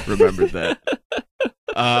remembered that.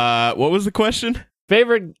 What was the question?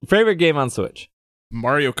 Favorite game on Switch?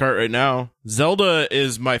 Mario Kart right now. Zelda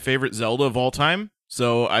is my favorite Zelda of all time,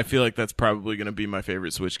 so I feel like that's probably going to be my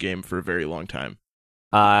favorite Switch game for a very long time.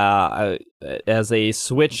 As a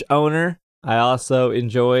Switch owner, I also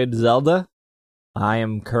enjoyed Zelda. I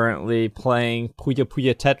am currently playing Puyo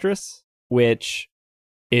Puyo Tetris, which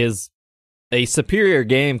is a superior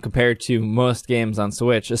game compared to most games on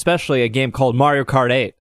Switch, especially a game called Mario Kart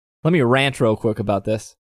 8. Let me rant real quick about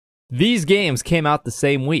this. These games came out the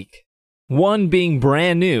same week. One being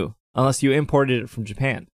brand new, unless you imported it from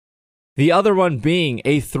Japan. The other one being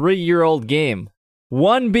a 3-year-old game.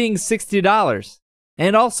 One being $60.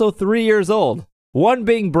 And also 3 years old. One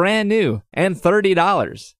being brand new and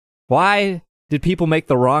 $30. Why did people make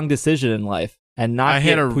the wrong decision in life and not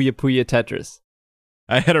get Puyo Puyo Tetris?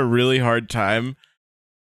 I had a really hard time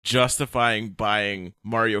justifying buying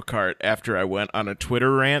Mario Kart after I went on a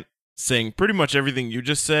Twitter rant saying pretty much everything you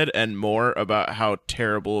just said and more about how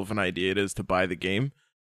terrible of an idea it is to buy the game.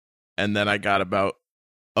 And then I got about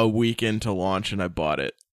a week into launch and I bought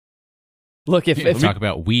it. Look, talk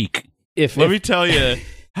about weak. Let me tell you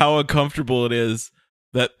how uncomfortable it is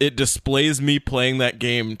that it displays me playing that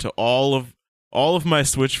game to all of my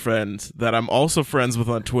Switch friends that I'm also friends with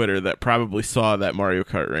on Twitter that probably saw that Mario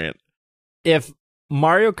Kart rant. If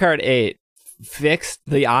Mario Kart 8 fixed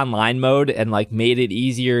the online mode and like made it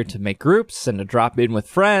easier to make groups and to drop in with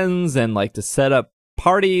friends and like to set up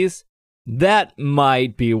parties, that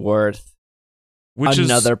might be worth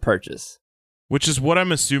another purchase. Which is what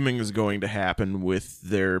I'm assuming is going to happen with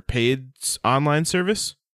their paid online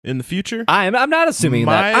service in the future. I'm not assuming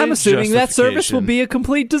that. I'm assuming that service will be a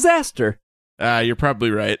complete disaster. You're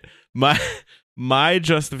probably right. My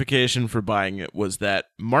justification for buying it was that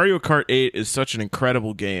Mario Kart 8 is such an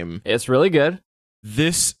incredible game. It's really good.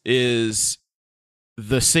 This is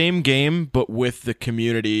the same game, but with the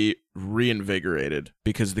community reinvigorated,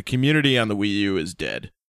 because the community on the Wii U is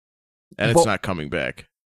dead, and it's not coming back.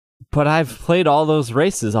 But I've played all those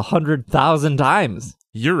races 100,000 times.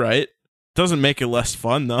 You're right. Doesn't make it less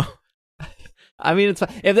fun, though. I mean, it's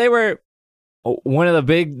if they were... One of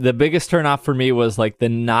the biggest turnoff for me was like the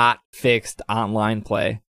not fixed online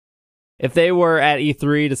play. If they were at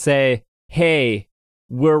E3 to say, hey,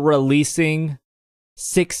 we're releasing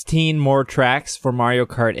 16 more tracks for Mario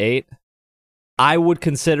Kart 8, I would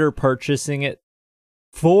consider purchasing it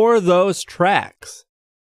for those tracks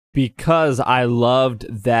because I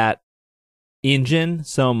loved that engine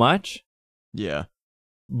so much. Yeah.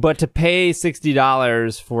 But to pay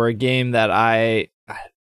 $60 for a game that I've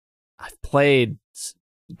played,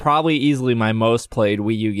 probably easily my most played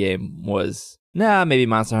Wii U game was, maybe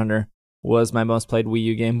Monster Hunter was my most played Wii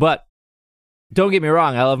U game. But don't get me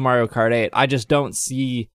wrong, I love Mario Kart 8. I just don't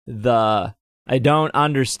I don't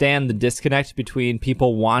understand the disconnect between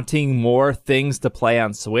people wanting more things to play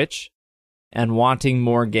on Switch and wanting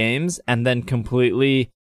more games and then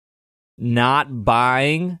completely not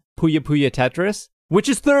buying Puyo Puyo Tetris, which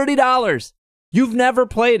is $30. You've never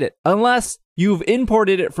played it unless you've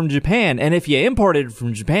imported it from Japan, and if you imported it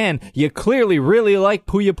from Japan, you clearly really like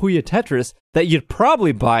Puyo Puyo Tetris, that you'd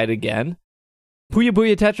probably buy it again. Puyo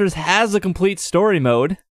Puyo Tetris has a complete story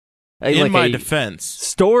mode. In my defense.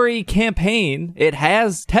 Story campaign. It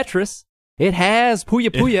has Tetris. It has Puyo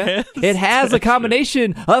Puyo. It has a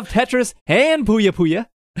combination of Tetris and Puyo Puyo.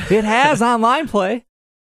 It has online play.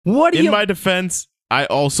 In my defense, I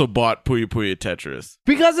also bought Puyo Puyo Tetris.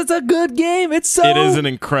 Because it's a good game. It is an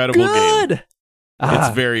incredible game.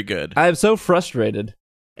 It's very good. I'm so frustrated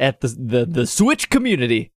at the Switch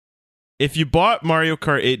community. If you bought Mario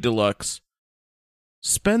Kart 8 Deluxe,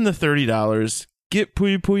 spend the $30. Get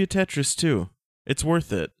Puyo Puyo Tetris too. It's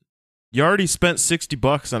worth it. You already spent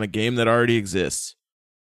 $60 on a game that already exists.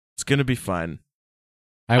 It's gonna be fine.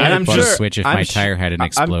 I would have bought a Switch if my tire hadn't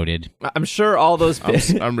exploded. I'm sure all those...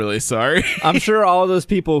 I'm really sorry. I'm sure all those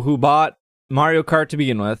people who bought Mario Kart to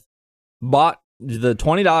begin with bought the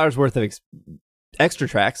 $20 worth of extra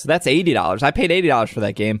tracks. So that's $80. I paid $80 for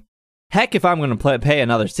that game. Heck, if I'm going to pay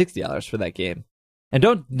another $60 for that game. And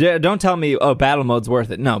don't tell me, oh, battle mode's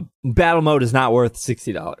worth it. No, battle mode is not worth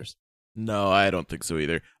 $60. No, I don't think so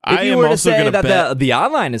either. If you were to say that the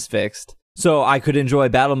online is fixed, so I could enjoy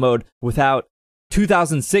battle mode without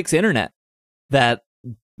 2006 internet that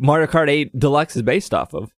Mario Kart 8 Deluxe is based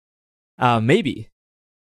off of, maybe.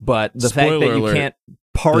 But the fact that you can't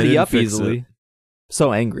party up easily,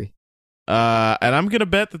 so angry. And I'm gonna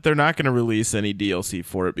bet that they're not gonna release any DLC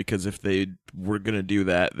for it, because if they were gonna do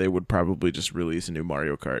that, they would probably just release a new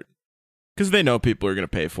Mario Kart, because they know people are gonna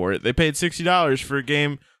pay for it. They paid $60 for a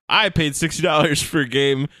game. I paid $60 for a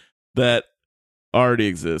game that already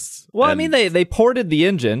exists. Well, I mean, they ported the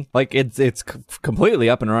engine, like it's completely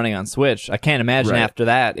up and running on Switch. I can't imagine after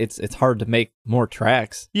that it's hard to make more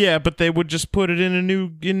tracks. Yeah, but they would just put it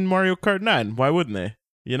in Mario Kart 9. Why wouldn't they?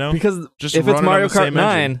 You know, because just if it's Mario Kart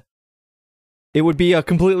 9, it would be a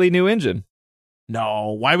completely new engine.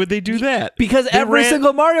 No, why would they do that? Because every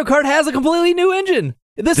single Mario Kart has a completely new engine.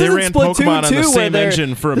 This isn't Splatoon 2 where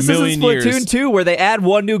this isn't Splatoon 2 where they add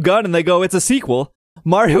one new gun and they go, it's a sequel.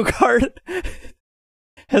 Mario Kart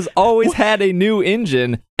has always had a new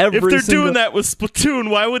engine. If they're doing that with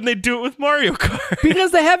Splatoon, why wouldn't they do it with Mario Kart?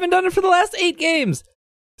 Because they haven't done it for the last 8 games.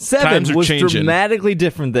 7 was dramatically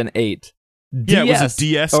different than 8. Yeah, it was a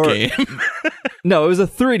DS game. No, it was a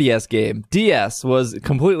 3DS game. DS was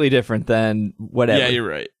completely different than whatever. Yeah, you're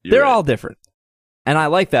right. They're all different. And I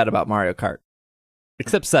like that about Mario Kart.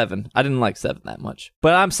 Except 7. I didn't like 7 that much.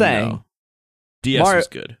 But I'm saying, DS was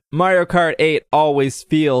good. Mario Kart 8 always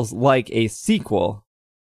feels like a sequel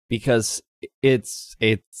because it's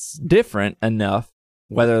different enough,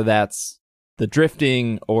 whether that's the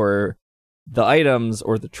drifting or the items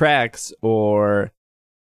or the tracks, or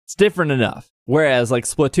it's different enough. Whereas like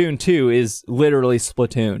Splatoon 2 is literally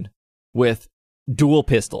Splatoon with dual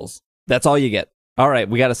pistols. That's all you get. All right,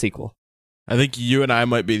 we got a sequel. I think you and I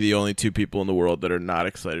might be the only two people in the world that are not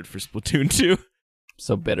excited for Splatoon 2.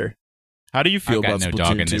 So bitter. How do you feel about no Splatoon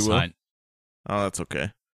dog in 2, this Will? hunt. Oh, that's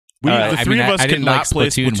okay. right. The three of us I could didn't not like play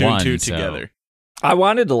Splatoon Splatoon 1, 2 so- together. I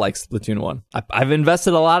wanted to like Splatoon 1. I've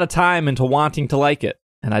invested a lot of time into wanting to like it,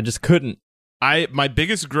 and I just couldn't. My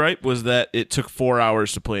biggest gripe was that it took 4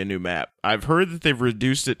 hours to play a new map. I've heard that they've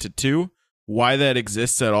reduced it to 2. Why that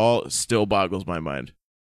exists at all still boggles my mind.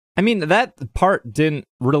 I mean, that part didn't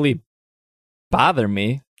really bother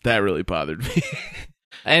me. That really bothered me.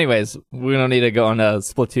 Anyways, we don't need to go on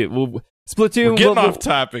Splatoon. Splatoon. We're getting off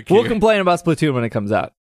topic here. We'll complain about Splatoon when it comes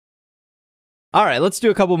out. All right, let's do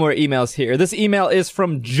a couple more emails here. This email is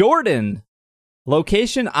from Jordan.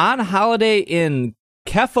 Location on holiday in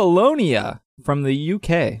Kefalonia from the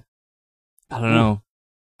UK. I don't know.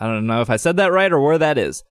 I don't know if I said that right or where that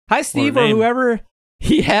is. Hi, Steve, or whoever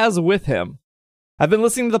he has with him. I've been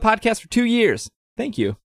listening to the podcast for 2 years. Thank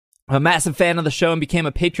you. I'm a massive fan of the show and became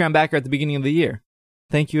a Patreon backer at the beginning of the year.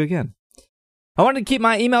 Thank you again. I wanted to keep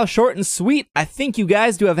my email short and sweet. I think you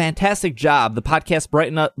guys do a fantastic job. The podcast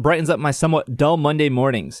brightens up my somewhat dull Monday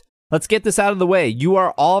mornings. Let's get this out of the way. You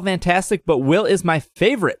are all fantastic, but Will is my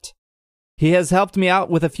favorite. He has helped me out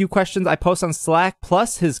with a few questions I post on Slack,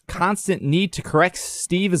 plus his constant need to correct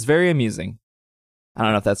Steve is very amusing. I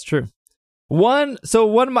don't know if that's true.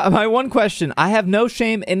 My one question, I have no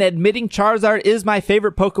shame in admitting Charizard is my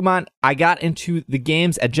favorite Pokemon. I got into the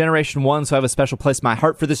games at Generation 1, so I have a special place in my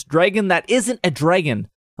heart for this dragon that isn't a dragon,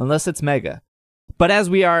 unless it's Mega. But as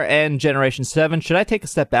we are in Generation 7, should I take a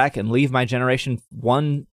step back and leave my Generation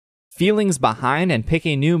 1 feelings behind and pick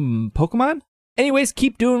a new Pokemon? Anyways,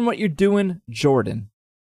 keep doing what you're doing, Jordan.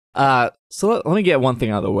 So let me get one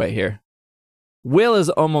thing out of the way here. Will is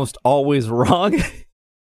almost always wrong.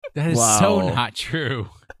 That is so not true.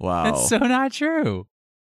 Wow. That's so not true.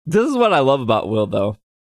 This is what I love about Will, though.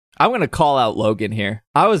 I'm going to call out Logan here.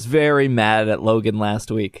 I was very mad at Logan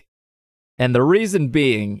last week. And the reason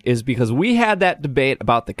being is because we had that debate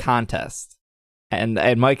about the contest. And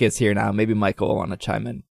Mike is here now. Maybe Michael will want to chime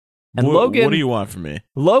in. And Logan, what do you want from me?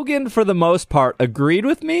 Logan, for the most part, agreed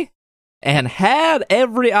with me and had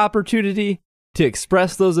every opportunity to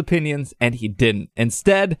express those opinions, and he didn't.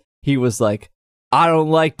 Instead, he was like, I don't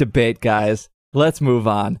like debate, guys. Let's move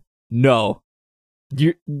on. No.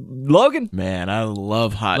 Logan? Man, I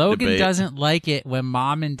love hot Logan debate. doesn't like it when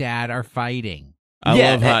mom and dad are fighting. I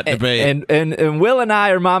love hot debate. And Will and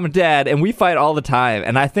I are mom and dad, and we fight all the time.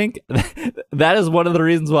 And I think that is one of the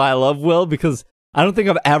reasons why I love Will, because I don't think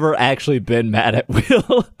I've ever actually been mad at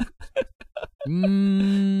Will.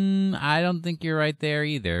 I don't think you're right there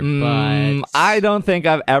either, but I don't think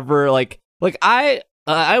I've ever,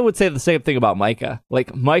 I would say the same thing about Micah.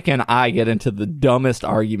 Like, Micah and I get into the dumbest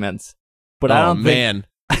arguments, but I don't think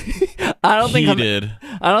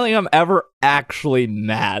I'm ever actually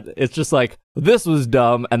mad. It's just like, this was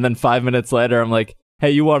dumb, and then 5 minutes later, I'm like,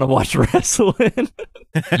 hey, you want to watch wrestling?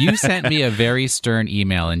 You sent me a very stern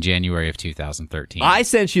email in January of 2013. I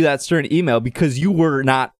sent you that stern email because you were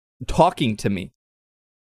not talking to me.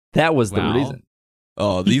 That was the reason.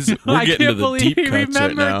 Oh, we're getting to the deep cuts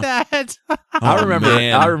right now. That.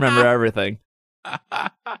 I remember everything.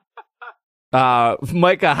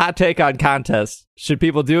 Mike, a hot take on contests. Should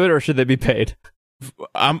people do it or should they be paid?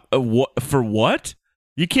 For what?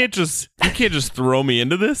 You can't just throw me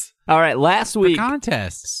into this. All right, last week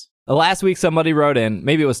contests. Last week somebody wrote in.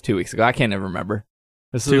 Maybe it was 2 weeks ago. I can't even remember.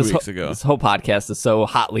 2 weeks ago. This whole podcast is so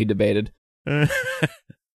hotly debated.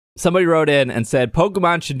 Somebody wrote in and said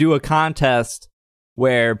Pokemon should do a contest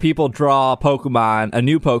where people draw a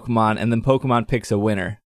new Pokemon, and then Pokemon picks a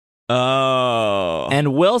winner. Oh.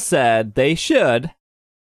 And Will said they should,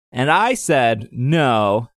 and I said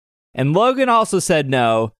no, and Logan also said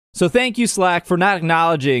no. So thank you, Slack, for not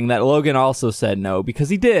acknowledging that Logan also said no, because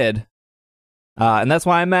he did. And that's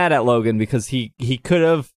why I'm mad at Logan, because he could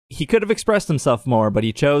have expressed himself more, but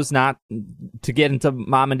he chose not to get into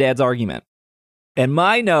mom and dad's argument. And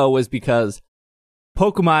my no was because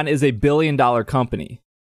Pokemon is a $1 billion company,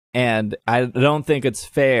 and I don't think it's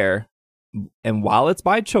fair. And while it's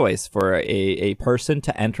by choice for a person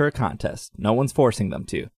to enter a contest, no one's forcing them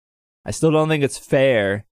to. I still don't think it's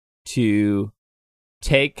fair to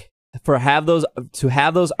have those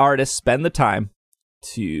artists spend the time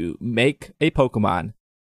to make a Pokemon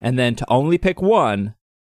and then to only pick one,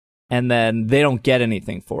 and then they don't get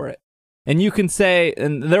anything for it. And you can say,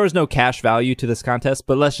 and there was no cash value to this contest,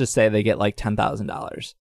 but let's just say they get like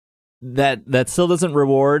 $10,000. That still doesn't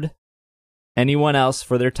reward anyone else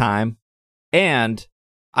for their time. And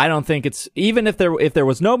I don't think it's, even if there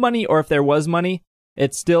was no money or if there was money,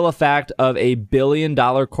 it's still a fact of a $1 billion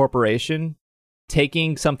corporation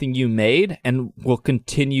taking something you made and will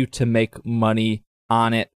continue to make money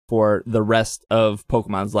on it for the rest of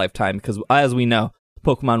Pokemon's lifetime. Because as we know,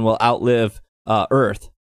 Pokemon will outlive Earth.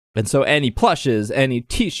 And so any plushes, any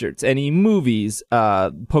t-shirts, any movies,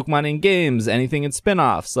 Pokemon in games, anything in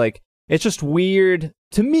spin-offs, like, it's just weird.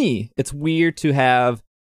 To me, it's weird to have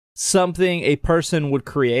something a person would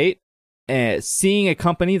create, seeing a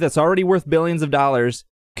company that's already worth billions of dollars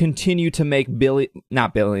continue to make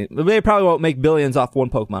not billion, they probably won't make billions off one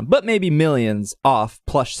Pokemon, but maybe millions off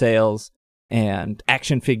plush sales and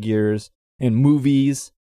action figures and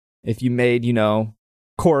movies. If you made,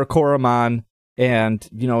 Koramon and,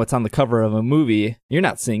 it's on the cover of a movie, you're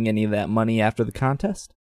not seeing any of that money after the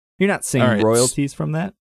contest. You're not seeing royalties from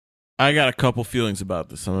that. I got a couple feelings about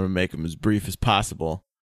this. I'm going to make them as brief as possible.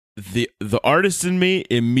 The artist in me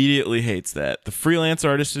immediately hates that. The freelance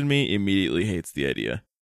artist in me immediately hates the idea.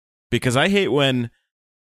 Because I hate when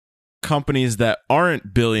companies that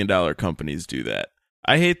aren't billion-dollar companies do that.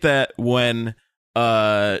 I hate that when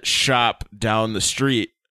a shop down the street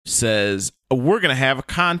says, we're going to have a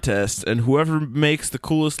contest, and whoever makes the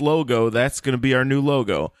coolest logo, that's going to be our new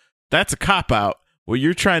logo. That's a cop-out. What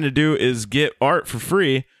you're trying to do is get art for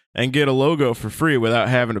free and get a logo for free without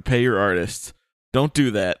having to pay your artists. Don't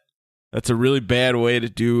do that. That's a really bad way to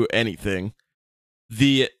do anything.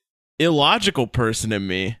 The illogical person in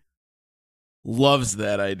me loves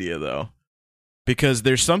that idea, though, because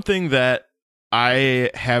there's something that I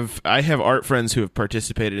have art friends who have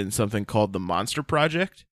participated in something called the Monster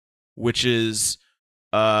Project, which is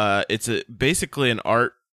basically an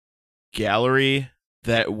art gallery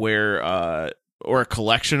or a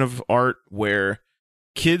collection of art where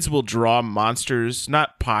kids will draw monsters,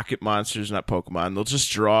 not pocket monsters, not Pokemon. They'll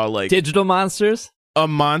just draw like digital monsters, a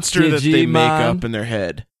monster that they make up in their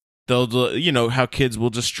head. They'll, how kids will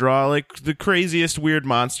just draw like the craziest weird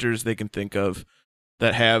monsters they can think of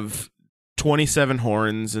that have 27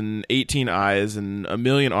 horns and 18 eyes and a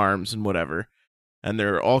million arms and whatever. And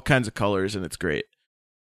they're all kinds of colors, and it's great.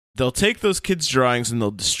 They'll take those kids' drawings and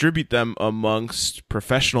they'll distribute them amongst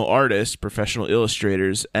professional artists, professional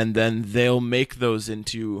illustrators, and then they'll make those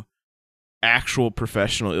into actual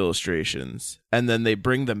professional illustrations. And then they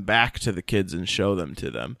bring them back to the kids and show them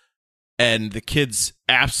to them. And the kids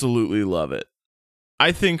absolutely love it.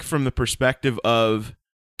 I think from the perspective of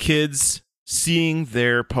kids seeing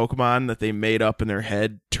their Pokemon that they made up in their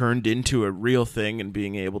head turned into a real thing and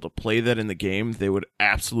being able to play that in the game, they would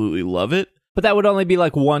absolutely love it. But that would only be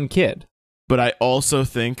like one kid. But I also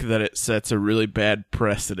think that it sets a really bad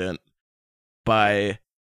precedent by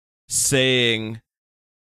saying,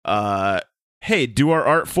 hey, do our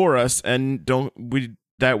art for us, and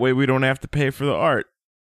that way we don't have to pay for the art.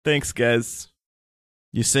 Thanks, guys.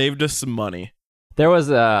 You saved us some money. There was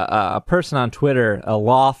a person on Twitter,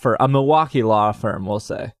 a Milwaukee law firm, we'll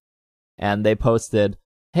say, and they posted,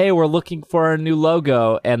 hey, we're looking for a new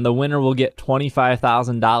logo, and the winner will get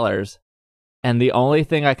 $25,000. And the only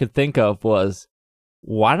thing I could think of was,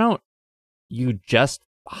 why don't you just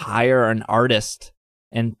hire an artist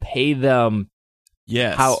and pay them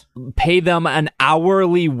pay them an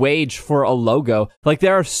hourly wage for a logo? Like,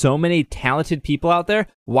 there are so many talented people out there.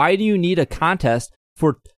 Why do you need a contest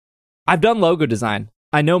for... I've done logo design.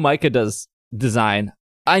 I know Micah does design.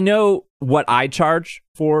 I know what I charge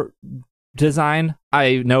for design.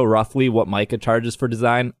 I know roughly what Micah charges for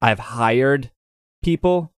design. I've hired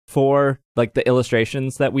people for like the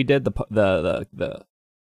illustrations that we did, the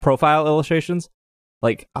profile illustrations.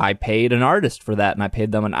 Like, I paid an artist for that, and I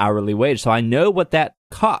paid them an hourly wage. So I know what that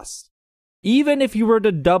costs. Even if you were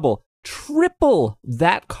to double, triple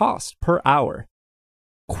that cost per hour,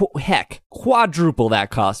 quadruple that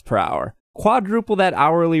cost per hour, quadruple that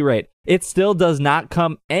hourly rate, it still does not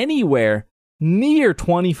come anywhere near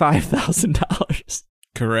 $25,000.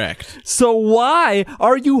 Correct. So why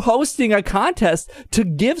are you hosting a contest to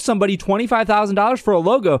give somebody $25,000 for a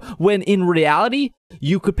logo when in reality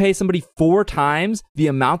you could pay somebody 4 times the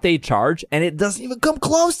amount they charge and it doesn't even come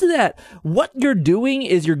close to that? What you're doing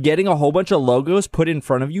is you're getting a whole bunch of logos put in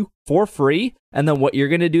front of you for free, and then what you're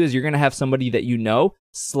going to do is you're going to have somebody that you know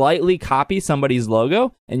slightly copy somebody's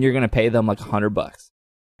logo, and you're going to pay them like $100.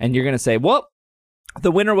 And you're going to say, well,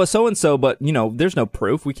 the winner was so-and-so, but, there's no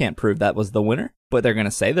proof. We can't prove that was the winner. But they're going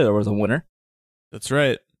to say that there was a winner. That's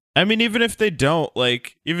right. I mean, even if they don't,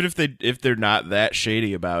 like, even if they're not that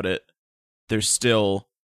shady about it, they're still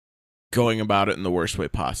going about it in the worst way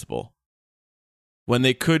possible. When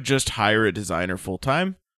they could just hire a designer full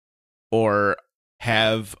time, or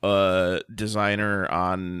have a designer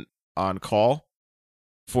on call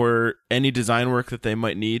for any design work that they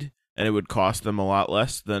might need, and it would cost them a lot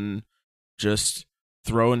less than just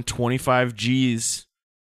throwing 25 G's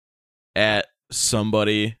at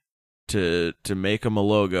somebody to make them a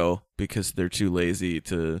logo because they're too lazy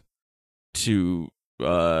to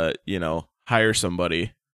hire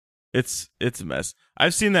somebody. It's a mess.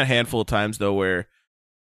 I've seen that handful of times though, where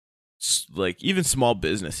like even small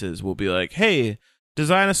businesses will be like, "Hey,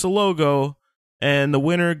 design us a logo," and the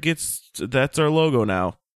winner that's our logo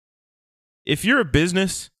now. If you're a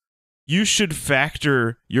business, you should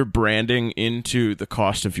factor your branding into the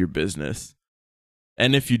cost of your business.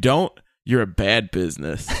 And if you don't, you're a bad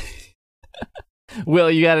business. Will,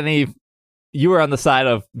 you were on the side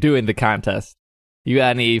of doing the contest. You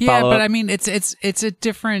got any follow-up? Yeah, but I mean, it's a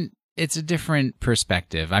different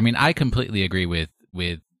perspective. I mean, I completely agree with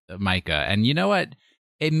Micah, and you know what?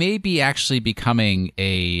 It may be actually becoming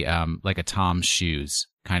a like a Tom's shoes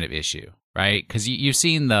kind of issue, right? Because you've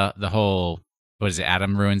seen the whole, what is it?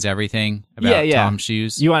 Adam ruins everything about Tom's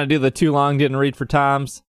shoes. You want to do the too long didn't read for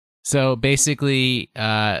Tom's? So basically,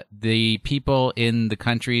 the people in the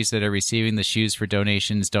countries that are receiving the shoes for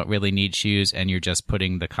donations don't really need shoes, and you're just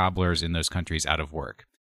putting the cobblers in those countries out of work.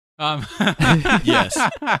 Yes.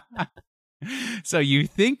 So you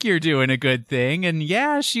think you're doing a good thing, and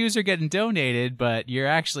yeah, shoes are getting donated, but you're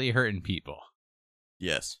actually hurting people.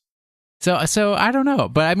 Yes. So I don't know,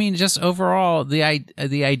 but I mean, just overall, the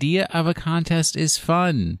idea of a contest is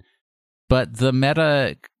fun, but the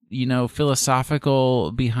meta,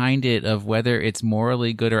 philosophical behind it of whether it's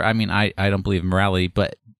morally good or, I mean, I don't believe in morality,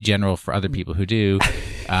 but general for other people who do,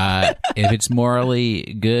 if it's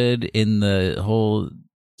morally good in the whole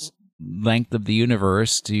length of the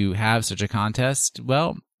universe to have such a contest,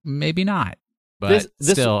 well, maybe not. But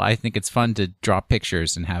still, I think it's fun to draw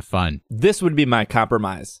pictures and have fun. This would be my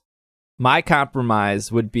compromise. My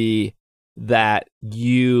compromise would be that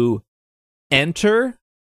you enter.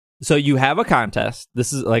 So you have a contest.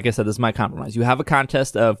 This is, like I said, this is my compromise. You have a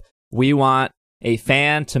contest of, we want a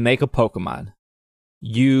fan to make a Pokemon.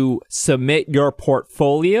 You submit your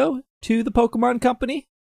portfolio to the Pokemon company.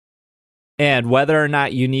 And whether or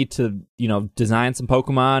not you need to, design some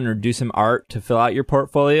Pokemon or do some art to fill out your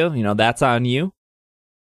portfolio, that's on you.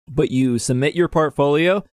 But you submit your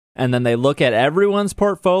portfolio, and then they look at everyone's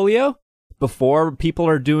portfolio before people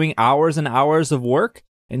are doing hours and hours of work,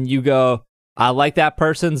 and you go, I like that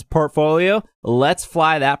person's portfolio. Let's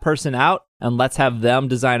fly that person out and let's have them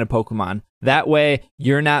design a Pokemon. That way,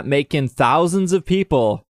 you're not making thousands of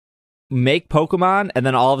people make Pokemon, and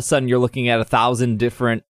then all of a sudden you're looking at 1,000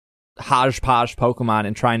 different hodgepodge Pokemon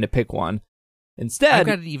and trying to pick one. Instead, I've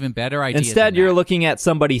got an even better idea. Instead, you're looking at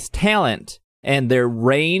somebody's talent and their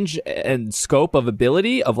range and scope of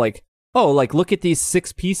ability of like, oh, like, look at these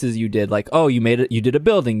 6 pieces you did. Like, oh, you did a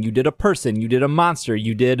building, you did a person, you did a monster,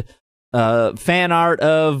 you did fan art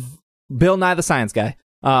of Bill Nye the Science Guy.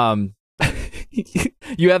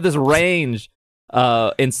 You have this range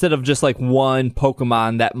instead of just like one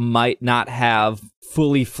Pokemon that might not have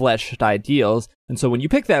fully fleshed ideals. And so when you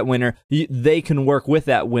pick that winner, they can work with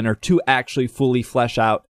that winner to actually fully flesh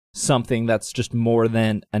out something that's just more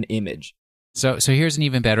than an image. So here's an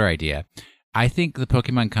even better idea. I think the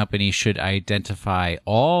Pokemon Company should identify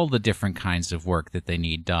all the different kinds of work that they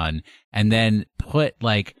need done, and then put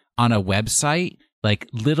like on a website like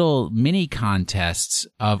little mini contests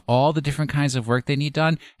of all the different kinds of work they need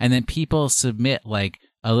done, and then people submit like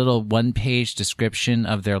a little 1-page description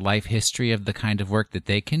of their life history of the kind of work that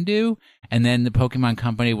they can do, and then the Pokemon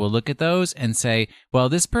Company will look at those and say, well,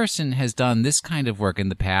 this person has done this kind of work in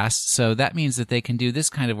the past, so that means that they can do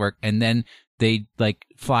this kind of work, and then they like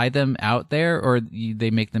fly them out there, or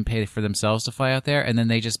they make them pay for themselves to fly out there, and then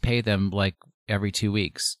they just pay them like every 2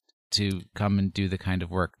 weeks to come and do the kind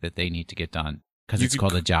of work that they need to get done, because it's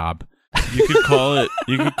called a job. You could call it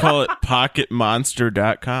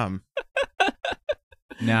pocketmonster.com.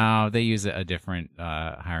 No, they use a different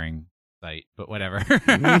hiring site, but whatever.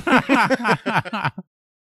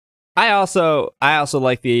 I also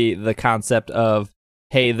like the concept of,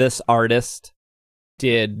 hey, this artist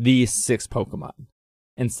did these 6 Pokemon,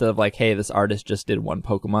 instead of like, hey, this artist just did 1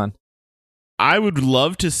 Pokemon. I would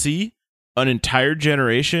love to see an entire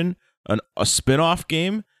generation, a spin-off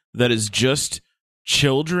game that is just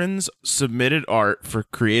children's submitted art for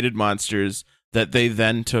created monsters that they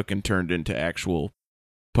then took and turned into actual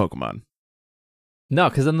Pokemon. No,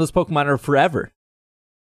 because then those Pokemon are forever.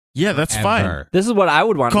 Yeah, that's fine. Ever. This is what I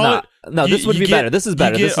would want. Call it- No, this would be better. This is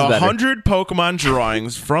better. You This get is better. 100 Pokemon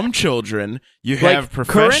drawings from children. You Like have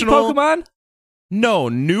professional current Pokemon. No,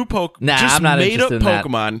 new Pokemon. Nah, just I'm not made up interested in that.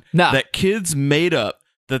 Pokemon Nah. that kids made up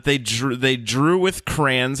that they drew with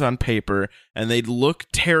crayons on paper, and they look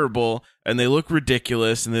terrible and they look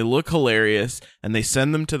ridiculous and they look hilarious, and they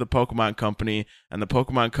send them to the Pokemon Company, and the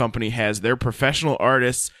Pokemon Company has their professional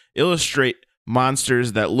artists illustrate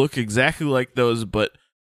monsters that look exactly like those but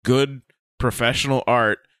good professional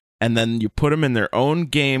art, and then you put them in their own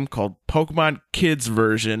game called Pokemon Kids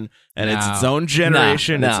version, and it's its own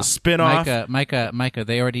generation. No. It's a spin-off. Micah,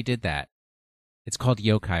 they already did that. It's called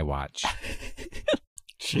Yokai Watch.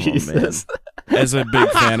 Jesus. As a big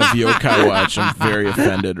fan of Yokai Watch, I'm very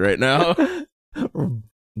offended right now.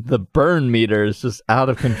 The burn meter is just out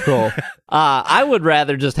of control. I would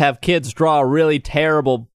rather just have kids draw a really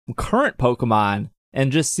terrible current Pokemon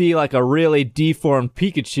and just see like a really deformed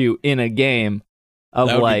Pikachu in a game of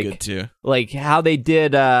That would like be good too. like how they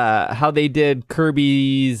did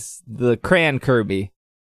Kirby's the Crayon Kirby.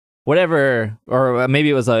 Whatever, or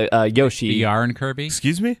maybe it was a Yoshi. The Yarn Kirby?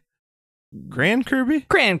 Excuse me? Grand Kirby?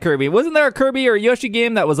 Crayon Kirby. Wasn't there a Kirby or a Yoshi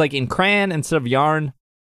game that was like in crayon instead of yarn?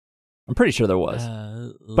 I'm pretty sure there was.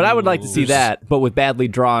 But I would like to see that, but with badly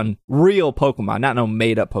drawn real Pokemon, not no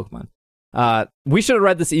made up Pokemon. We should have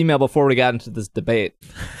read this email before we got into this debate.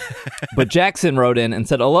 But Jackson wrote in and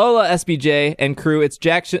said, Alola, SBJ, and crew, it's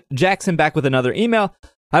Jackson back with another email.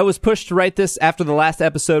 I was pushed to write this after the last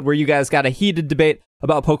episode where you guys got a heated debate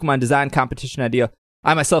about Pokemon design competition idea.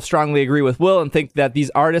 I myself strongly agree with Will and think that these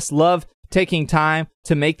artists love taking time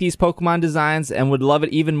to make these Pokemon designs and would love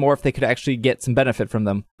it even more if they could actually get some benefit from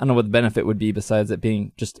them. I don't know what the benefit would be besides it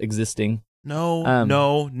being just existing. No.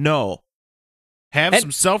 Have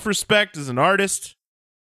some self-respect as an artist.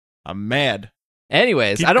 I'm mad.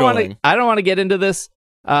 Anyways, Keep I don't going. want to get into this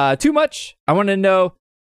too much. I want to know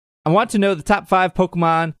the top 5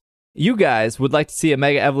 Pokemon you guys would like to see a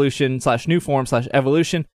Mega Evolution / new form /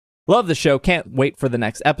 evolution. Love the show. Can't wait for the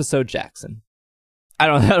next episode, Jackson. I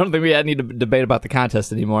don't think we need to debate about the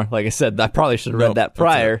contest anymore. Like I said, I probably should have read that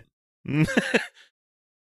prior.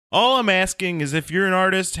 All I'm asking is if you're an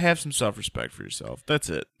artist, have some self-respect for yourself. That's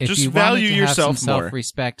it. If Just you value wanted to yourself have some more.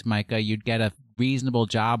 self-respect, Micah, you'd get a reasonable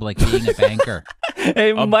job like being a banker.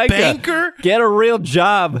 Hey, A Micah, banker? get a real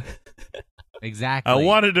job. Exactly. I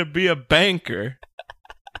wanted to be a banker.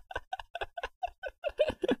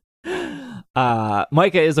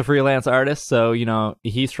 Micah is a freelance artist, so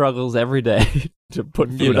he struggles every day to put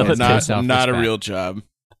food on the not, table. not a real job.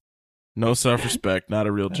 No self-respect, not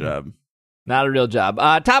a real job. Not a real job.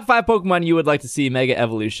 Top 5 Pokemon you would like to see Mega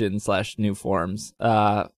Evolution / new forms.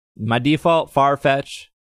 My default, Farfetch.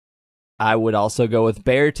 I would also go with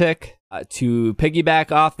Beartic. To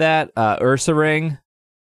piggyback off that, Ursaring.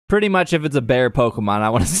 Pretty much if it's a bear Pokemon, I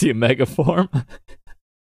want to see a Mega form.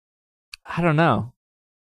 I don't know.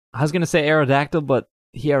 I was going to say Aerodactyl, but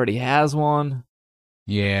he already has one.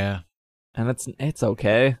 Yeah. And it's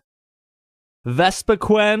okay.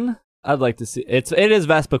 Vespiquen. I'd like to see it is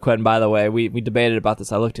Vespiquen, by the way. We debated about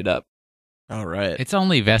this. I looked it up. All right. It's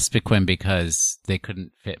only Vespiquen because they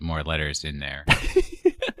couldn't fit more letters in there.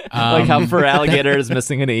 Like how for alligator is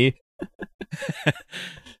missing an E.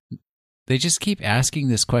 They just keep asking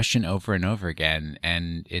this question over and over again,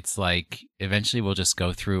 and it's like eventually we'll just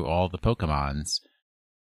go through all the Pokemons.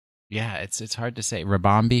 Yeah, it's hard to say.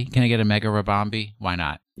 Rabombi? Can I get a Mega Rabombi? Why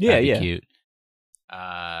not? Yeah, That'd be yeah. Cute.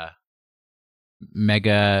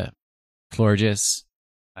 Mega Florges,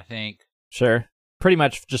 I think. Sure. Pretty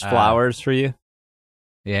much just flowers for you.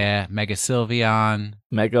 Yeah, Mega Sylveon,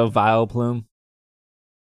 Mega Vileplume.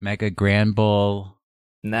 Mega Granbull.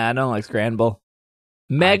 Nah, I don't like Scramble.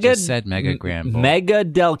 I just said Mega Granbull. Mega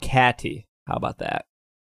Delcatty. How about that?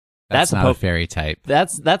 That's not a fairy type.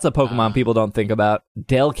 That's a Pokemon people don't think about.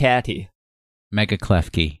 Delcatty. Mega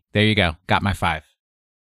Klefki. There you go. Got my 5.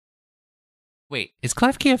 Wait, is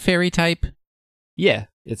Klefki a fairy type? Yeah,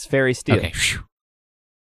 it's Fairy Steel. Okay. Phew.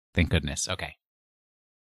 Thank goodness. Okay.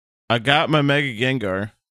 I got my Mega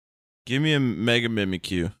Gengar. Give me a Mega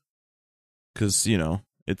Mimikyu. Because,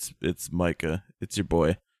 it's Micah. It's your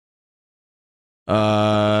boy.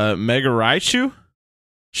 Mega Raichu?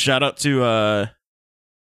 Shout out to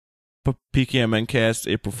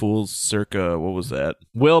PKMNcast, April Fool's circa, what was that?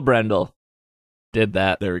 Will Brendel did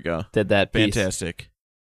that. There we go. Did that piece. Fantastic.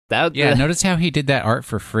 Notice how he did that art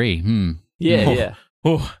for free. Yeah.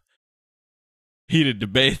 Oh. Heated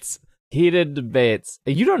debates. Heated debates.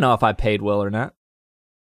 You don't know if I paid Will or not.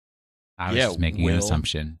 I was just making an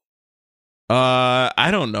assumption. I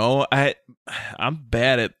don't know. I'm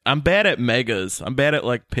bad at megas. I'm bad at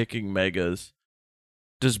like picking megas.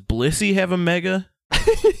 Does Blissey have a Mega?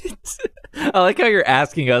 I like how you're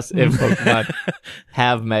asking us if Pokemon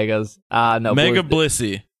have Megas. No, Mega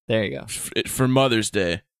Blissey. There you go. For Mother's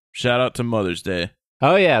Day. Shout out to Mother's Day.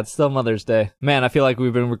 Oh yeah, it's still Mother's Day. Man, I feel like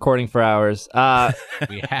we've been recording for hours. We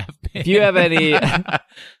have been. If you have any,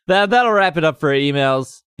 that'll wrap it up for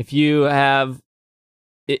emails. If you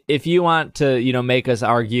want to, make us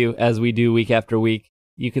argue as we do week after week,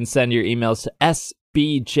 you can send your emails to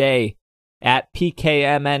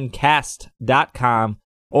sbj@pkmncast.com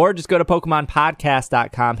or just go to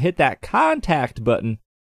PokemonPodcast.com. Hit that contact button.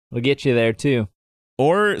 It'll get you there too.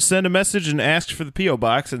 Or send a message and ask for the P.O.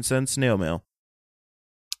 box and send snail mail.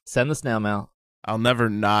 Send the snail mail. I'll never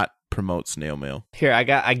not promote snail mail. Here, I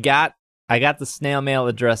got the snail mail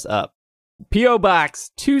address up. P.O. Box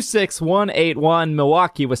 26181,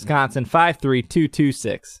 Milwaukee, Wisconsin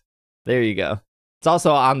 53226. There you go. It's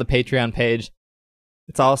also on the Patreon page.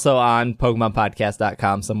 It's also on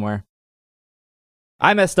PokemonPodcast.com somewhere.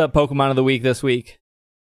 I messed up Pokemon of the Week this week.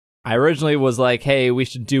 I originally was like, hey, we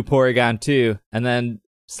should do Porygon 2. And then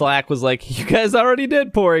Slack was like, you guys already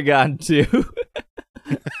did Porygon 2.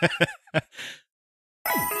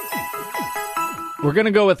 We're going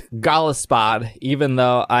to go with Gallespod, even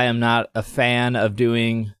though I am not a fan of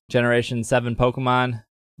doing Generation 7 Pokemon.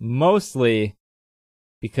 Mostly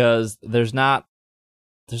because there's not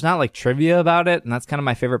like trivia about it, and that's kind of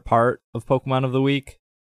my favorite part of Pokemon of the Week,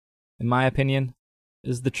 in my opinion,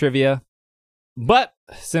 is the trivia. But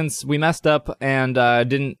since we messed up and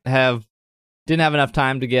didn't have enough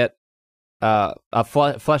time to get a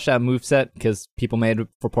fleshed out moveset because people made it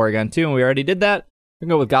for Porygon 2, and we already did that, we're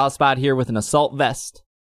going to go with Gallespod here with an Assault Vest,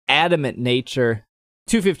 Adamant Nature,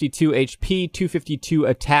 252 HP, 252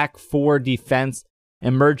 attack, 4 defense,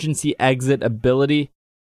 emergency exit ability,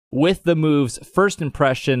 with the moves First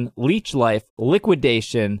Impression, Leech Life,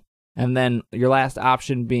 Liquidation, and then your last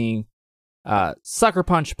option being Sucker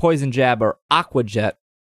Punch, Poison Jab, or Aqua Jet.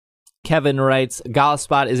 Kevin writes,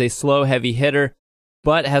 Gallespod is a slow, heavy hitter,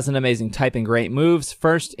 but has an amazing type and great moves.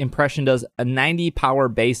 First Impression does a 90 power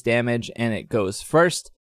base damage, and it goes first,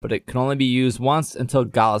 but it can only be used once until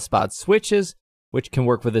Gallespod switches, which can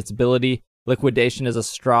work with its ability. Liquidation is a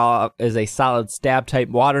solid stab type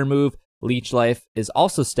water move. Leech Life is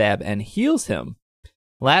also stab and heals him.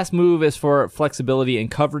 Last move is for flexibility and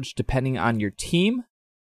coverage depending on your team.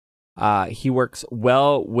 He works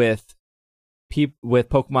well with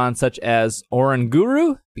Pokemon such as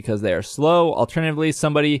Oranguru because they are slow. Alternatively,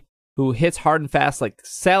 somebody who hits hard and fast like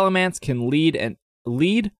Salamence can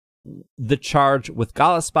lead the charge with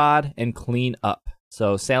Gallespod and clean up.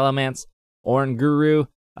 So Salamence, Oranguru,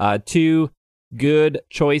 2 good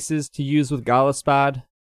choices to use with Gallespod.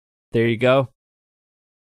 There you go.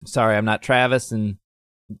 Sorry, I'm not Travis and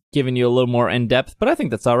giving you a little more in depth, but I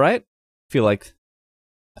think that's all right. I feel like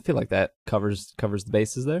that covers the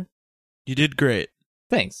bases there. You did great.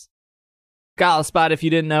 Thanks. Gallespod, if you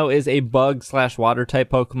didn't know, is a bug/water type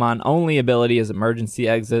Pokemon. Only ability is emergency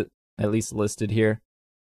exit, at least listed here.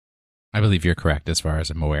 I believe you're correct as far as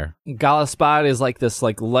I'm aware. Gallespod is like this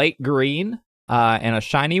light green and a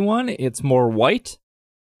shiny one. It's more white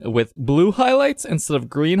with blue highlights instead of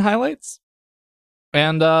green highlights.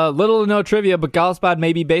 And little to no trivia, but Gallespod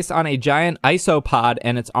may be based on a giant isopod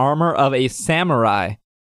and its armor of a samurai.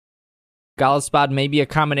 Gallespod may be a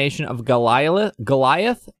combination of Goliath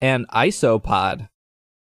and Isopod.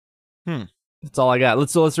 That's all I got.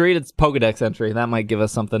 Let's read its Pokedex entry. That might give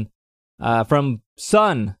us something. From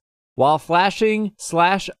Sun, while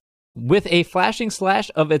with a flashing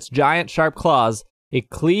slash of its giant sharp claws, it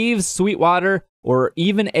cleaves sweet water or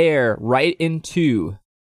even air right in two.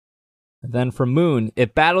 And then from Moon,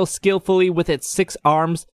 it battles skillfully with its 6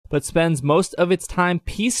 arms, but spends most of its time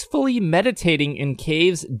peacefully meditating in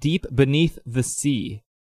caves deep beneath the sea.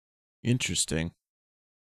 Interesting.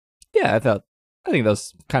 Yeah, I think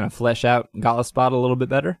those kind of flesh out Gallespod a little bit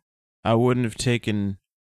better. I wouldn't have taken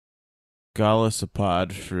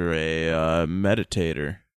Gallespod for a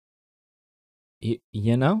meditator.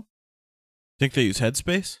 You know? Think they use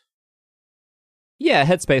Headspace? Yeah,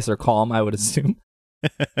 Headspace or Calm, I would assume.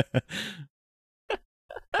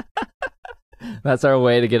 That's our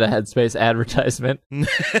way to get a Headspace advertisement.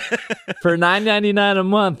 For $9.99 a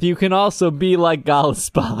month, you can also be like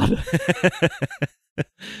Gallespod.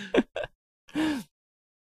 I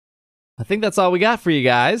think that's all we got for you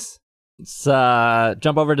guys. Let's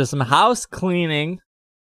jump over to some house cleaning.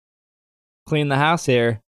 Clean the house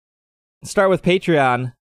here. Start with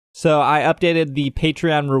Patreon. So I updated the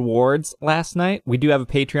Patreon rewards last night. We do have a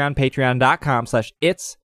Patreon,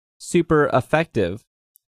 patreon.com/itssupereffective.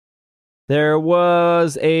 There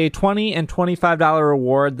was a $20 and $25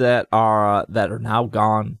 reward that are now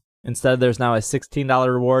gone. Instead, there's now a $16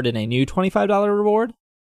 reward and a new $25 reward.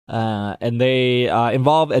 And they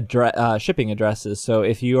involve shipping addresses. So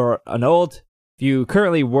if you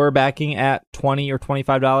currently were backing at $20 or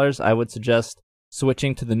 $25, I would suggest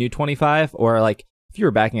switching to the new 25, or like if you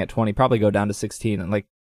were backing at 20, probably go down to 16. And like,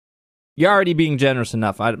 you're already being generous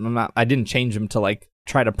enough. I didn't change them to like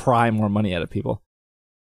try to pry more money out of people.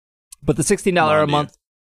 But the $16 a month,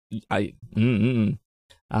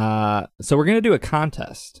 so we're gonna do a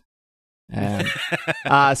contest. And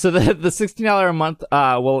so the $16 a month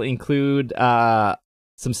will include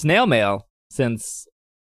some snail mail, since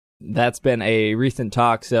that's been a recent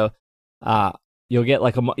talk. So you'll get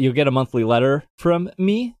a monthly letter from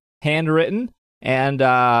me, handwritten, and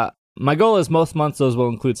my goal is most months those will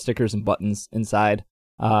include stickers and buttons inside,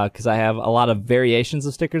 because I have a lot of variations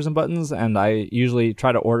of stickers and buttons, and I usually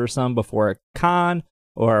try to order some before a con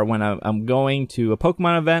or when I'm going to a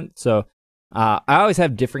Pokemon event. So I always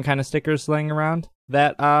have different kind of stickers laying around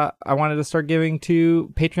that I wanted to start giving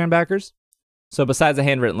to Patreon backers. So besides a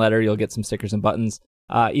handwritten letter, you'll get some stickers and buttons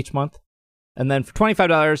each month. And then for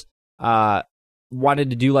 $25,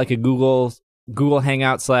 wanted to do like a Google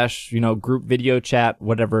Hangout / group video chat,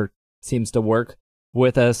 whatever seems to work,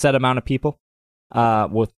 with a set amount of people,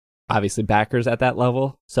 with obviously backers at that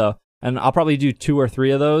level. So, and I'll probably do 2 or 3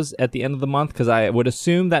 of those at the end of the month, because I would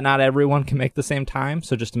assume that not everyone can make the same time.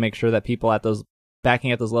 So just to make sure that people at those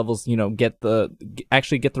backing at those levels, get the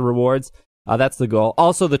rewards. That's the goal.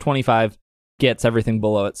 Also, the 25 gets everything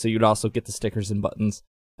below it, so you'd also get the stickers and buttons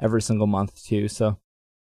every single month too. So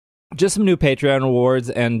just some new Patreon rewards,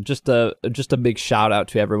 and just a big shout out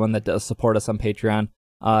to everyone that does support us on Patreon.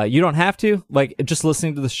 You don't have to, like, just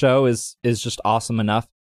listening to the show is just awesome enough.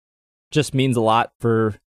 Just means a lot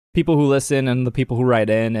for people who listen and the people who write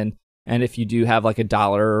in, and if you do have like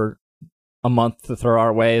 $1 a month to throw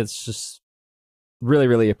our way, it's just really,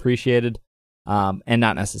 really appreciated, and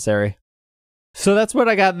not necessary. So that's what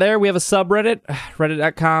I got there. We have a subreddit,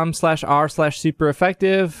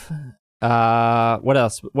 reddit.com/r/supereffective. What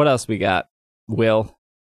else we got, Will?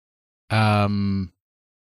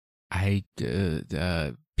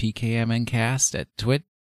 PKMNcast at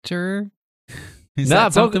Twitter. Is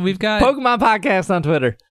that something we've got? Pokemon Podcast on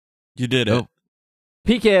Twitter. You did it.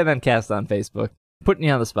 PKMNcast on Facebook. Putting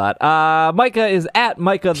you on the spot. Micah is at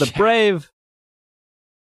Micah the Brave.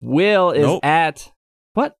 Will is at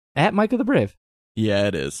what? At Micah the Brave. Yeah,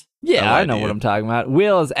 it is. Yeah, I know what I'm talking about.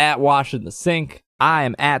 Will is at Wash in the Sink. I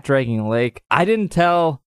am at Dragging Lake. I didn't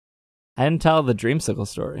tell the Dreamsicle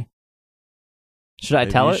story. Should I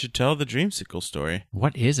tell it? You should tell the Dreamsicle story.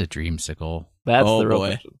 What is a Dreamsicle? That's the real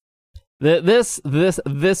question. This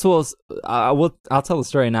was I'll tell the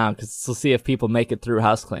story now, because we'll see if people make it through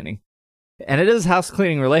house cleaning, and it is house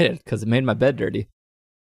cleaning related because it made my bed dirty.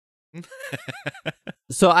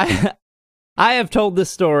 So I have told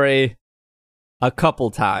this story a couple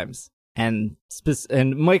times, and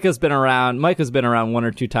Micah's been around 1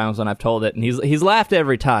 or 2 times when I've told it, and he's laughed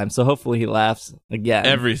every time. So hopefully he laughs again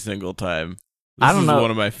every single time. I don't know. One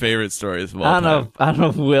of my favorite stories of all time. I don't know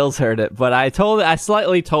if Will's heard it, but I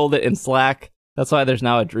slightly told it in Slack. That's why there's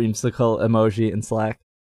now a Dreamsicle emoji in Slack.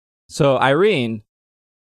 So Irene,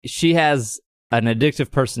 she has an addictive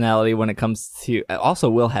personality when it comes to... Also,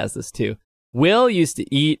 Will has this too. Will used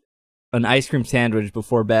to eat an ice cream sandwich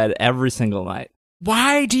before bed every single night.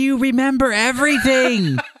 Why do you remember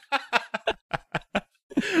everything?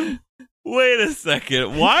 Wait a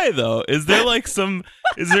second. Why though? Is there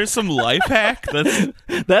some life hack that's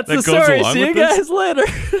the goes story. Along See with you guys later.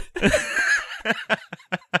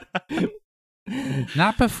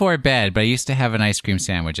 Not before bed, but I used to have an ice cream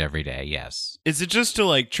sandwich every day. Yes. Is it just to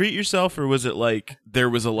like treat yourself, or was it like there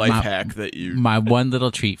was a life hack that you? My one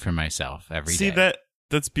little treat for myself every day. See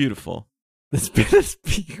that's beautiful. That's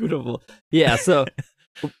beautiful. Yeah. So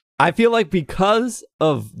I feel like because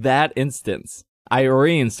of that instance,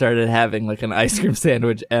 Irene started having like an ice cream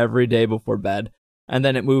sandwich every day before bed, and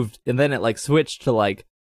then it like switched to like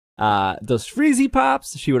those Freezy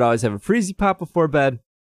Pops. She would always have a Freezy Pop before bed,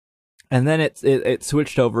 and then it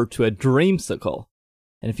switched over to a Dreamsicle.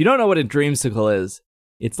 And if you don't know what a Dreamsicle is,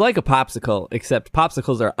 it's like a popsicle, except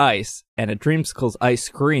popsicles are ice, and a Dreamsicle's ice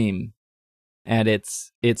cream, and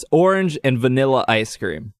it's orange and vanilla ice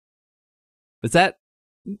cream. Is that?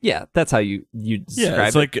 Yeah, that's how you describe it. Yeah,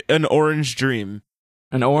 it's like an orange dream.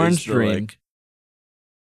 An orange dream.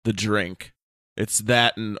 The drink. It's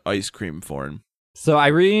that in ice cream form. So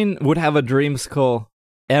Irene would have a Dreamsicle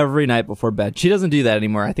every night before bed. She doesn't do that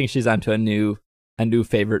anymore. I think she's onto a new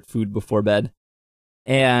favorite food before bed.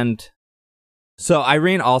 And So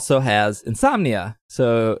Irene also has insomnia.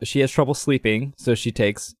 So she has trouble sleeping. So she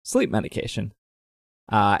takes sleep medication.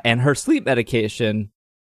 And her sleep medication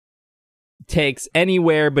takes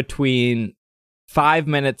anywhere between 5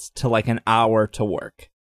 minutes to like an hour to work.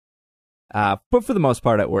 But for the most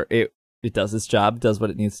part, it does its job, does what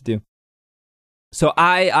it needs to do. So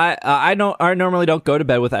I normally don't go to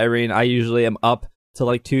bed with Irene. I usually am up till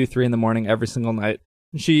like 2, 3 in the morning every single night.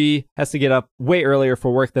 She has to get up way earlier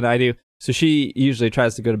for work than I do. So she usually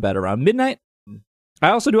tries to go to bed around midnight. I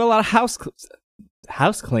also do a lot of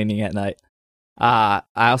house cleaning at night. I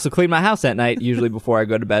also clean my house at night, usually before I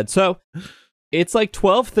go to bed. So it's like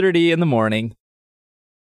 12:30 in the morning.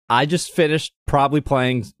 I just finished probably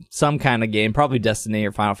playing some kind of game, probably Destiny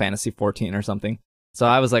or Final Fantasy 14 or something. So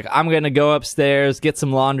I was like, I'm going to go upstairs, get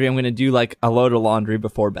some laundry. I'm going to do like a load of laundry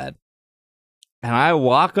before bed. And I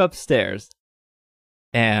walk upstairs.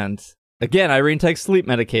 And again, Irene takes sleep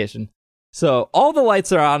medication. So all the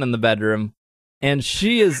lights are on in the bedroom. And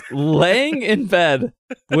she is laying in bed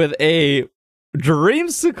with a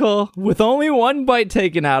dreamsicle with only one bite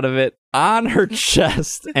taken out of it on her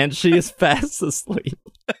chest. And she is fast asleep.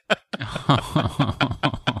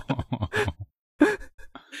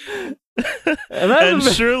 And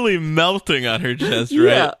surely melting on her chest, right?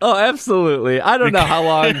 Yeah, oh, absolutely. I don't know how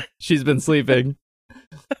long she's been sleeping.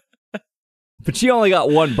 But she only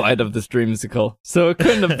got one bite of this dreamsicle, so it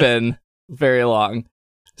couldn't have been very long.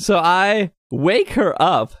 So I wake her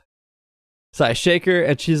up. So I shake her,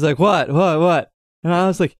 and she's like, what? And I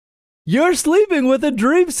was like, you're sleeping with a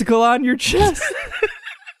dreamsicle on your chest.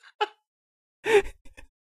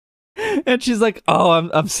 And she's like, oh,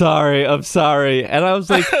 I'm sorry. And I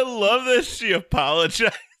was like, I love that she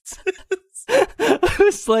apologized. I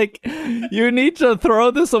was like, you need to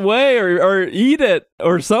throw this away or eat it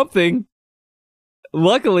or something.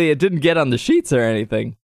 Luckily, it didn't get on the sheets or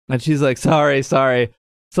anything. And she's like, sorry.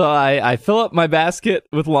 So I fill up my basket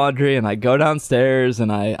with laundry and I go downstairs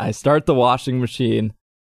and I start the washing machine.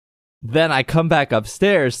 Then I come back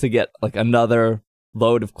upstairs to get like another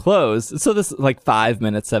load of clothes. So this like 5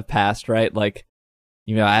 minutes have passed, right? Like,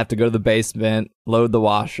 you know, I have to go to the basement, load the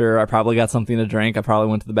washer. I probably got something to drink. I probably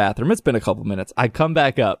went to the bathroom. It's been a couple minutes. I come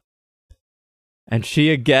back up. And she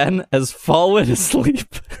again has fallen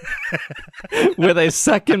asleep with a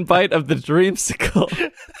second bite of the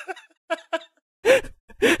dreamsicle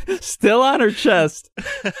still on her chest.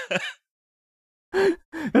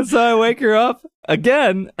 And so I wake her up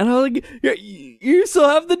again, and I'm like, you still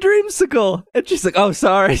have the dreamsicle. And she's like, oh,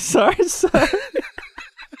 sorry. So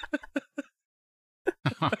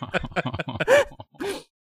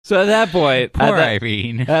at that point,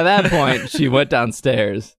 Irene. At that point, she went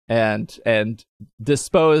downstairs and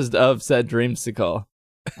disposed of said dreamsicle.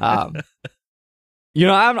 You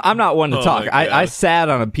know, I'm not one to talk. I sat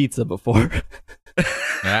on a pizza before.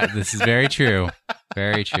 Yeah, this is very true.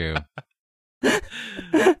 Very true.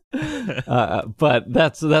 But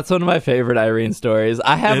that's one of my favorite Irene stories.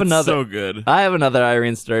 It's so good. I have another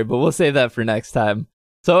Irene story, but we'll save that for next time.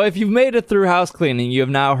 So if you've made it through house cleaning, you have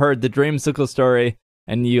now heard the dreamsicle story.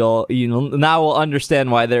 And you'll now will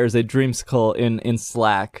understand why there is a dreamsicle in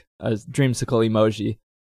Slack, a dreamsicle emoji.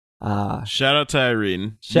 Shout out to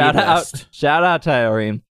Irene. Shout out to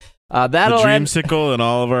Irene. That'll the dreamsicle in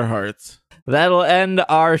all of our hearts. That'll end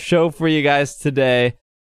our show for you guys today.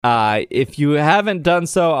 If you haven't done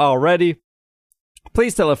so already,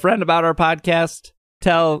 please tell a friend about our podcast.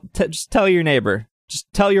 Just tell your neighbor.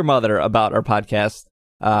 Just tell your mother about our podcast.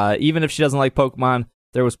 Even if she doesn't like Pokemon.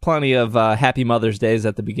 There was plenty of Happy Mother's Days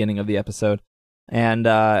at the beginning of the episode. And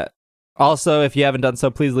also, if you haven't done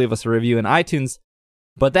so, please leave us a review in iTunes.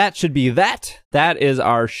 But that should be that. That is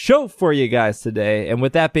our show for you guys today. And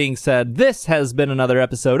with that being said, this has been another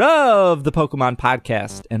episode of the Pokemon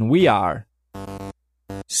Podcast. And we are...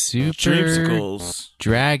 Super Dreamsicles.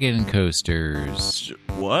 Dragon Coasters.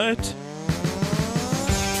 What?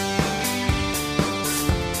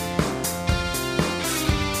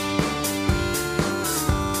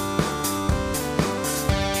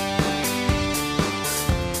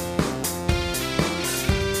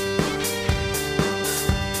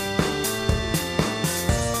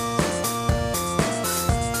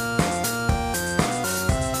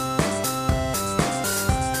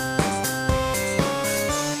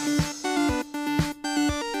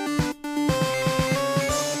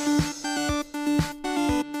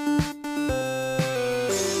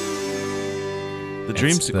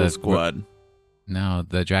 Dreamsicle Squad. No,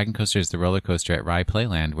 the Dragon Coaster is the roller coaster at Rye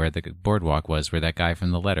Playland where the boardwalk was, where that guy from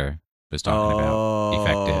the letter was talking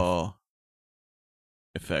about.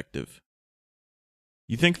 Effective.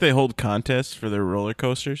 You think they hold contests for their roller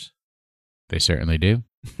coasters? They certainly do.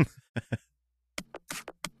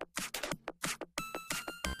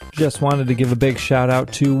 Just wanted to give a big shout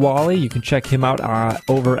out to Wally. You can check him out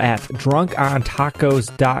over at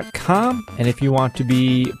drunkontacos.com. And if you want to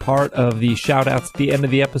be part of the shout outs at the end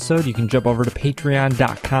of the episode, you can jump over to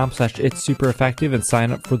patreon.com/itssupereffective and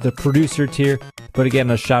sign up for the producer tier. But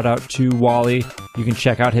again, a shout out to Wally. You can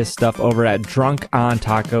check out his stuff over at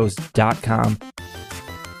drunkontacos.com.